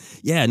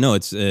 Yeah, no,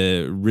 it's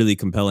really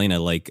compelling. I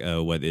like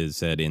what is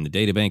said in the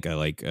databank. I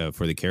like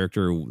for the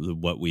character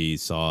what we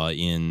saw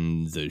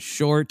in the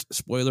short.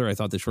 Spoiler, I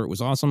thought the short was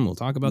awesome. We'll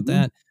talk about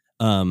that.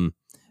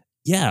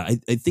 Yeah,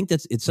 I think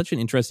it's such an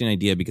interesting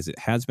idea because it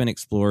has been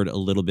explored a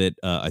little bit,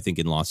 I think,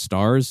 in Lost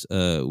Stars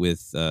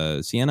with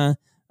Sienna.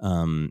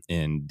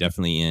 And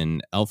definitely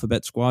in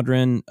Alphabet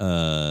Squadron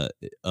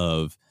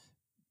of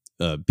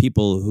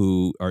people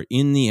who are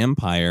in the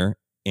Empire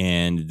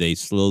and they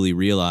slowly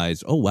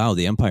realize, oh, wow,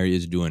 the Empire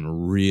is doing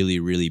really,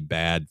 really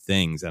bad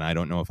things. And I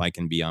don't know if I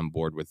can be on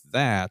board with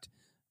that.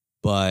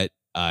 But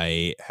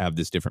I have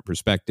this different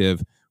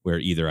perspective where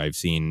either I've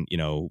seen,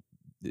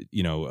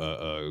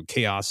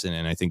 chaos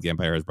and I think the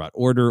Empire has brought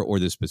order, or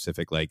the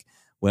specific like,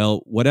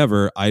 well,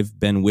 whatever, I've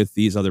been with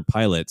these other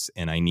pilots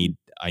and I need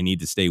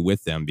to stay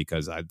with them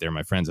because they're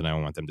my friends and I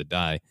don't want them to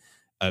die.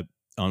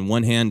 On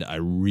one hand, I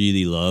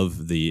really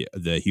love the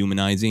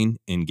humanizing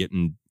and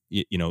getting,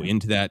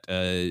 into that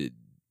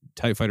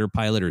TIE fighter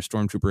pilot or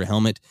stormtrooper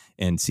helmet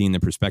and seeing the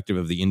perspective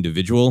of the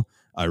individual.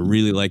 I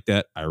really like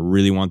that. I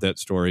really want that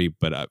story.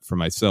 But for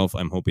myself,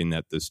 I'm hoping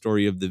that the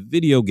story of the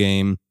video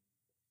game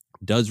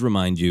does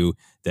remind you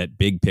that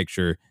big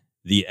picture,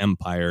 the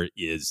Empire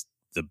is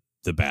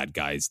the bad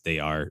guys. They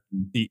are,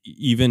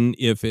 even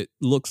if it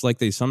looks like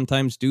they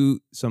sometimes do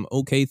some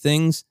okay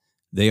things,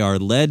 they are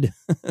led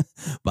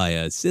by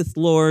a Sith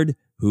Lord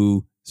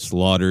who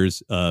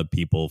slaughters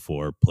people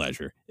for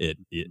pleasure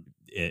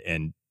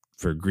and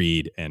for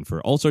greed and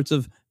for all sorts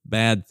of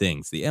bad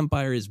things. The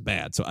Empire is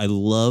bad. So I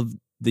love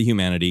the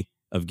humanity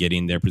of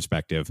getting their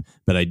perspective,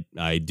 but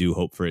I do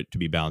hope for it to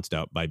be balanced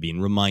out by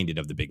being reminded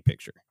of the big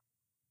picture.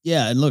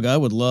 Yeah, and look, I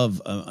would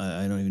love,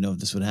 I don't even know if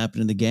this would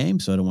happen in the game,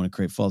 so I don't want to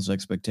create false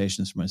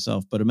expectations for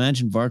myself, but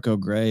imagine Varco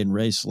Gray and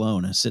Ray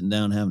Sloan sitting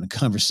down having a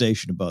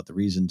conversation about the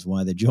reasons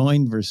why they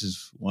joined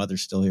versus why they're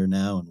still here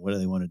now and what do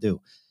they want to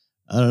do.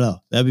 I don't know.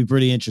 That'd be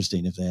pretty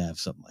interesting if they have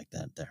something like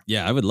that there.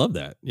 Yeah, I would love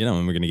that.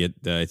 And we're going to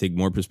get, I think,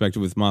 more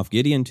perspective with Moff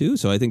Gideon, too,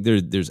 so I think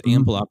there's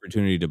ample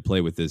opportunity to play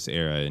with this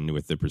era and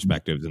with the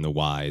perspectives and the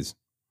whys.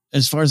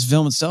 As far as the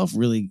film itself,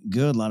 really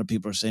good. A lot of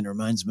people are saying it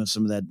reminds them of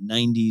some of that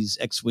 90s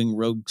X-Wing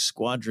Rogue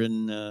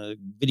Squadron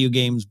video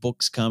games,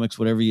 books, comics,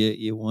 whatever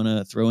you want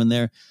to throw in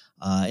there.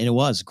 And it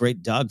was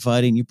great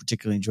dogfighting. You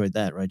particularly enjoyed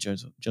that, right,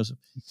 Joseph?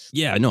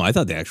 Yeah, no, I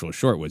thought the actual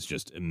short was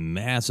just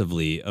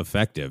massively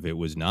effective. It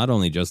was not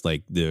only just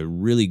like the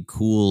really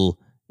cool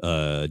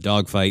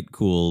dogfight,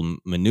 cool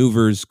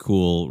maneuvers,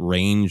 cool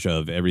range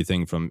of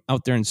everything from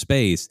out there in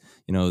space,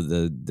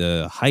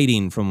 the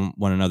hiding from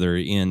one another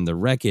in the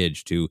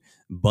wreckage to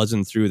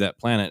buzzing through that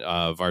planet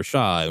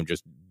Varsha, and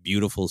just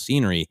beautiful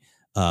scenery.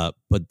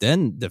 But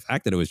then the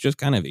fact that it was just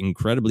kind of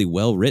incredibly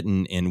well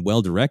written and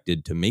well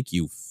directed to make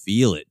you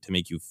feel it, to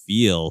make you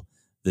feel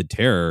the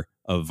terror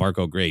of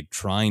Varco Gray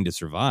trying to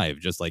survive.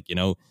 Just like,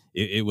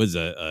 it was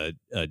a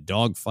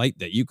dog fight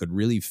that you could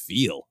really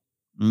feel.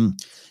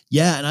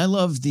 Yeah, and I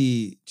love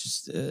the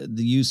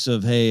use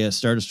of, hey, a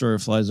Star Destroyer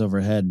flies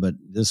overhead, but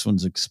this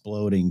one's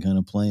exploding, kind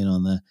of playing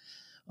on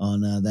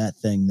that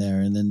thing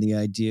there, and then the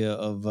idea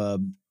of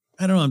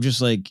I don't know, I'm just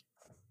like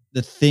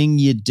the thing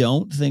you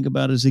don't think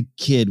about as a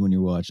kid when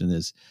you're watching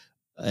this,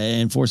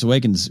 and Force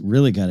Awakens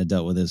really kind of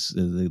dealt with this,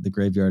 the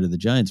Graveyard of the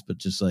Giants, but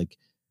just like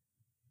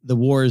the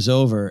war is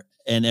over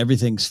and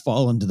everything's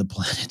fallen to the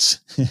planets.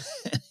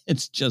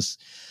 It's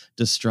just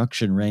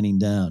destruction raining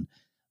down,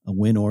 a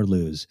win or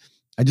lose.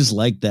 I just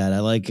like that. I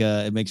like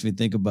it makes me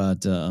think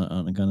about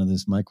on kind of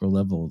this micro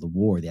level, the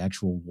war, the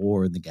actual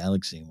war in the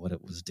galaxy and what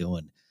it was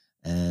doing.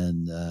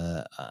 And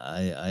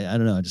I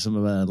don't know, just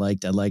something about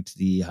it I liked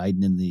the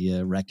hiding in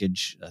the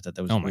wreckage. I thought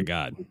that was my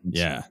God.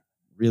 Yeah.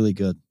 Really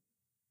good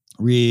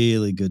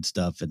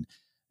stuff.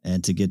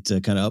 And to get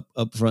kind of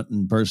up front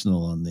and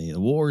personal on the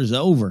war is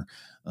over.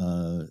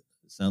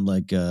 Sound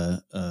like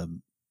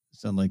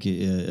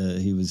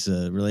he was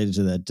related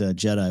to that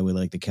Jedi. We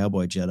like the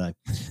cowboy Jedi.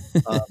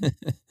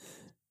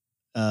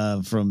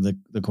 From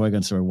the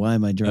Qui-Gon story. Why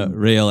am I drawing?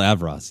 Rael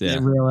Avros. Yeah.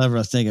 Rael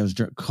Avros. I was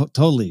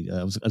totally.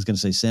 I was going to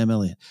say Sam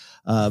Elliott.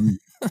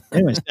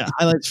 Anyways,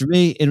 highlights for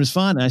me. It was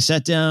fun. I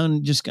sat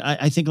down.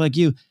 I think like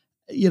you,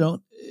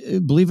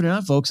 believe it or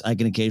not, folks, I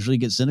can occasionally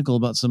get cynical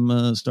about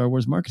some Star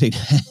Wars marketing.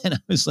 And I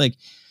was like,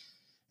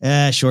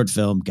 short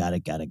film, got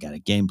it.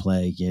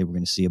 Gameplay, yeah, we're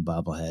going to see a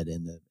bobblehead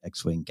in the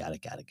X-Wing, got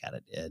it.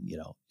 And,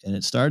 and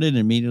it started and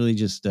immediately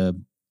just, it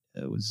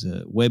was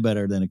way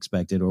better than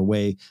expected, or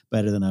way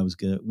better than I was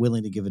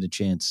willing to give it a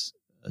chance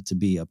to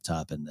be up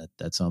top. And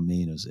that's on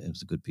me. And it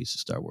was a good piece of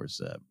Star Wars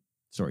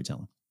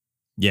storytelling.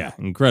 Yeah,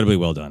 incredibly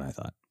well done, I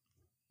thought.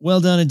 Well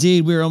done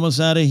indeed. We're almost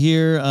out of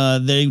here.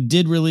 They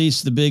did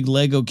release the big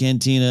Lego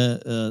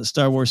Cantina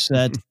Star Wars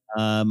set.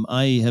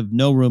 I have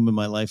no room in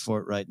my life for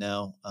it right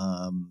now,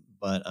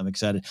 but I'm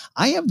excited.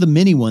 I have the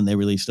mini one they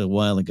released a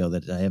while ago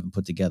that I haven't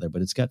put together,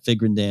 but it's got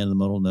Figrin Dan, the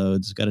modal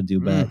nodes. It's got a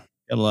Dewback,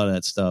 got a lot of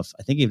that stuff.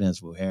 I think it even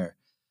has Wuher.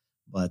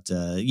 But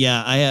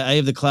I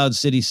have the Cloud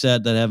City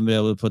set that I haven't been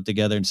able to put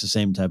together. It's the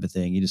same type of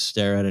thing. You just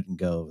stare at it and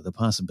go, the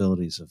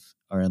possibilities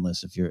are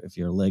endless if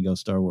you're a Lego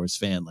Star Wars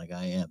fan like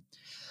I am.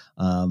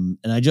 And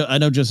I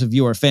know, Joseph,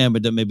 you are a fan,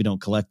 but maybe don't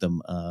collect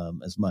them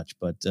as much.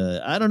 But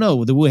I don't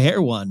know, the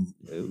Wuher one,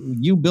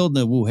 you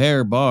building a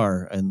Wuher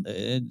bar, and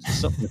it's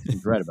something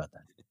that's right about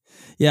that.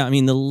 Yeah, I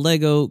mean, the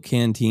Lego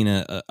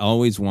Cantina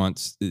always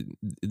wants,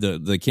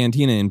 the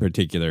Cantina in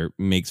particular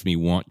makes me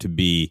want to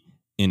be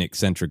an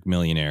eccentric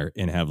millionaire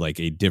and have like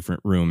a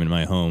different room in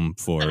my home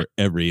for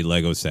every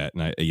Lego set.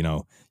 And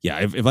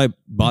if I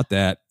bought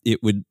that,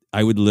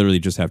 I would literally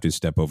just have to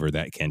step over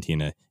that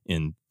Cantina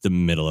in the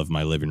middle of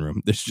my living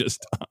room. There's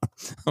just,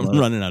 I'm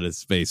running out of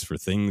space for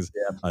things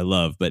I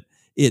love, but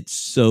it's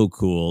so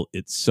cool.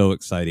 It's so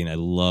exciting. I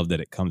love that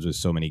it comes with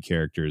so many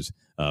characters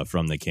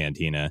from the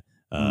Cantina.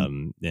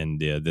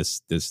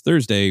 This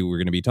Thursday, we're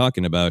going to be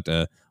talking about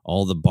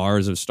all the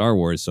bars of Star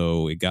Wars.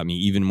 So it got me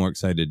even more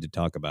excited to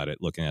talk about it,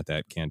 looking at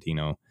that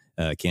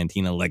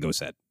Cantina Lego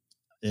set.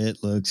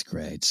 It looks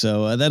great.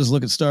 So that is a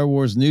look at Star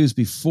Wars news.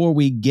 Before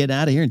we get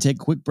out of here and take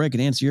a quick break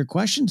and answer your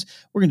questions,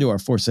 we're going to do our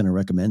Force Center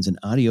Recommends, an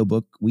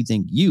audiobook we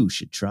think you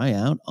should try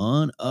out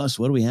on us.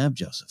 What do we have,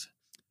 Joseph?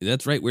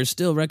 That's right. We're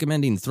still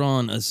recommending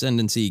Thrawn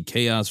Ascendancy,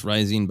 Chaos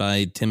Rising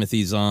by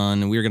Timothy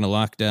Zahn. We're going to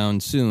lock down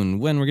soon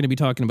when we're going to be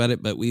talking about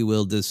it, but we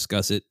will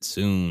discuss it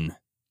soon.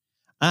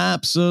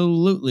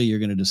 Absolutely. You're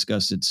going to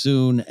discuss it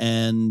soon.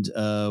 And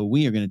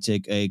we are going to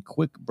take a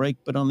quick break.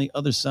 But on the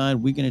other side,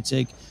 we're going to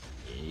take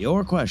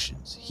your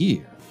questions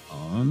here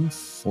on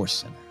Force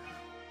Center.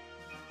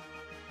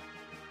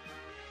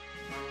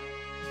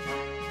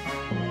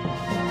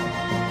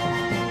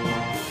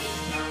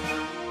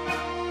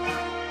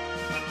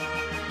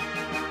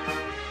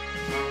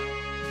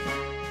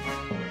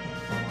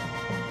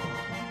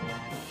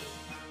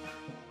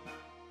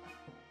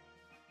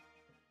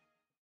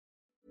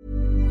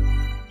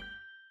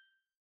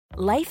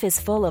 Life is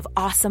full of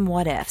awesome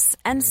what-ifs,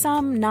 and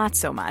some not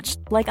so much,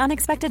 like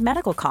unexpected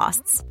medical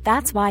costs.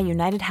 That's why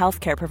United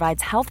Healthcare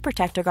provides Health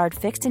Protector Guard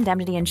fixed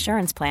indemnity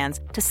insurance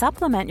plans to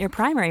supplement your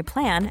primary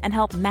plan and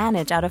help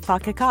manage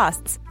out-of-pocket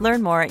costs.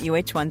 Learn more at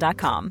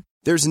UH1.com.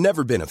 There's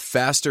never been a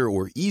faster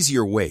or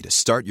easier way to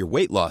start your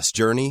weight loss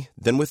journey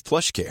than with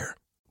PlushCare.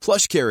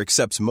 PlushCare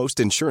accepts most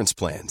insurance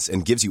plans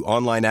and gives you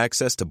online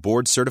access to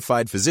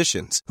board-certified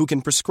physicians who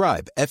can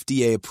prescribe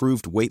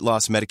FDA-approved weight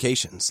loss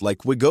medications like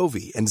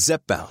Wegovy and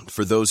Zepbound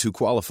for those who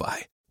qualify.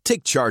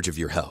 Take charge of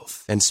your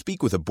health and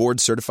speak with a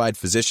board-certified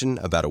physician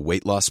about a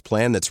weight loss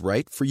plan that's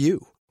right for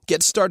you.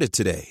 Get started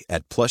today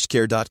at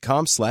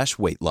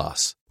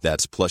plushcare.com/weight-loss.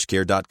 That's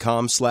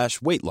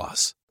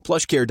plushcare.com/weight-loss.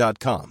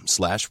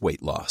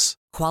 plushcare.com/weight-loss.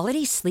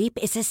 Quality sleep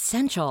is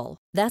essential.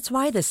 That's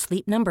why the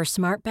Sleep Number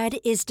Smart Bed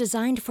is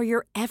designed for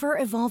your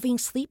ever-evolving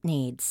sleep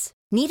needs.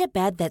 Need a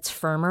bed that's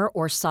firmer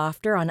or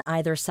softer on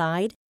either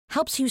side?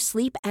 Helps you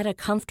sleep at a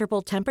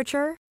comfortable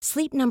temperature?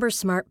 Sleep Number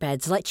Smart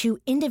Beds let you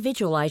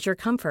individualize your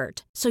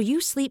comfort, so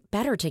you sleep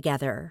better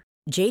together.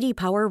 J.D.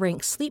 Power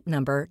ranks Sleep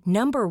Number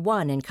number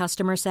 1 in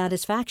customer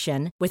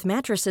satisfaction with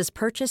mattresses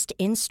purchased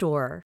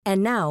in-store.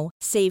 And now,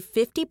 save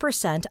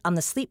 50% on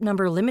the Sleep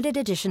Number Limited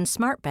Edition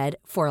Smart Bed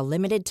for a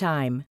limited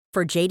time.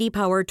 For J.D.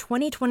 Power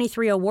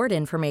 2023 award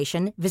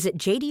information, visit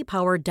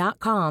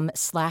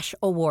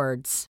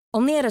jdpower.com/awards.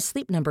 Only at a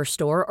Sleep Number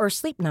store or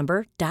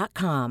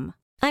sleepnumber.com.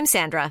 I'm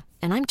Sandra,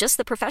 and I'm just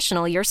the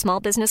professional your small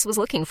business was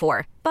looking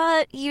for.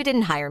 But you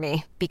didn't hire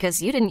me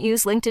because you didn't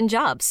use LinkedIn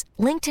Jobs.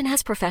 LinkedIn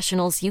has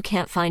professionals you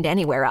can't find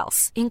anywhere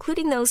else,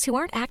 including those who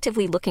aren't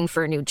actively looking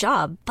for a new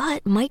job,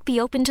 but might be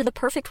open to the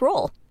perfect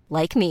role,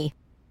 like me.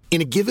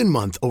 In a given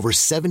month, over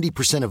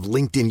 70% of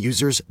LinkedIn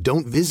users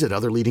don't visit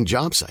other leading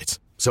job sites.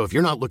 So if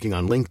you're not looking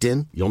on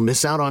LinkedIn, you'll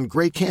miss out on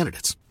great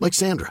candidates like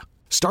Sandra.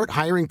 Start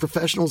hiring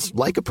professionals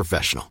like a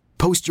professional.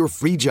 Post your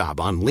free job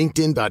on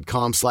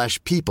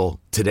linkedin.com/people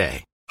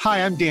today.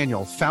 Hi, I'm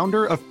Daniel,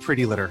 founder of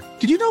Pretty Litter.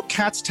 Did you know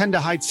cats tend to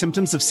hide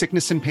symptoms of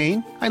sickness and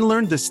pain? I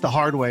learned this the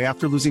hard way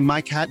after losing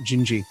my cat,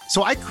 Gingy.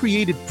 So I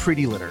created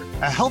Pretty Litter,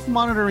 a health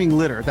monitoring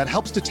litter that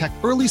helps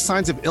detect early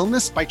signs of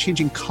illness by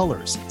changing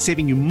colors,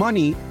 saving you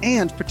money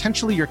and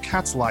potentially your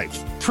cat's life.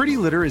 Pretty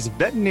Litter is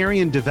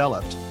veterinarian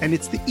developed, and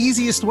it's the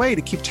easiest way to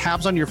keep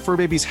tabs on your fur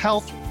baby's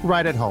health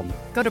right at home.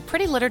 Go to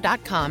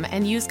prettylitter.com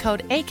and use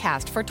code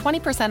ACAST for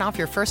 20% off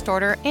your first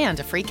order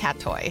and a free cat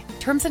toy.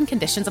 Terms and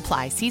conditions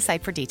apply. See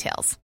site for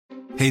details.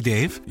 Hey,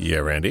 Dave. Yeah,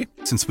 Randy.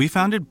 Since we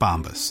founded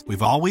Bombas,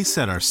 we've always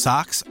said our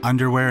socks,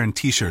 underwear, and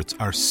T-shirts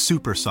are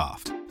super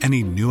soft.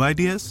 Any new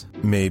ideas?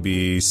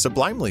 Maybe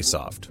sublimely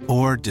soft.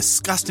 Or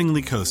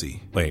disgustingly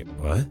cozy. Wait,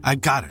 what? I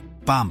got it.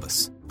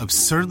 Bombas.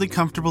 Absurdly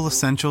comfortable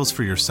essentials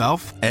for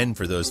yourself and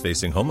for those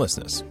facing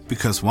homelessness.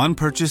 Because one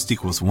purchased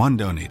equals one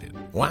donated.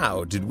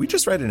 Wow, did we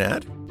just write an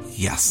ad?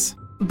 Yes.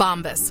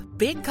 Bombas.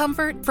 Big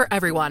comfort for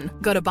everyone.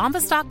 Go to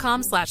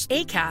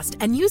bombas.com/ACAST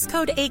and use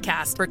code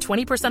ACAST for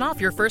 20%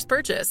 off your first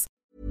purchase.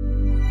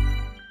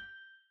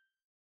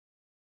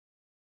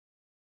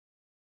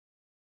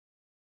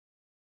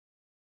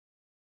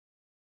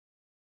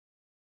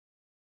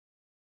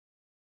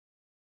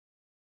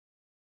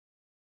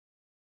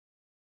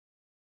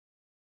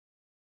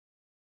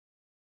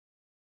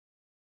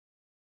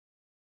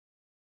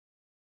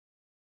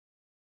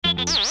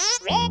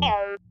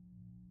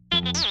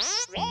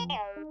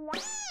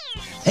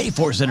 Hey,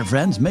 Force Center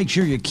friends, make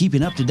sure you're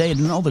keeping up to date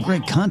on all the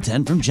great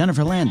content from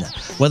Jennifer Landa.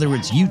 Whether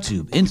it's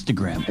YouTube,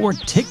 Instagram, or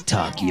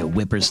TikTok, you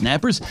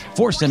whippersnappers,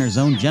 Force Center's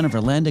own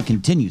Jennifer Landa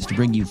continues to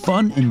bring you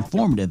fun,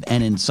 informative,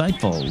 and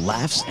insightful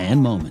laughs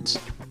and moments.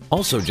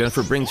 Also,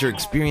 Jennifer brings her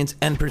experience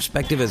and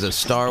perspective as a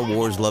Star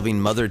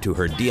Wars-loving mother to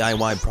her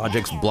DIY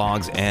projects,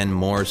 blogs, and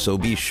more. So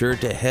be sure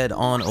to head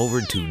on over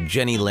to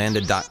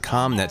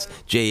JennyLanda.com. That's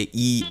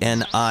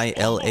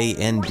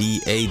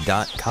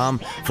JENILANDA.com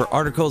for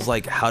articles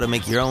like how to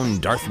make your own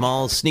Darth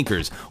Maul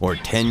sneakers or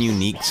 10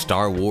 unique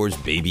Star Wars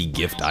baby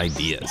gift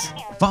ideas.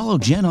 Follow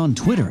Jen on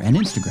Twitter and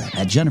Instagram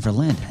at Jennifer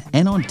Landa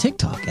and on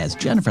TikTok as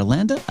Jennifer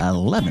Landa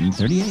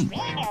 1138.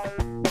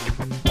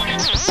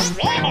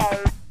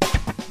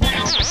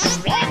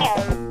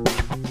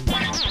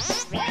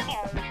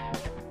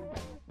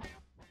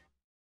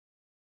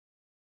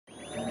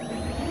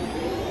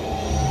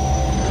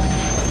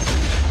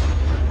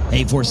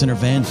 Hey, Force Center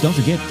fans, don't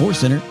forget Force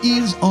Center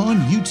is on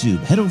YouTube.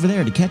 Head over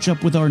there to catch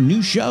up with our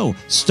new show,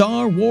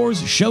 Star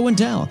Wars Show and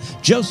Tell.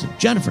 Joseph,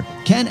 Jennifer,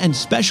 Ken, and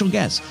special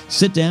guests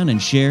sit down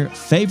and share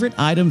favorite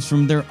items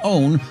from their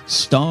own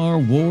Star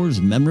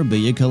Wars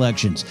memorabilia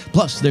collections.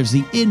 Plus, there's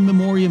the In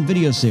Memoriam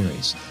video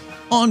series,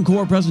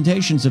 encore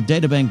presentations of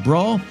Databank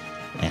Brawl,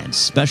 and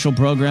special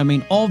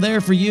programming all there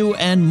for you,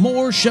 and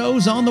more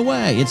shows on the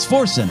way. It's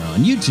Force Center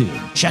on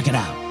YouTube. Check it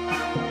out.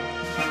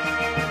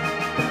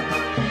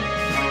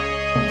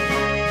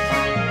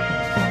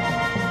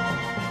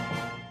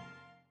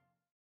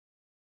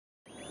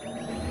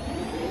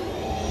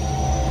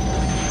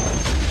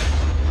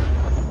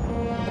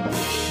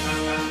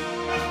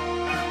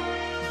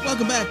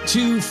 Welcome back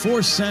to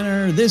Force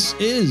Center. This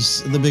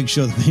is the big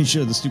show, the main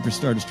show, the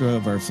Superstar Destroyer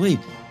of our fleet.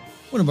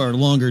 One of our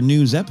longer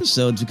news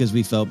episodes because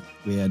we felt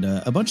we had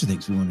a bunch of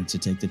things we wanted to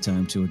take the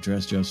time to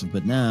address, Joseph.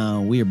 But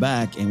now we are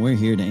back and we're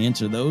here to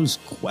answer those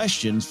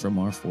questions from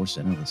our Force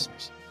Center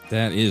listeners.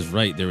 That is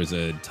right. There was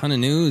a ton of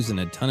news and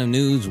a ton of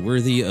news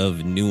worthy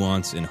of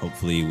nuance, and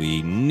hopefully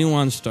we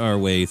nuanced our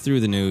way through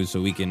the news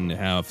so we can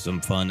have some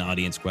fun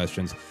audience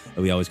questions.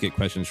 We always get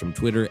questions from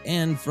Twitter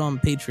and from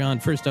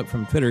Patreon. First up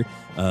from Twitter,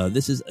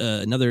 this is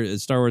another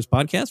Star Wars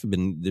podcast.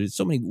 There's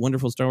so many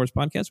wonderful Star Wars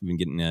podcasts. We've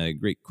been getting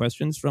great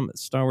questions from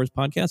Star Wars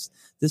podcasts.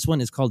 This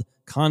one is called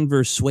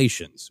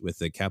Conversations with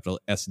the capital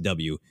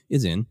SW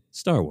is in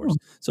Star Wars.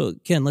 So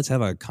Ken, let's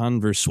have a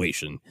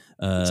conversation.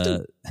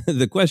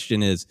 The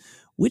question is,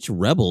 which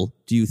rebel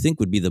do you think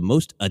would be the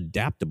most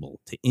adaptable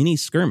to any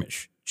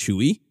skirmish?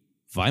 Chewie,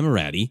 Vi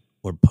Moradi,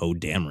 or Poe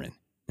Dameron?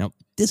 Now,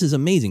 this is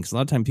amazing because a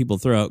lot of times people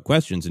throw out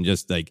questions and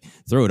just like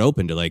throw it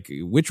open to like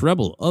which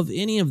rebel of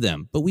any of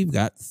them. But we've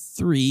got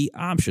three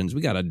options.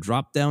 We got a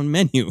drop down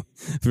menu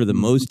for the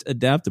most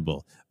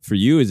adaptable. For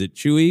you, is it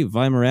Chewie,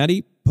 Vi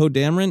Moradi, Poe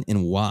Dameron,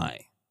 and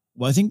why?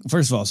 Well, I think,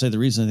 first of all, I'll say the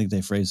reason I think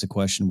they phrased the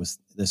question with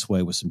this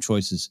way with some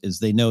choices is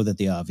they know that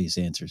the obvious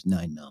answer is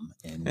 9 Num,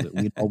 and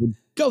we all would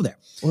go there.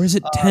 Or is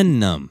it 10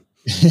 Num?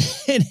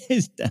 It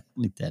is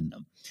definitely 10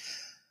 Num.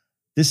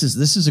 This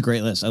is a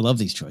great list. I love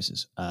these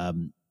choices.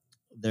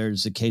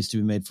 There's a case to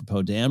be made for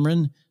Poe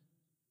Dameron.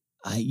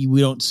 We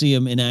don't see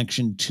him in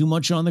action too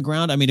much on the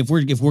ground. I mean, if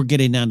we're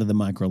getting down to the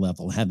micro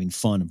level, having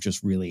fun of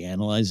just really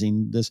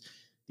analyzing this,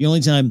 the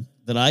only time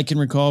that I can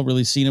recall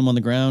really seeing him on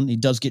the ground, he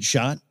does get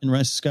shot in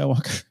Rise of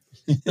Skywalker.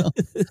 You know?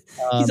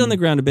 He's on the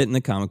ground a bit in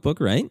the comic book,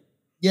 right?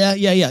 Yeah.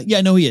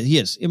 No, he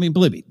is. I mean,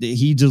 believe me,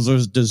 he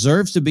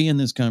deserves to be in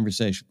this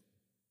conversation.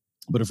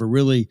 But if we're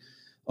really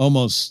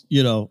almost,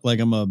 like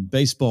I'm a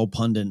baseball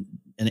pundit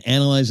and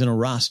analyzing a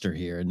roster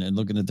here and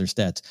looking at their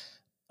stats,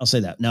 I'll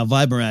say that. Now,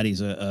 Vi Moradi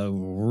is a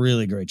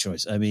really great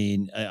choice. I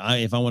mean,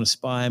 if I want to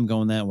spy, I'm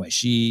going that way.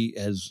 She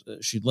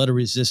led a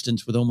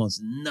resistance with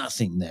almost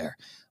nothing there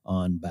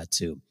on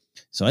Batuu.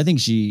 So I think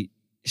she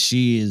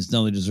is not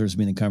only deserves to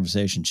be in the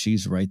conversation,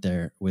 she's right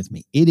there with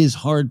me. It is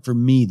hard for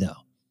me,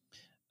 though,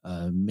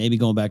 maybe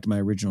going back to my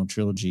original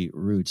trilogy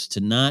roots,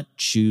 to not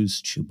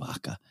choose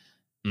Chewbacca.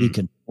 He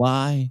can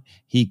fly.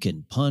 He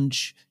can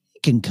punch. He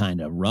can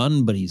kind of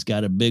run, but he's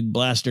got a big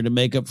blaster to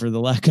make up for the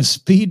lack of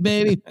speed,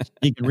 maybe.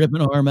 He can rip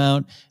an arm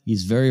out.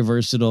 He's very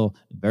versatile,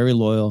 very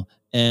loyal.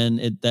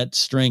 And that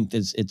strength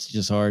it's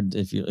just hard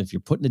if you're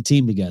putting a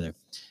team together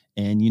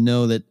and you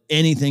know that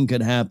anything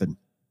could happen.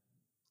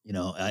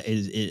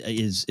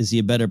 Is he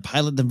a better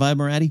pilot than Vi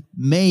Maratti?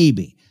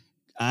 Maybe.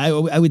 I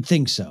would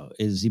think so.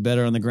 Is he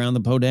better on the ground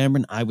than Poe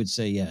Dameron? I would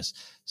say yes.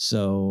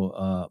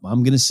 So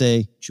I'm going to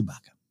say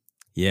Chewbacca.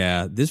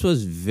 Yeah, this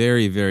was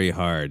very, very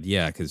hard.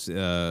 Yeah, because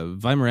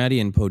Vi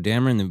Maratti and Poe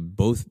Dameron have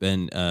both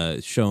been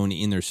shown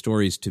in their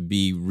stories to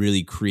be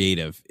really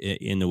creative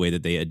in the way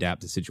that they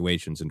adapt to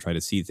situations and try to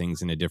see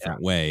things in a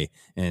different way.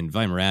 And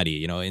Vi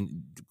Maratti,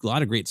 and a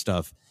lot of great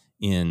stuff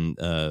in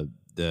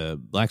the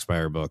Black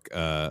Spire book,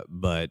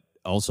 but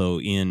also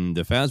in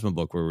the Phasma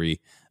book where we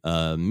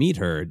meet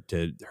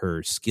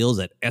her skills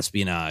at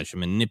espionage and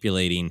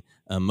manipulating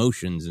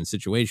emotions and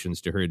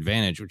situations to her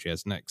advantage, which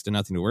has next to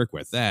nothing to work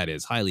with. That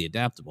is highly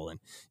adaptable. And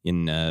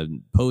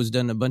in Poe's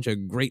done a bunch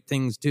of great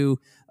things too.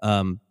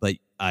 But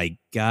I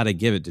gotta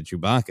give it to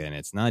Chewbacca, and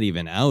it's not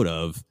even out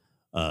of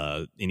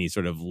any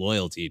sort of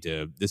loyalty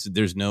to this.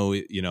 There's no,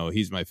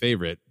 he's my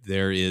favorite.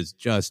 There is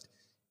just,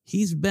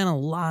 he's been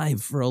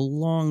alive for a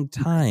long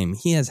time.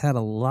 He has had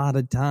a lot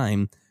of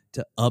time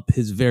to up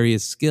his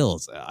various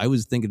skills. I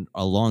was thinking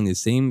along the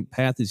same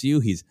path as you.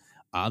 He's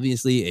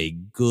obviously a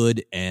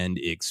good and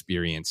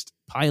experienced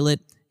pilot.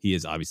 He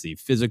is obviously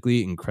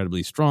physically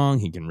incredibly strong.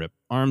 He can rip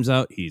arms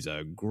out. He's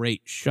a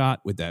great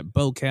shot with that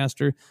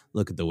bowcaster.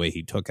 Look at the way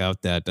he took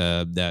out that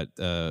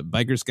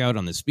biker scout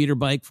on the speeder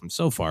bike from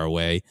so far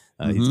away.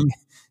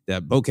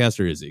 That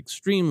bowcaster is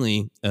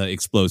extremely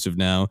explosive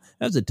now.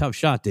 That was a tough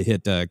shot to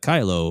hit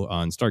Kylo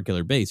on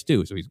Starkiller Base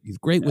too. So he's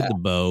great with the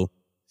bow.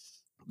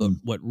 But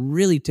what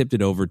really tipped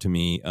it over to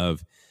me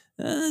of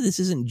this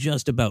isn't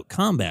just about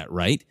combat,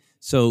 right?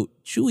 So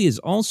Chewie is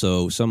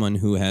also someone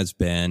who has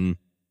been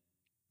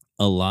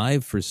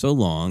alive for so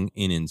long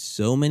and in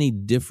so many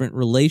different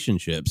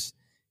relationships.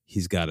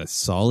 He's got a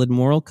solid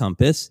moral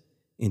compass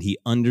and he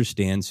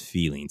understands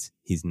feelings.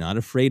 He's not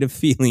afraid of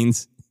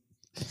feelings.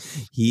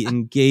 He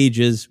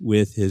engages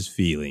with his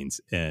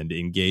feelings and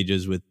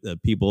engages with the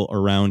people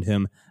around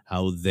him,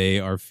 how they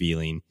are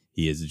feeling.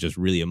 He is just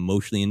really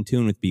emotionally in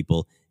tune with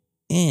people.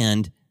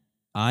 And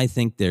I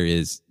think there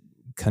is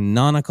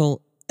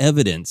canonical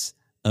evidence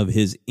of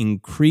his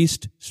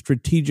increased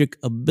strategic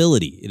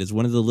ability. It is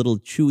one of the little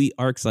Chewie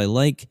arcs I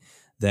like,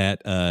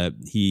 that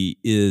he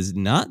is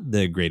not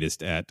the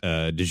greatest at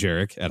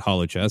Dejarik, at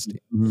holochess,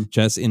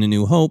 chess in A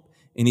New Hope,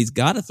 and he's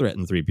got to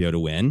threaten 3PO to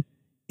win,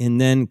 and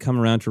then come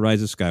around to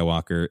Rise of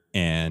Skywalker,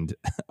 and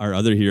our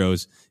other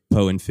heroes,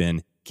 Poe and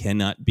Finn,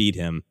 cannot beat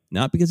him,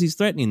 not because he's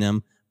threatening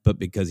them, but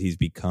because he's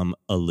become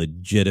a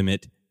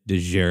legitimate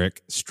Dejarik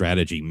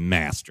strategy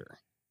master.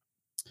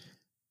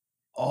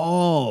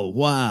 Oh,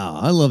 wow.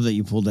 I love that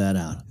you pulled that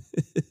out.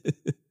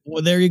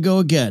 Well, there you go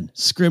again.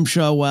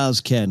 Scrimshaw wows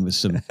Ken with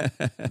some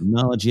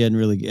knowledge he hadn't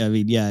really... I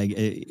mean, yeah.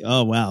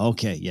 Oh, wow.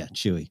 Okay. Yeah.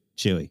 Chewie.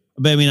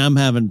 But I mean, I'm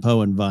having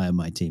Poe and Vi on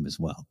my team as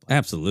well. But.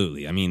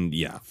 Absolutely. I mean,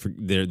 yeah,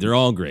 they're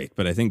all great,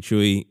 but I think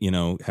Chewie,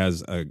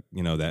 has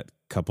that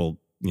couple,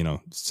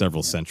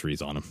 several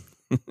centuries on him.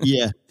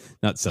 Yeah.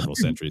 Not several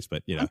centuries,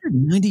 but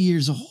 190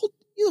 years old.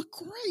 You look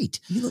great.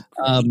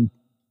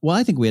 Well,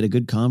 I think we had a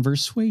good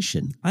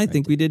conversation. I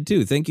think we did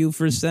too. Thank you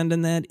for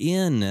sending that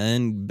in,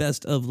 and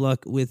best of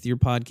luck with your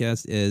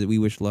podcast. We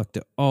wish luck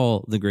to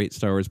all the great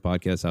Star Wars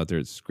podcasts out there.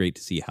 It's great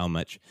to see how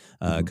much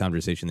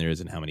conversation there is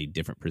and how many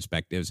different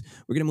perspectives.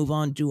 We're going to move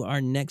on to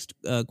our next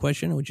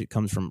question, which it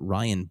comes from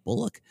Ryan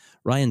Bullock.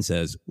 Ryan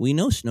says, we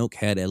know Snoke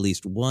had at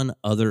least one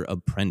other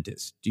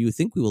apprentice. Do you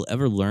think we will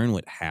ever learn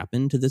what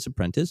happened to this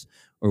apprentice,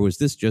 or was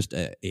this just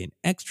an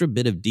extra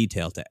bit of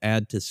detail to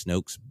add to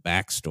Snoke's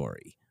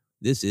backstory?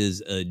 This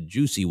is a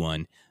juicy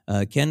one.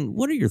 Ken,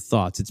 what are your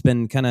thoughts? It's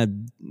been kind of,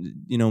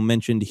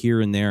 mentioned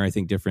here and there. I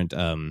think different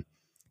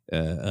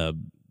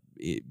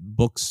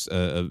books,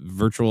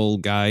 virtual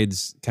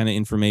guides, kind of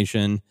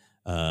information,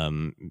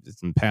 some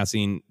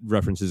passing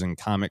references in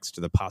comics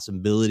to the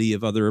possibility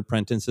of other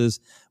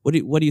apprentices. What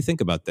do you think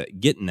about that?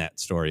 Getting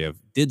that story of,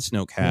 did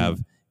Snoke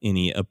have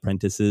any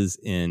apprentices,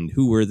 and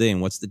who were they,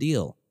 and what's the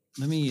deal?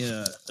 Let me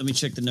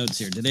check the notes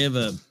here. Do they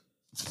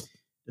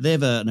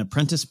have an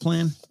apprentice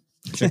plan?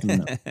 Checking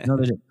them out. No,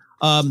 they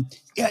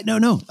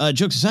didn't.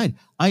 Jokes aside,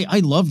 I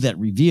love that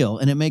reveal,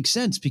 and it makes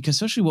sense because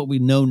especially what we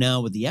know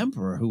now with the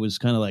Emperor, who was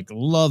kind of like,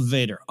 love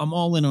Vader. I'm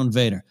all in on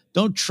Vader.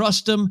 Don't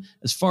trust him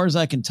as far as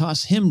I can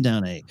toss him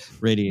down a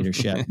radiator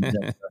shaft.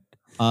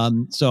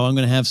 So I'm going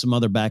to have some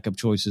other backup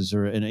choices,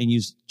 and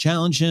use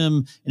challenge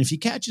him. And if he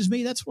catches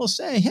me, that's what I'll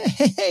say.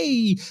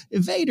 Hey,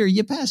 Vader,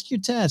 you passed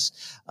your test.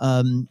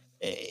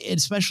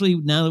 Especially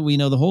now that we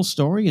know the whole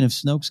story, and if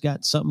Snoke's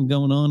got something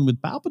going on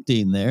with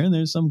Palpatine there, and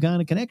there's some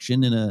kind of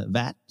connection in a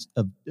vat,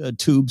 a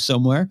tube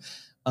somewhere,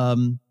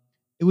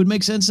 it would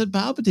make sense that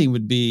Palpatine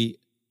would be,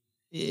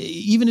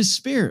 even his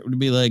spirit would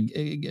be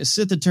like,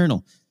 Sith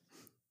Eternal,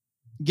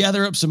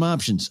 gather up some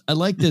options. I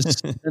like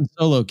this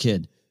Solo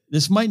kid.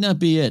 This might not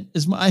be it.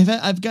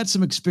 I've got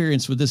some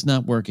experience with this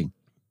not working.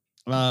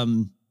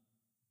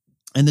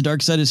 And the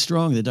dark side is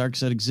strong. The dark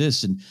side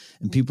exists, and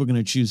people are going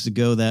to choose to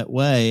go that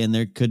way. And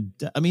there's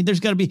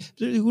got to be,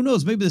 who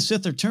knows, maybe the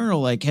Sith Eternal,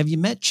 like, have you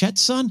met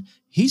Chet's son?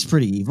 He's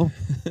pretty evil.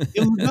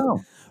 Give him a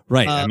go.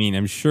 Right. I mean,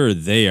 I'm sure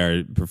they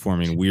are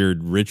performing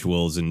weird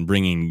rituals and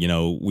bringing,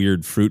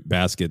 weird fruit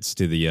baskets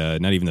to the,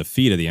 not even the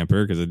feet of the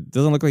Emperor, because it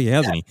doesn't look like he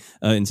has any,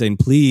 and saying,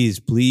 please,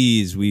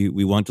 we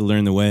want to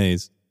learn the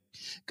ways.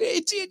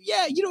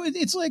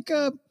 It's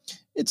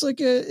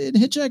like in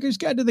Hitchhiker's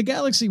Guide to the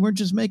Galaxy. We're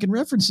just making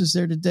references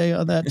there today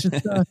on that.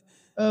 Just,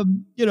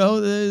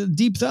 the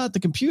deep thought, the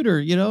computer,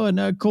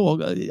 and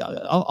cool.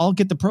 I'll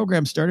get the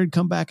program started.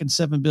 Come back in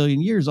 7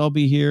 billion years. I'll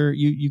be here.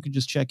 You can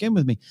just check in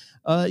with me.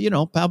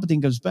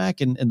 Palpatine goes back,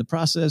 and the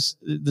process,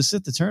 the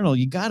Sith Eternal.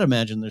 You got to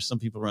imagine there's some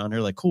people around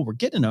here like, cool. We're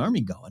getting an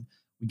army going.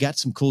 We got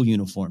some cool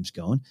uniforms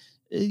going.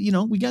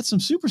 We got some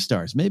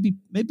superstars. Maybe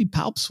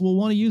Palps will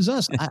want to use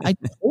us. I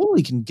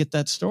totally can get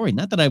that story.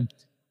 Not that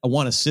I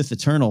want a Sith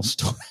Eternal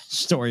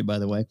story, by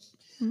the way.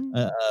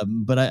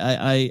 But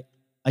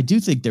I do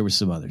think there were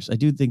some others. I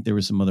do think there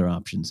were some other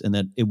options, and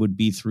that it would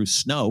be through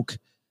Snoke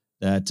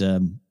that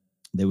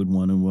they would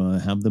want to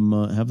have them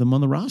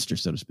on the roster,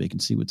 so to speak,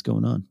 and see what's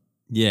going on.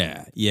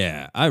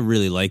 Yeah. I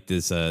really like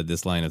this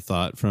line of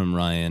thought from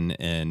Ryan,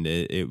 and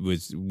it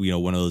was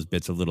one of those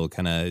bits of little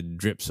kind of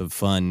drips of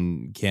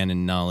fun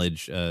canon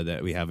knowledge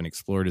that we haven't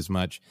explored as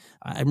much.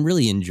 I'm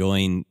really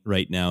enjoying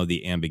right now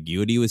the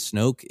ambiguity with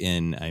Snoke,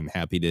 and I'm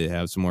happy to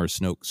have some more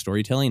Snoke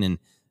storytelling. And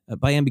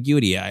by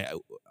ambiguity,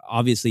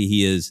 obviously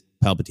he is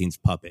Palpatine's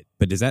puppet,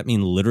 but does that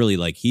mean literally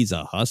like he's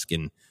a husk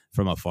and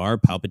from afar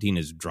Palpatine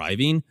is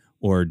driving,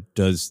 or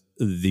does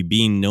the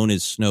being known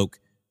as Snoke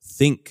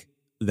think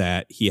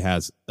that he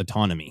has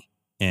autonomy,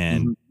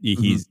 and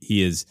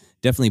he is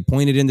definitely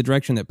pointed in the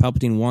direction that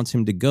Palpatine wants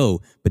him to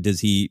go, but does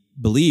he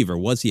believe, or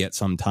was he at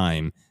some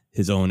time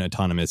his own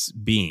autonomous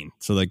being?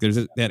 So like there's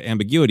that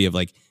ambiguity of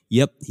like,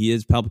 yep, he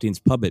is Palpatine's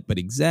puppet, but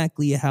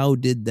exactly how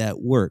did that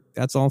work?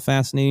 That's all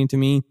fascinating to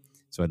me.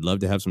 So I'd love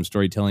to have some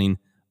storytelling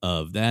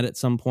of that at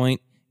some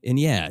point. And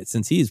yeah,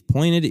 since he's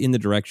pointed in the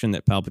direction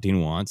that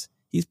Palpatine wants,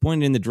 he's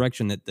pointed in the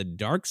direction that the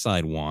dark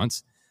side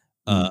wants.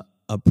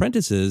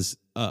 Apprentices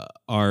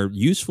are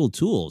useful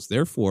tools,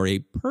 therefore a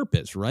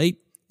purpose, right?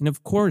 And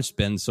of course,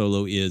 Ben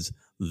Solo is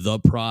the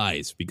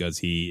prize because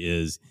he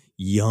is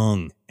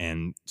young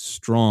and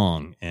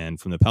strong. And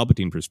from the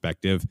Palpatine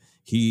perspective,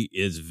 he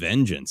is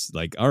vengeance.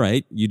 Like, all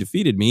right, you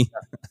defeated me.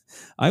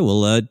 I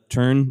will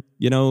turn,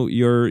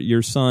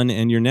 your son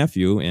and your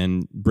nephew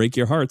and break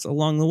your hearts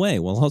along the way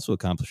while also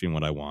accomplishing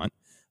what I want.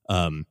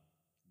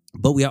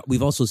 But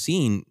we've also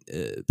seen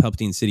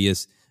Palpatine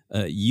Sidious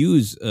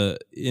use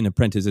an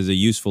apprentice as a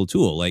useful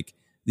tool. Like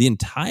the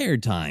entire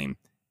time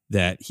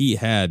that he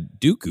had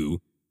Dooku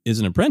as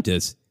an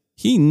apprentice,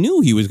 he knew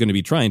he was going to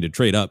be trying to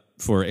trade up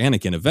for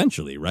Anakin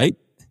eventually, right?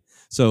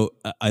 So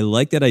I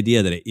like that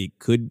idea that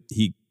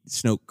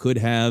Snoke could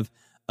have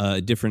a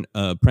different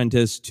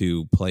apprentice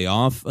to play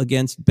off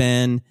against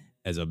Ben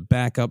as a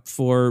backup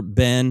for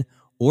Ben,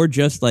 or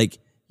just like,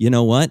 you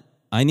know what?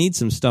 I need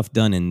some stuff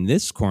done in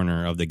this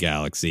corner of the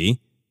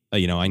galaxy.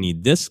 I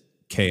need this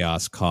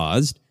chaos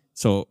caused.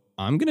 So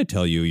I'm going to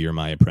tell you you're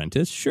my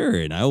apprentice. Sure.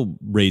 And I'll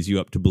raise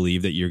you up to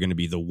believe that you're going to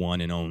be the one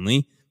and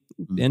only.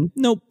 And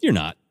nope, you're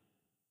not.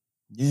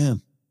 Yeah.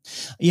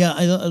 Yeah.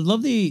 I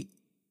love the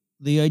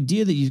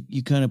idea that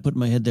you kind of put in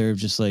my head there of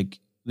just like,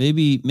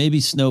 maybe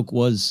Snoke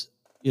was,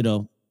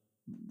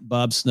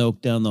 Bob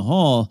Snoke down the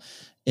hall,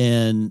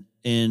 and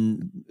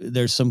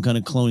there's some kind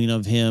of cloning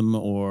of him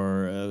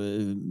or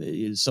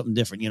something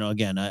different.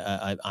 Again,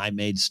 I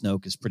made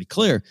Snoke is pretty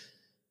clear,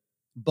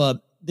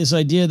 but this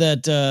idea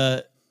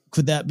that,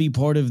 could that be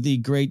part of the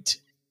great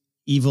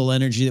evil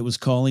energy that was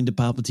calling to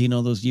Palpatine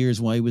all those years,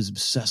 why he was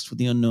obsessed with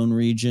the unknown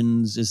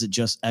regions? Is it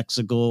just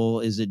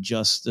Exegol? Is it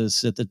just the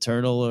Sith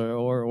Eternal,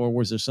 or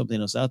was there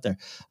something else out there?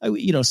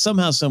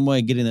 Somehow, some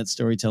way, getting that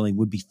storytelling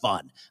would be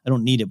fun. I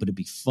don't need it, but it'd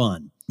be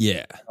fun.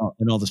 Yeah.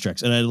 And all the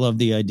tracks. And I love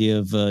the idea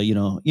of,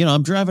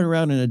 I'm driving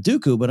around in a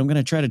Dooku, but I'm going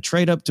to try to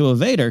trade up to a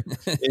Vader.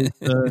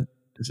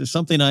 This is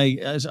something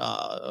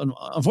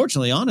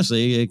unfortunately,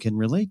 honestly, can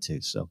relate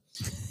to. So,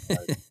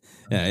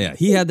 yeah.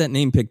 He had that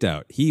name picked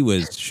out. He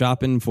was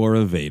shopping for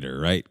a Vader,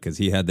 right? Because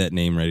he had that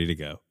name ready to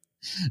go.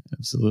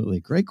 Absolutely.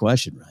 Great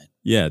question, Ryan.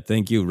 Yeah,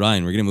 thank you,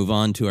 Ryan. We're going to move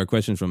on to our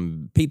questions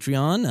from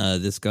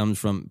Patreon. This comes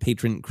from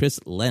patron Chris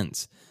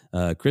Lentz.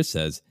 Chris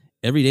says,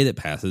 every day that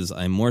passes,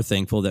 I'm more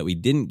thankful that we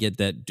didn't get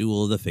that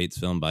Duel of the Fates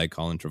film by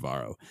Colin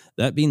Trevorrow.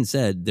 That being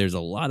said, there's a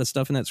lot of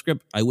stuff in that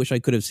script I wish I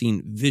could have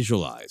seen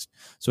visualized.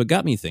 So it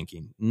got me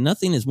thinking,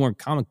 nothing is more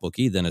comic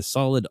booky than a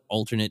solid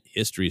alternate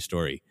history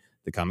story.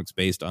 The comics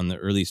based on the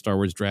early Star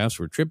Wars drafts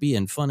were trippy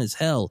and fun as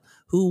hell.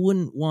 Who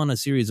wouldn't want a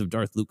series of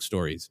Darth Luke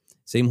stories?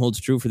 Same holds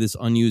true for this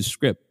unused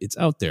script. It's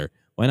out there.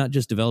 Why not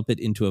just develop it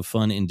into a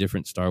fun and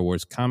different Star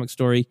Wars comic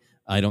story?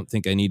 I don't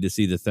think I need to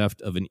see the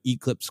theft of an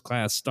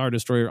Eclipse-class Star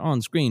Destroyer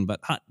on screen, but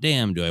hot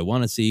damn, do I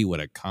want to see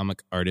what a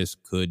comic artist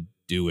could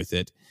do with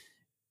it.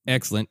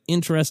 Excellent.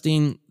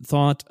 Interesting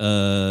thought.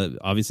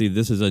 Obviously,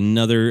 this is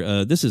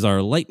this is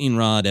our lightning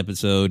rod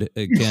episode.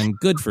 Again,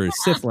 good for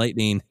Sith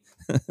lightning.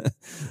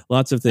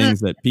 Lots of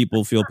things that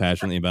people feel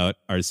passionately about,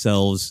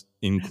 ourselves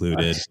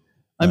included.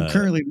 I'm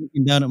currently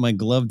looking down at my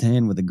gloved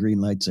hand with a green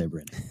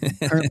lightsaber in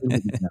it. Currently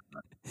looking down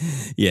at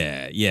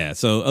it. Yeah.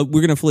 So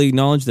we're going to fully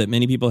acknowledge that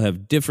many people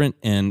have different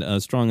and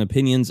strong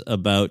opinions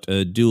about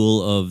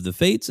Duel of the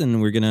Fates,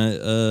 and we're going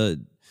to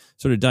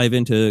sort of dive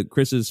into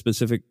Chris's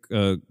specific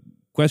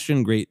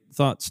question, great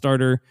thought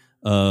starter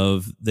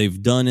of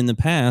they've done in the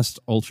past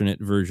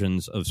alternate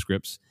versions of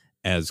scripts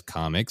as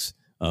comics.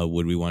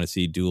 Would we want to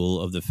see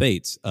Duel of the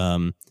Fates?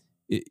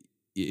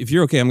 If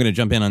you're okay, I'm going to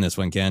jump in on this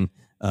one, Ken.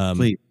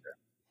 Please.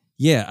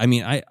 Yeah, I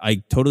mean,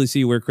 I totally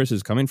see where Chris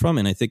is coming from,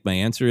 and I think my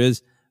answer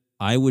is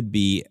I would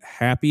be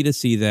happy to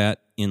see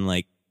that in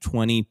like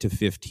 20 to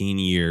 15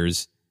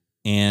 years,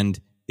 and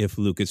if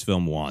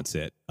Lucasfilm wants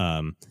it.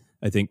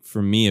 I think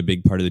for me, a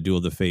big part of the Duel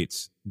of the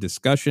Fates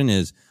discussion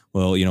is,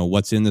 well,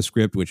 what's in the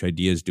script? Which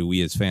ideas do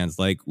we as fans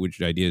like?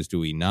 Which ideas do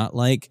we not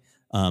like?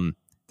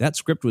 That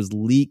script was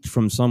leaked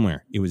from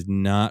somewhere. It was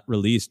not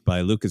released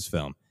by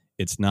Lucasfilm.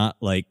 It's not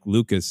like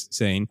Lucas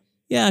saying,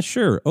 yeah,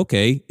 sure,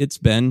 okay, it's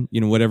been,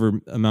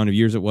 whatever amount of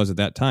years it was at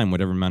that time,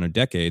 whatever amount of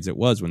decades it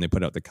was when they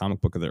put out the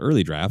comic book of the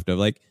early draft of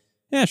like,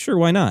 yeah, sure,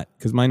 why not?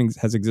 Because mine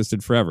has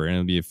existed forever, and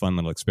it'll be a fun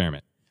little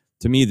experiment.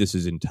 To me, this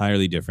is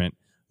entirely different.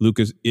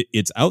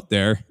 It's out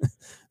there,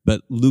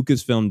 but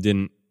Lucasfilm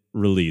didn't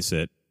release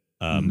it.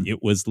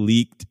 It was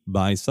leaked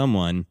by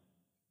someone,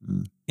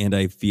 and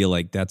I feel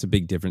like that's a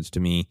big difference to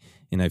me.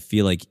 And I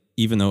feel like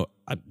even though,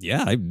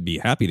 I'd be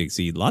happy to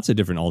see lots of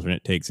different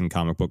alternate takes in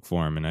comic book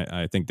form, and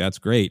I think that's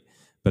great.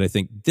 But I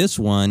think this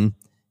one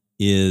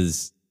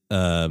is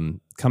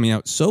coming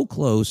out so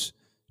close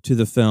to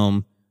the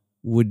film,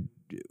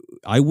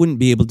 I wouldn't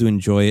be able to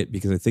enjoy it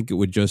because I think it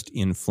would just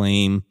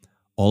inflame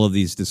all of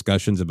these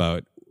discussions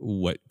about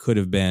what could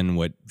have been,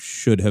 what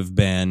should have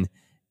been,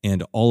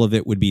 and all of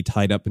it would be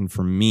tied up in,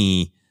 for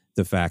me,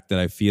 the fact that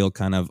I feel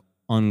kind of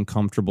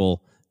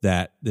uncomfortable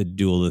that the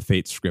Duel of the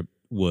Fates script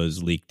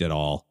was leaked at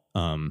all,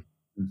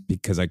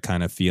 because I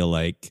kind of feel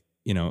like,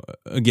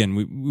 again,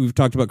 we've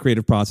talked about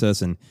creative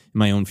process, and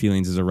my own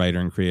feelings as a writer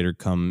and creator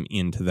come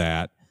into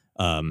that.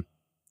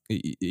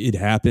 It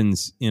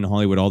happens in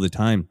Hollywood all the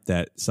time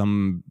that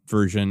some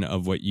version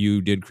of what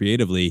you did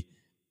creatively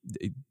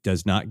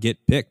does not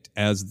get picked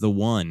as the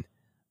one.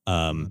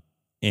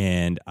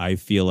 And I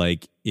feel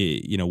like,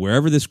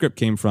 wherever the script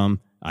came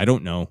from, I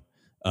don't know,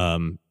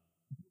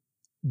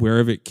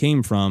 wherever it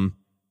came from,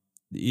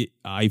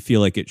 I feel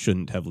like it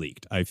shouldn't have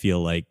leaked. I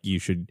feel like you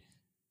should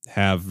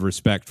have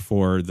respect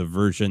for the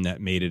version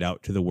that made it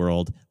out to the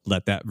world.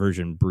 Let that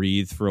version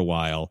breathe for a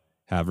while.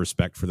 Have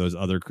respect for those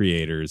other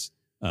creators.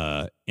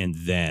 And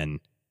then,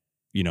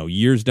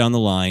 years down the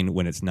line,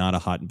 when it's not a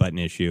hot button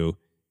issue,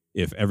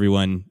 if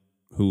everyone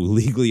who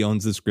legally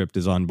owns the script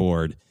is on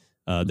board,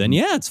 then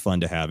it's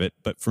fun to have it.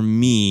 But for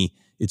me,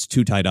 it's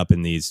too tied up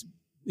in these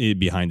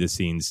behind the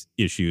scenes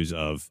issues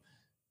of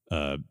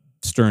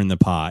stirring the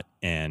pot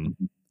and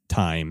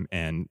time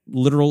and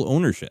literal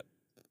ownership.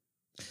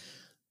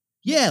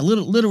 Yeah,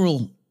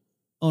 literal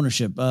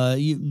ownership.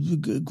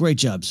 Great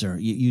job, sir.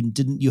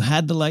 You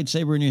had the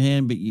lightsaber in your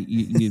hand, but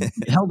you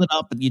held it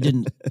up, but you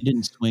didn't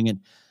swing it.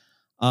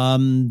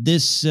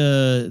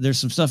 There's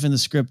some stuff in the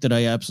script that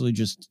I absolutely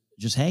just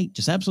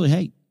absolutely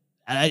hate.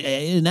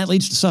 And that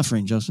leads to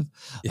suffering, Joseph.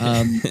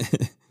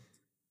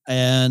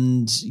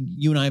 And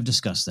you and I have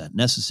discussed that.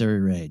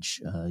 Necessary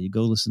Rage. You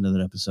go listen to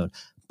that episode.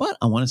 But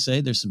I want to say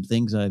there's some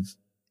things I've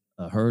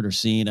heard or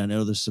seen. I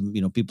know there's some,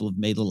 people have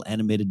made little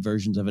animated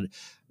versions of it.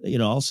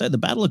 I'll say the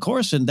Battle of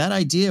Coruscant, that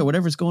idea,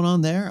 whatever's going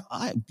on there,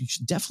 I'm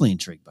definitely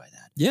intrigued by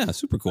that. Yeah,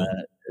 super cool.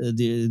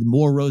 The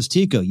more Rose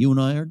Tico, you and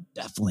I are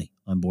definitely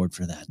on board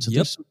for that. So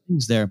there's some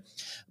things there.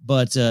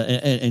 But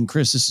and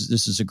Chris,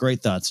 this is a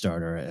great thought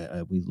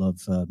starter. We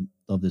love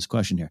this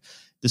question here.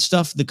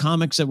 The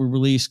comics that were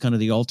released, kind of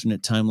the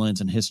alternate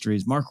timelines and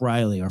histories. Mark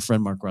Riley, our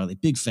friend Mark Riley,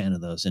 big fan of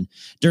those. And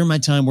during my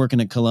time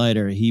working at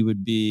Collider, he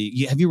would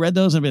be, have you read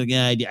those? I'd be like,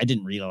 yeah, I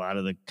didn't read a lot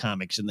of the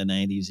comics in the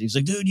 90s. He's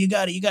like, dude, you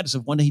got it. So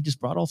one day he just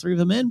brought all three of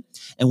them in.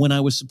 And when I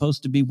was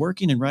supposed to be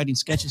working and writing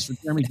sketches for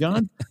Jeremy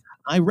John,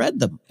 I read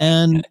them.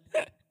 And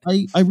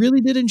I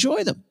really did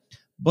enjoy them.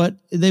 But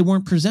they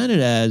weren't presented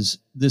as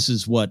this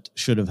is what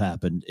should have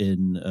happened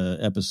in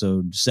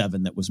episode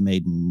 7 that was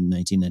made in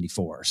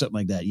 1994 or something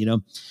like that,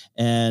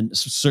 And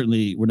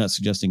certainly we're not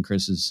suggesting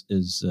Chris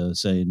is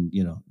saying,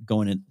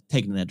 going and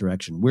taking in that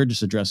direction. We're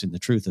just addressing the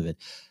truth of it.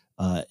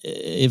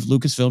 If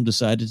Lucasfilm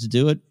decided to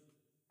do it,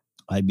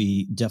 I'd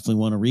definitely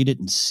want to read it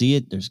and see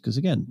it. Because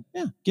again,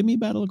 give me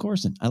Battle of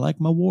Coruscant. I like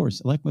my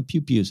wars. I like my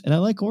pew-pews. And I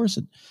like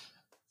Coruscant.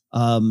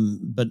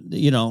 But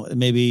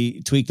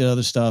maybe tweak the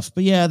other stuff.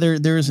 But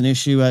there is an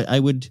issue. I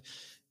would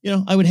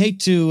hate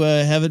to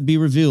have it be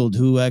revealed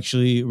who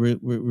actually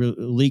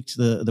leaked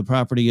the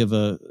property of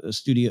a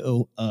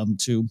studio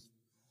to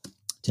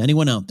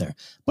anyone out there.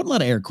 Put a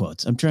lot of air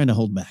quotes. I'm trying to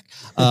hold back.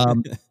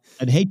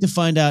 I'd hate to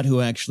find out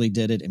who actually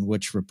did it and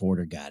which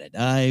reporter got it.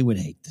 I would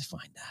hate to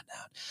find that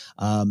out.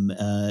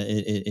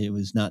 It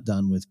was not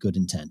done with good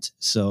intent.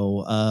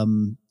 So,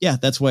 yeah,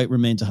 that's why it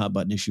remains a hot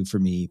button issue for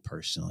me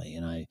personally.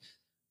 And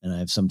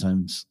I've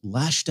sometimes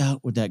lashed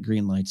out with that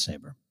green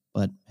lightsaber.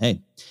 But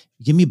hey,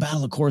 give me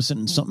Battle of Coruscant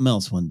and something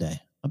else one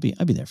day. I'll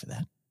be there for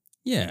that.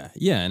 Yeah.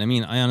 And I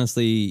mean,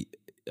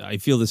 I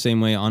feel the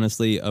same way,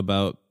 honestly,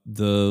 about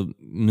the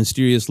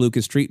mysterious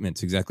Lucas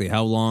treatments. Exactly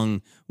how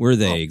long were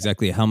they?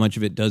 Exactly how much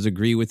of it does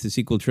agree with the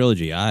sequel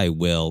trilogy? I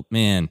would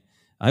be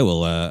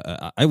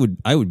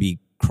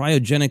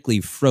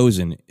cryogenically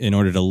frozen in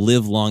order to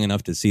live long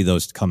enough to see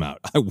those come out.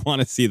 I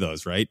want to see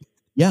those, right?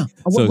 Yeah.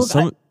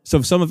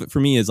 So some of it for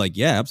me is like,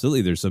 yeah,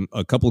 absolutely. There's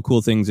a couple of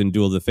cool things in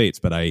Duel of the Fates,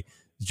 but I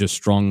just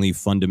strongly,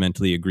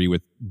 fundamentally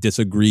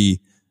disagree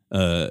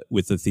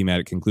with the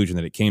thematic conclusion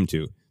that it came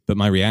to. But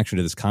my reaction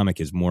to this comic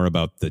is more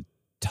about the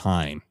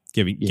time,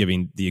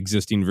 giving the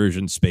existing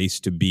version space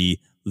to be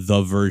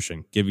the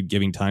version,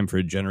 giving time for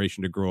a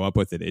generation to grow up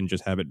with it and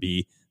just have it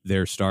be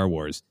their Star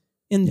Wars.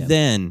 And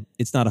then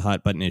it's not a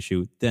hot button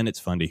issue. Then it's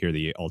fun to hear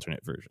the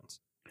alternate versions.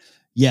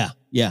 Yeah,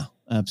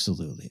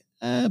 absolutely.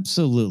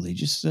 Absolutely.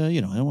 Just, I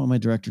don't want my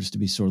directors to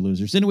be sore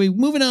losers. Anyway,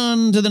 moving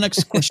on to the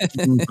next question.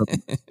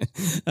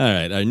 All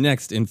right. Our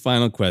next and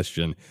final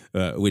question,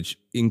 which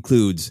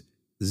includes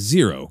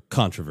zero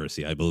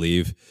controversy, I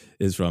believe,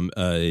 is from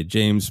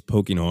James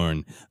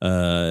Pokinghorn.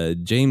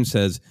 James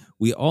says,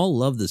 we all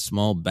love the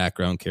small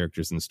background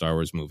characters in Star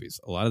Wars movies.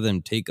 A lot of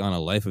them take on a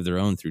life of their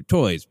own through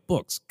toys,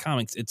 books,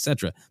 comics,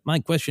 etc. My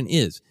question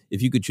is,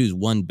 if you could choose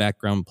one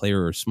background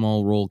player or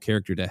small role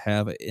character to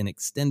have an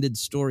extended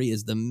story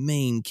as the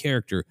main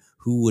character,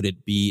 who would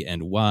it be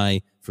and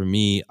why? For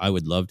me, I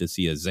would love to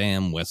see a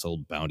Zam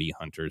Wesell bounty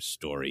hunter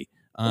story.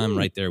 I'm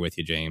right there with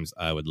you, James.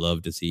 I would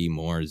love to see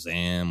more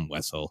Zam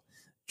Wesell.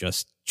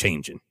 Just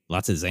changing.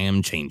 Lots of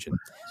Zam changing.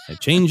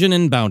 Changing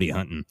and bounty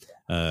hunting.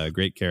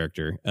 Great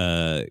character.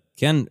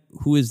 Ken,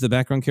 who is the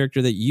background character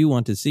that you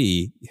want to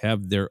see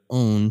have their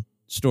own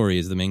story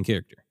as the main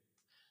character?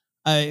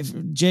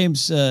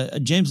 James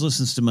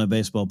listens to my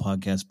baseball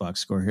podcast, Box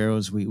Score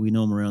Heroes. We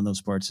know him around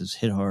those parts as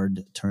hit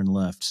hard, turn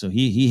left. So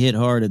he hit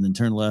hard and then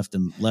turned left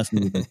and left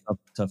me with a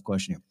tough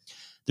question here.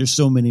 There's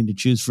so many to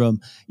choose from.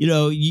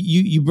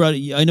 You brought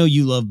it. I know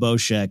you love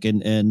Boshek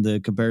and the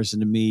comparison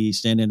to me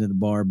standing at a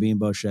bar being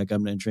Boshek.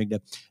 I'm intrigued.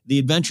 The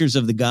adventures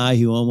of the guy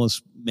who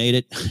almost made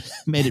it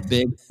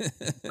big.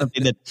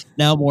 Something that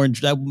now more. I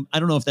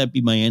don't know if that'd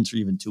be my answer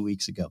even 2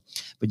 weeks ago,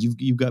 but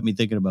you've got me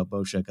thinking about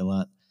Boshek a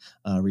lot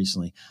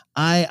recently.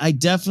 I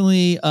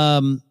definitely,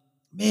 I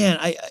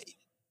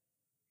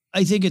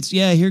think it's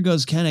here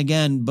goes Ken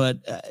again. But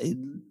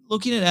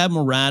looking at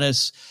Admiral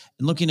Raddus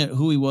and looking at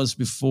who he was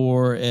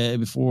before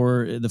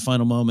the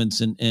final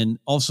moments, and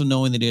also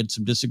knowing that he had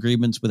some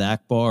disagreements with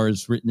Akbar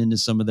is written into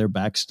some of their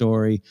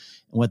backstory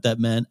and what that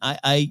meant.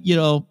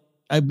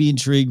 I'd be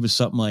intrigued with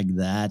something like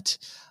that.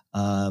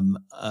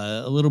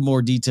 A little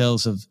more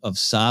details of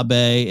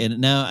Sabe, and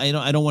now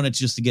I don't want it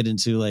just to get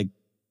into like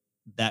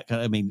that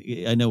kind of, I mean,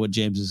 I know what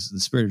the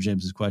spirit of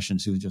James's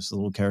questions, who just the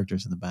little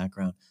characters in the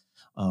background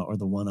or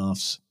the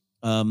one-offs.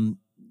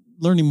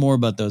 Learning more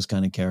about those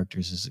kind of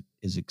characters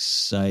is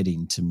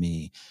exciting to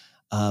me.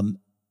 I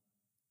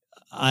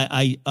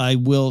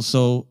will.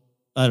 So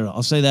I don't know.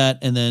 I'll say that,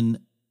 and then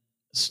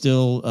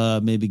still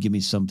maybe give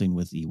me something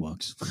with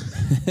Ewoks.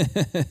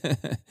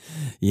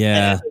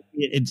 Yeah,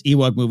 it's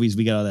Ewok movies.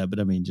 We got all that, but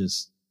I mean,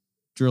 just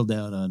drill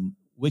down on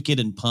Wicket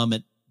and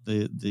Pommet,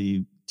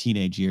 the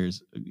teenage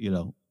years.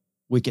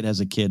 Wicket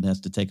has a kid and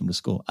has to take him to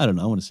school. I don't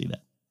know. I want to see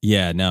that.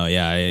 Yeah, no,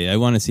 yeah, I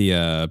want to see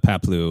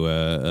Paploo,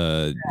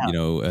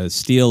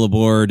 steal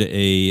aboard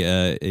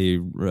a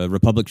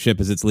Republic ship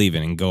as it's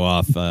leaving and go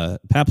off.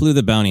 Paploo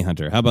the bounty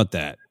hunter. How about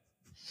that?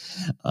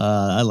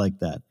 I like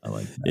that.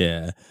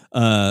 Yeah.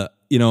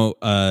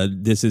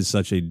 This is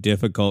such a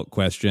difficult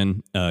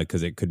question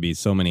because it could be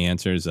so many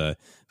answers.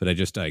 But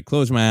I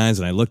closed my eyes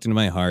and I looked into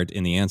my heart,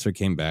 and the answer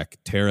came back: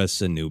 Tera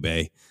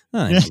Sinube.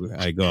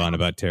 I go on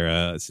about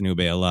Tera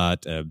Sinube a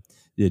lot.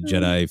 The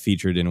Jedi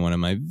featured in one of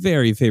my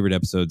very favorite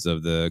episodes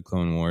of the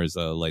Clone Wars,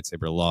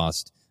 Lightsaber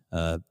Lost.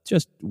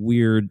 Just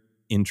weird,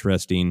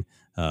 interesting,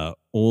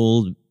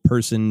 old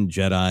person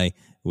Jedi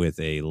with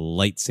a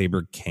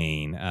lightsaber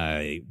cane.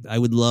 I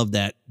would love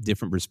that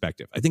different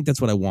perspective. I think that's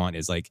what I want,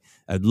 is like,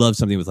 I'd love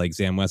something with like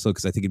Zam Wesell,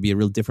 because I think it'd be a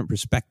real different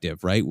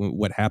perspective, right?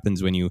 What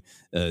happens when you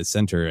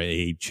center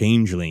a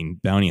changeling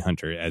bounty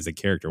hunter as a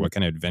character, what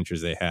kind of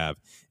adventures they have.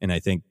 And I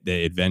think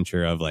the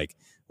adventure of like,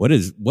 what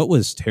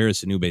was Tera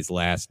Sinube's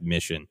last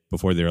mission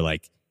before they were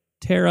like,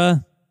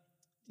 Tera,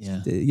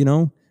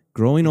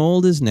 growing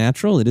old is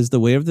natural. It is the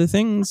way of the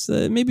things.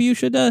 Maybe you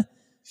should, how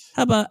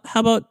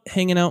about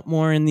hanging out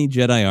more in the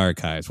Jedi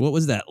archives? What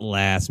was that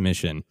last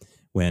mission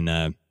when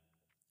Tera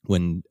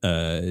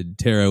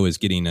was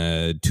getting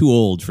too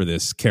old for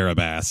this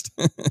Karabast,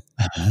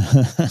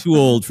 too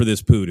old for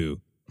this Poodoo?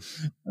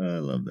 I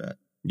love that.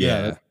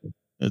 Yeah,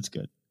 that's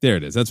good. There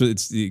it is. That's what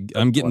it's.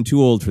 I'm getting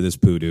too old for this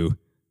Poodoo.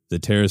 The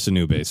Tera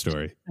Sinube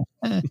story.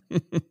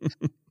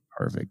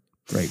 Perfect.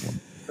 Great one.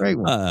 Great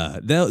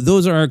one.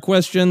 Those are our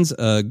questions.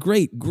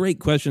 Great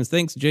questions.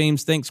 Thanks,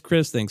 James. Thanks,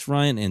 Chris. Thanks,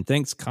 Ryan. And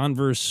thanks,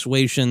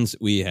 Conversations.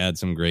 We had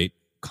some great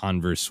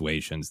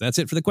conversations. That's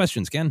it for the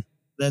questions, Ken.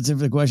 That's it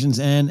for the questions.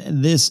 And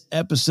this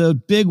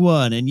episode, big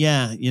one. And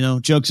yeah,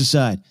 jokes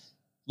aside,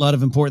 a lot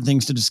of important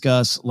things to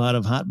discuss, a lot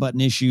of hot button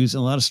issues,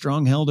 and a lot of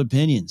strong held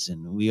opinions.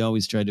 And we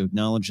always try to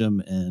acknowledge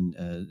them. And,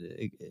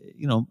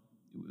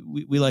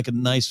 we like a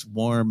nice,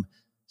 warm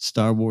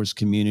Star Wars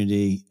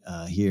community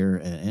here.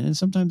 And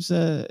sometimes,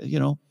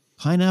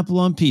 pineapple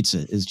on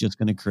pizza is just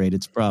going to create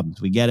its problems.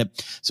 We get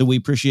it. So we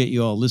appreciate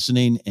you all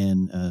listening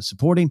and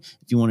supporting.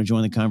 If you want to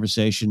join the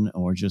conversation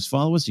or just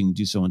follow us, you can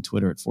do so on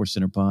Twitter at Force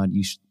Center Pod.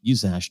 You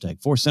use the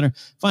hashtag Force Center.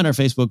 Find our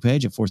Facebook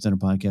page at Force Center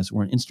Podcast.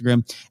 We're on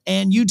Instagram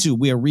and YouTube.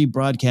 We are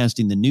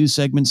rebroadcasting the news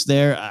segments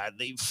there.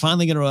 They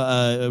finally going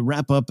to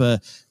wrap up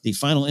the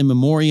final in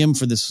memoriam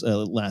for this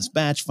last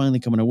batch, finally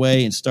coming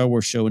away, and Star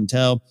Wars Show and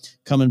Tell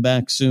coming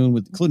back soon,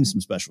 with including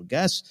some special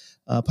guests.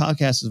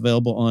 Podcast is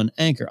available on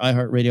Anchor,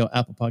 iHeartRadio,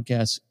 Apple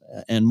Podcasts,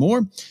 and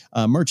more.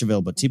 Merch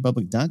available at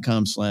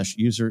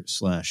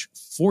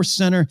tpublic.com/user/Force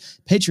Center.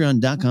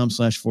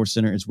 Patreon.com/Force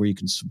Center is where you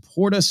can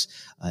support us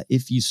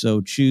if you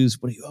so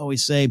choose. What do you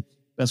always say?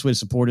 Best way to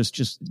support us,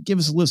 just give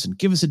us a listen,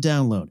 give us a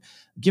download,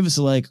 give us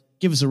a like,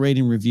 give us a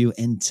rating, review,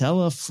 and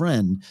tell a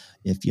friend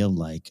if you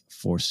like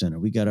Force Center.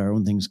 We got our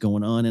own things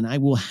going on, and I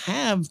will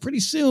have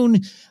pretty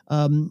soon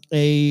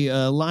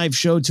a live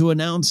show to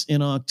announce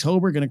in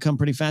October. Going to come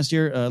pretty fast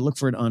here. Look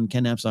for it on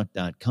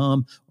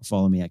kennapzok.com or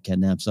follow me at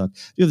Ken Napzok.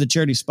 You have the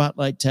Charity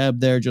Spotlight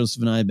tab there.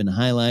 Joseph and I have been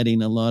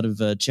highlighting a lot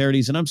of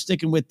charities, and I'm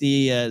sticking with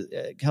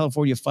the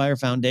California Fire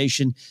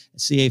Foundation,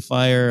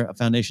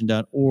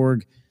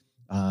 cafirefoundation.org.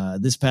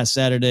 This past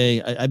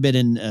Saturday, I've been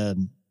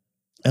in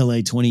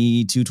LA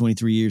 22,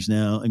 23 years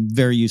now. I'm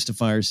very used to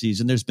fire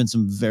season. There's been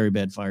some very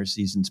bad fire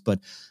seasons, but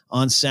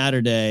on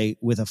Saturday,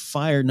 with a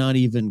fire not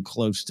even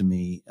close to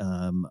me,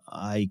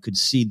 I could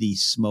see the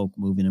smoke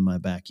moving in my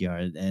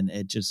backyard, and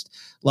it just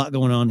a lot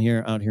going on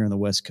out here on the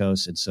West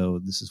Coast. And so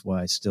this is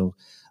why I still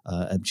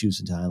am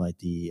choosing to highlight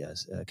the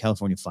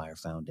California Fire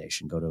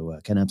Foundation. Go to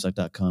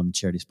kennapzok.com,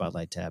 Charity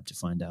Spotlight tab to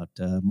find out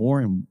more,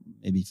 and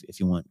maybe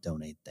if you want,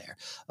 donate there.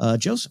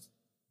 Joseph.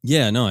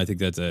 Yeah, no, I think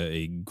that's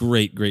a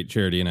great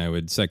charity, and I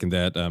would second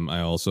that. I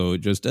also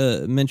just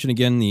mention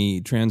again, the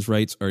trans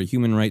rights are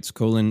human rights,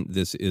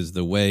 this is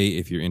the way.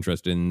 If you're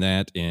interested in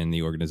that and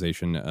the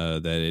organization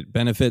that it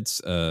benefits,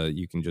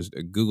 you can just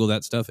Google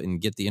that stuff and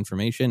get the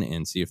information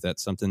and see if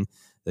that's something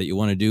that you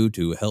want to do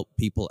to help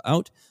people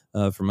out.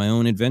 For my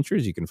own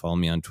adventures, you can follow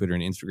me on Twitter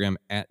and Instagram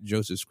at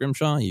Joseph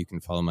Scrimshaw. You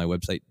can follow my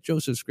website,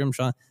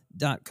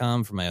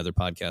 josephscrimshaw.com, for my other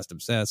podcast,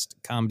 Obsessed,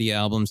 comedy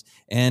albums.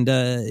 And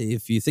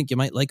if you think you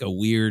might like a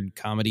weird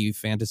comedy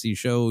fantasy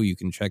show, you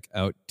can check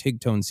out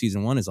Tigtone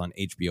Season 1 is on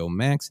HBO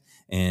Max,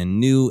 and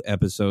new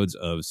episodes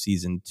of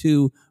Season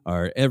 2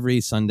 are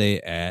every Sunday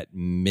at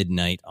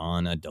midnight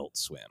on Adult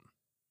Swim.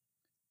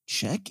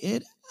 Check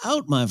it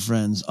out, my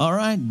friends. All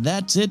right,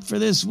 that's it for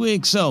this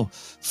week. So,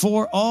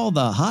 for all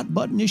the hot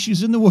button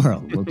issues in the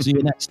world, we'll see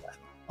you next time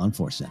on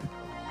Force Center.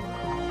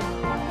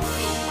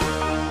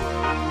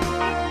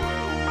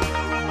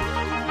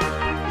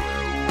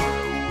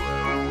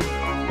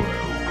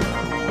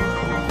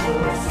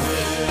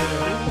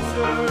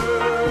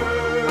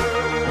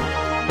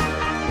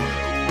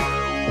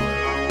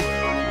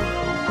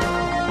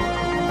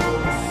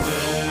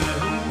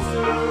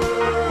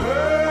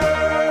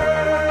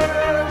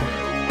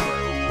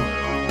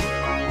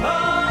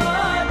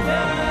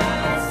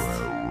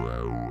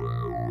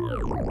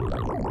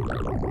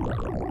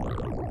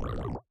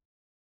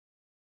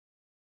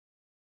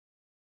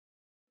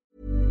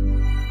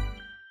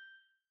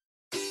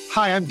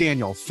 Hi, I'm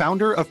Daniel,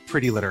 founder of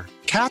Pretty Litter.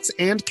 Cats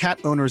and cat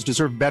owners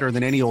deserve better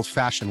than any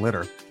old-fashioned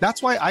litter.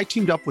 That's why I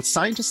teamed up with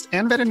scientists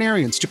and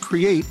veterinarians to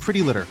create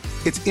Pretty Litter.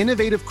 Its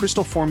innovative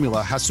crystal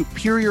formula has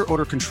superior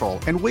odor control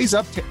and weighs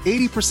up to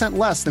 80%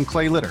 less than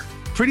clay litter.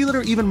 Pretty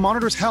Litter even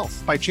monitors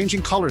health by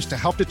changing colors to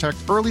help detect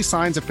early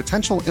signs of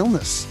potential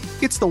illness.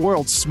 It's the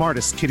world's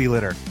smartest kitty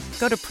litter.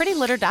 Go to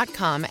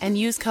prettylitter.com and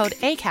use code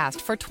ACAST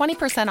for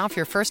 20% off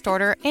your first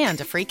order and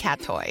a free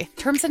cat toy.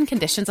 Terms and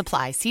conditions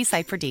apply. See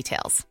site for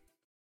details.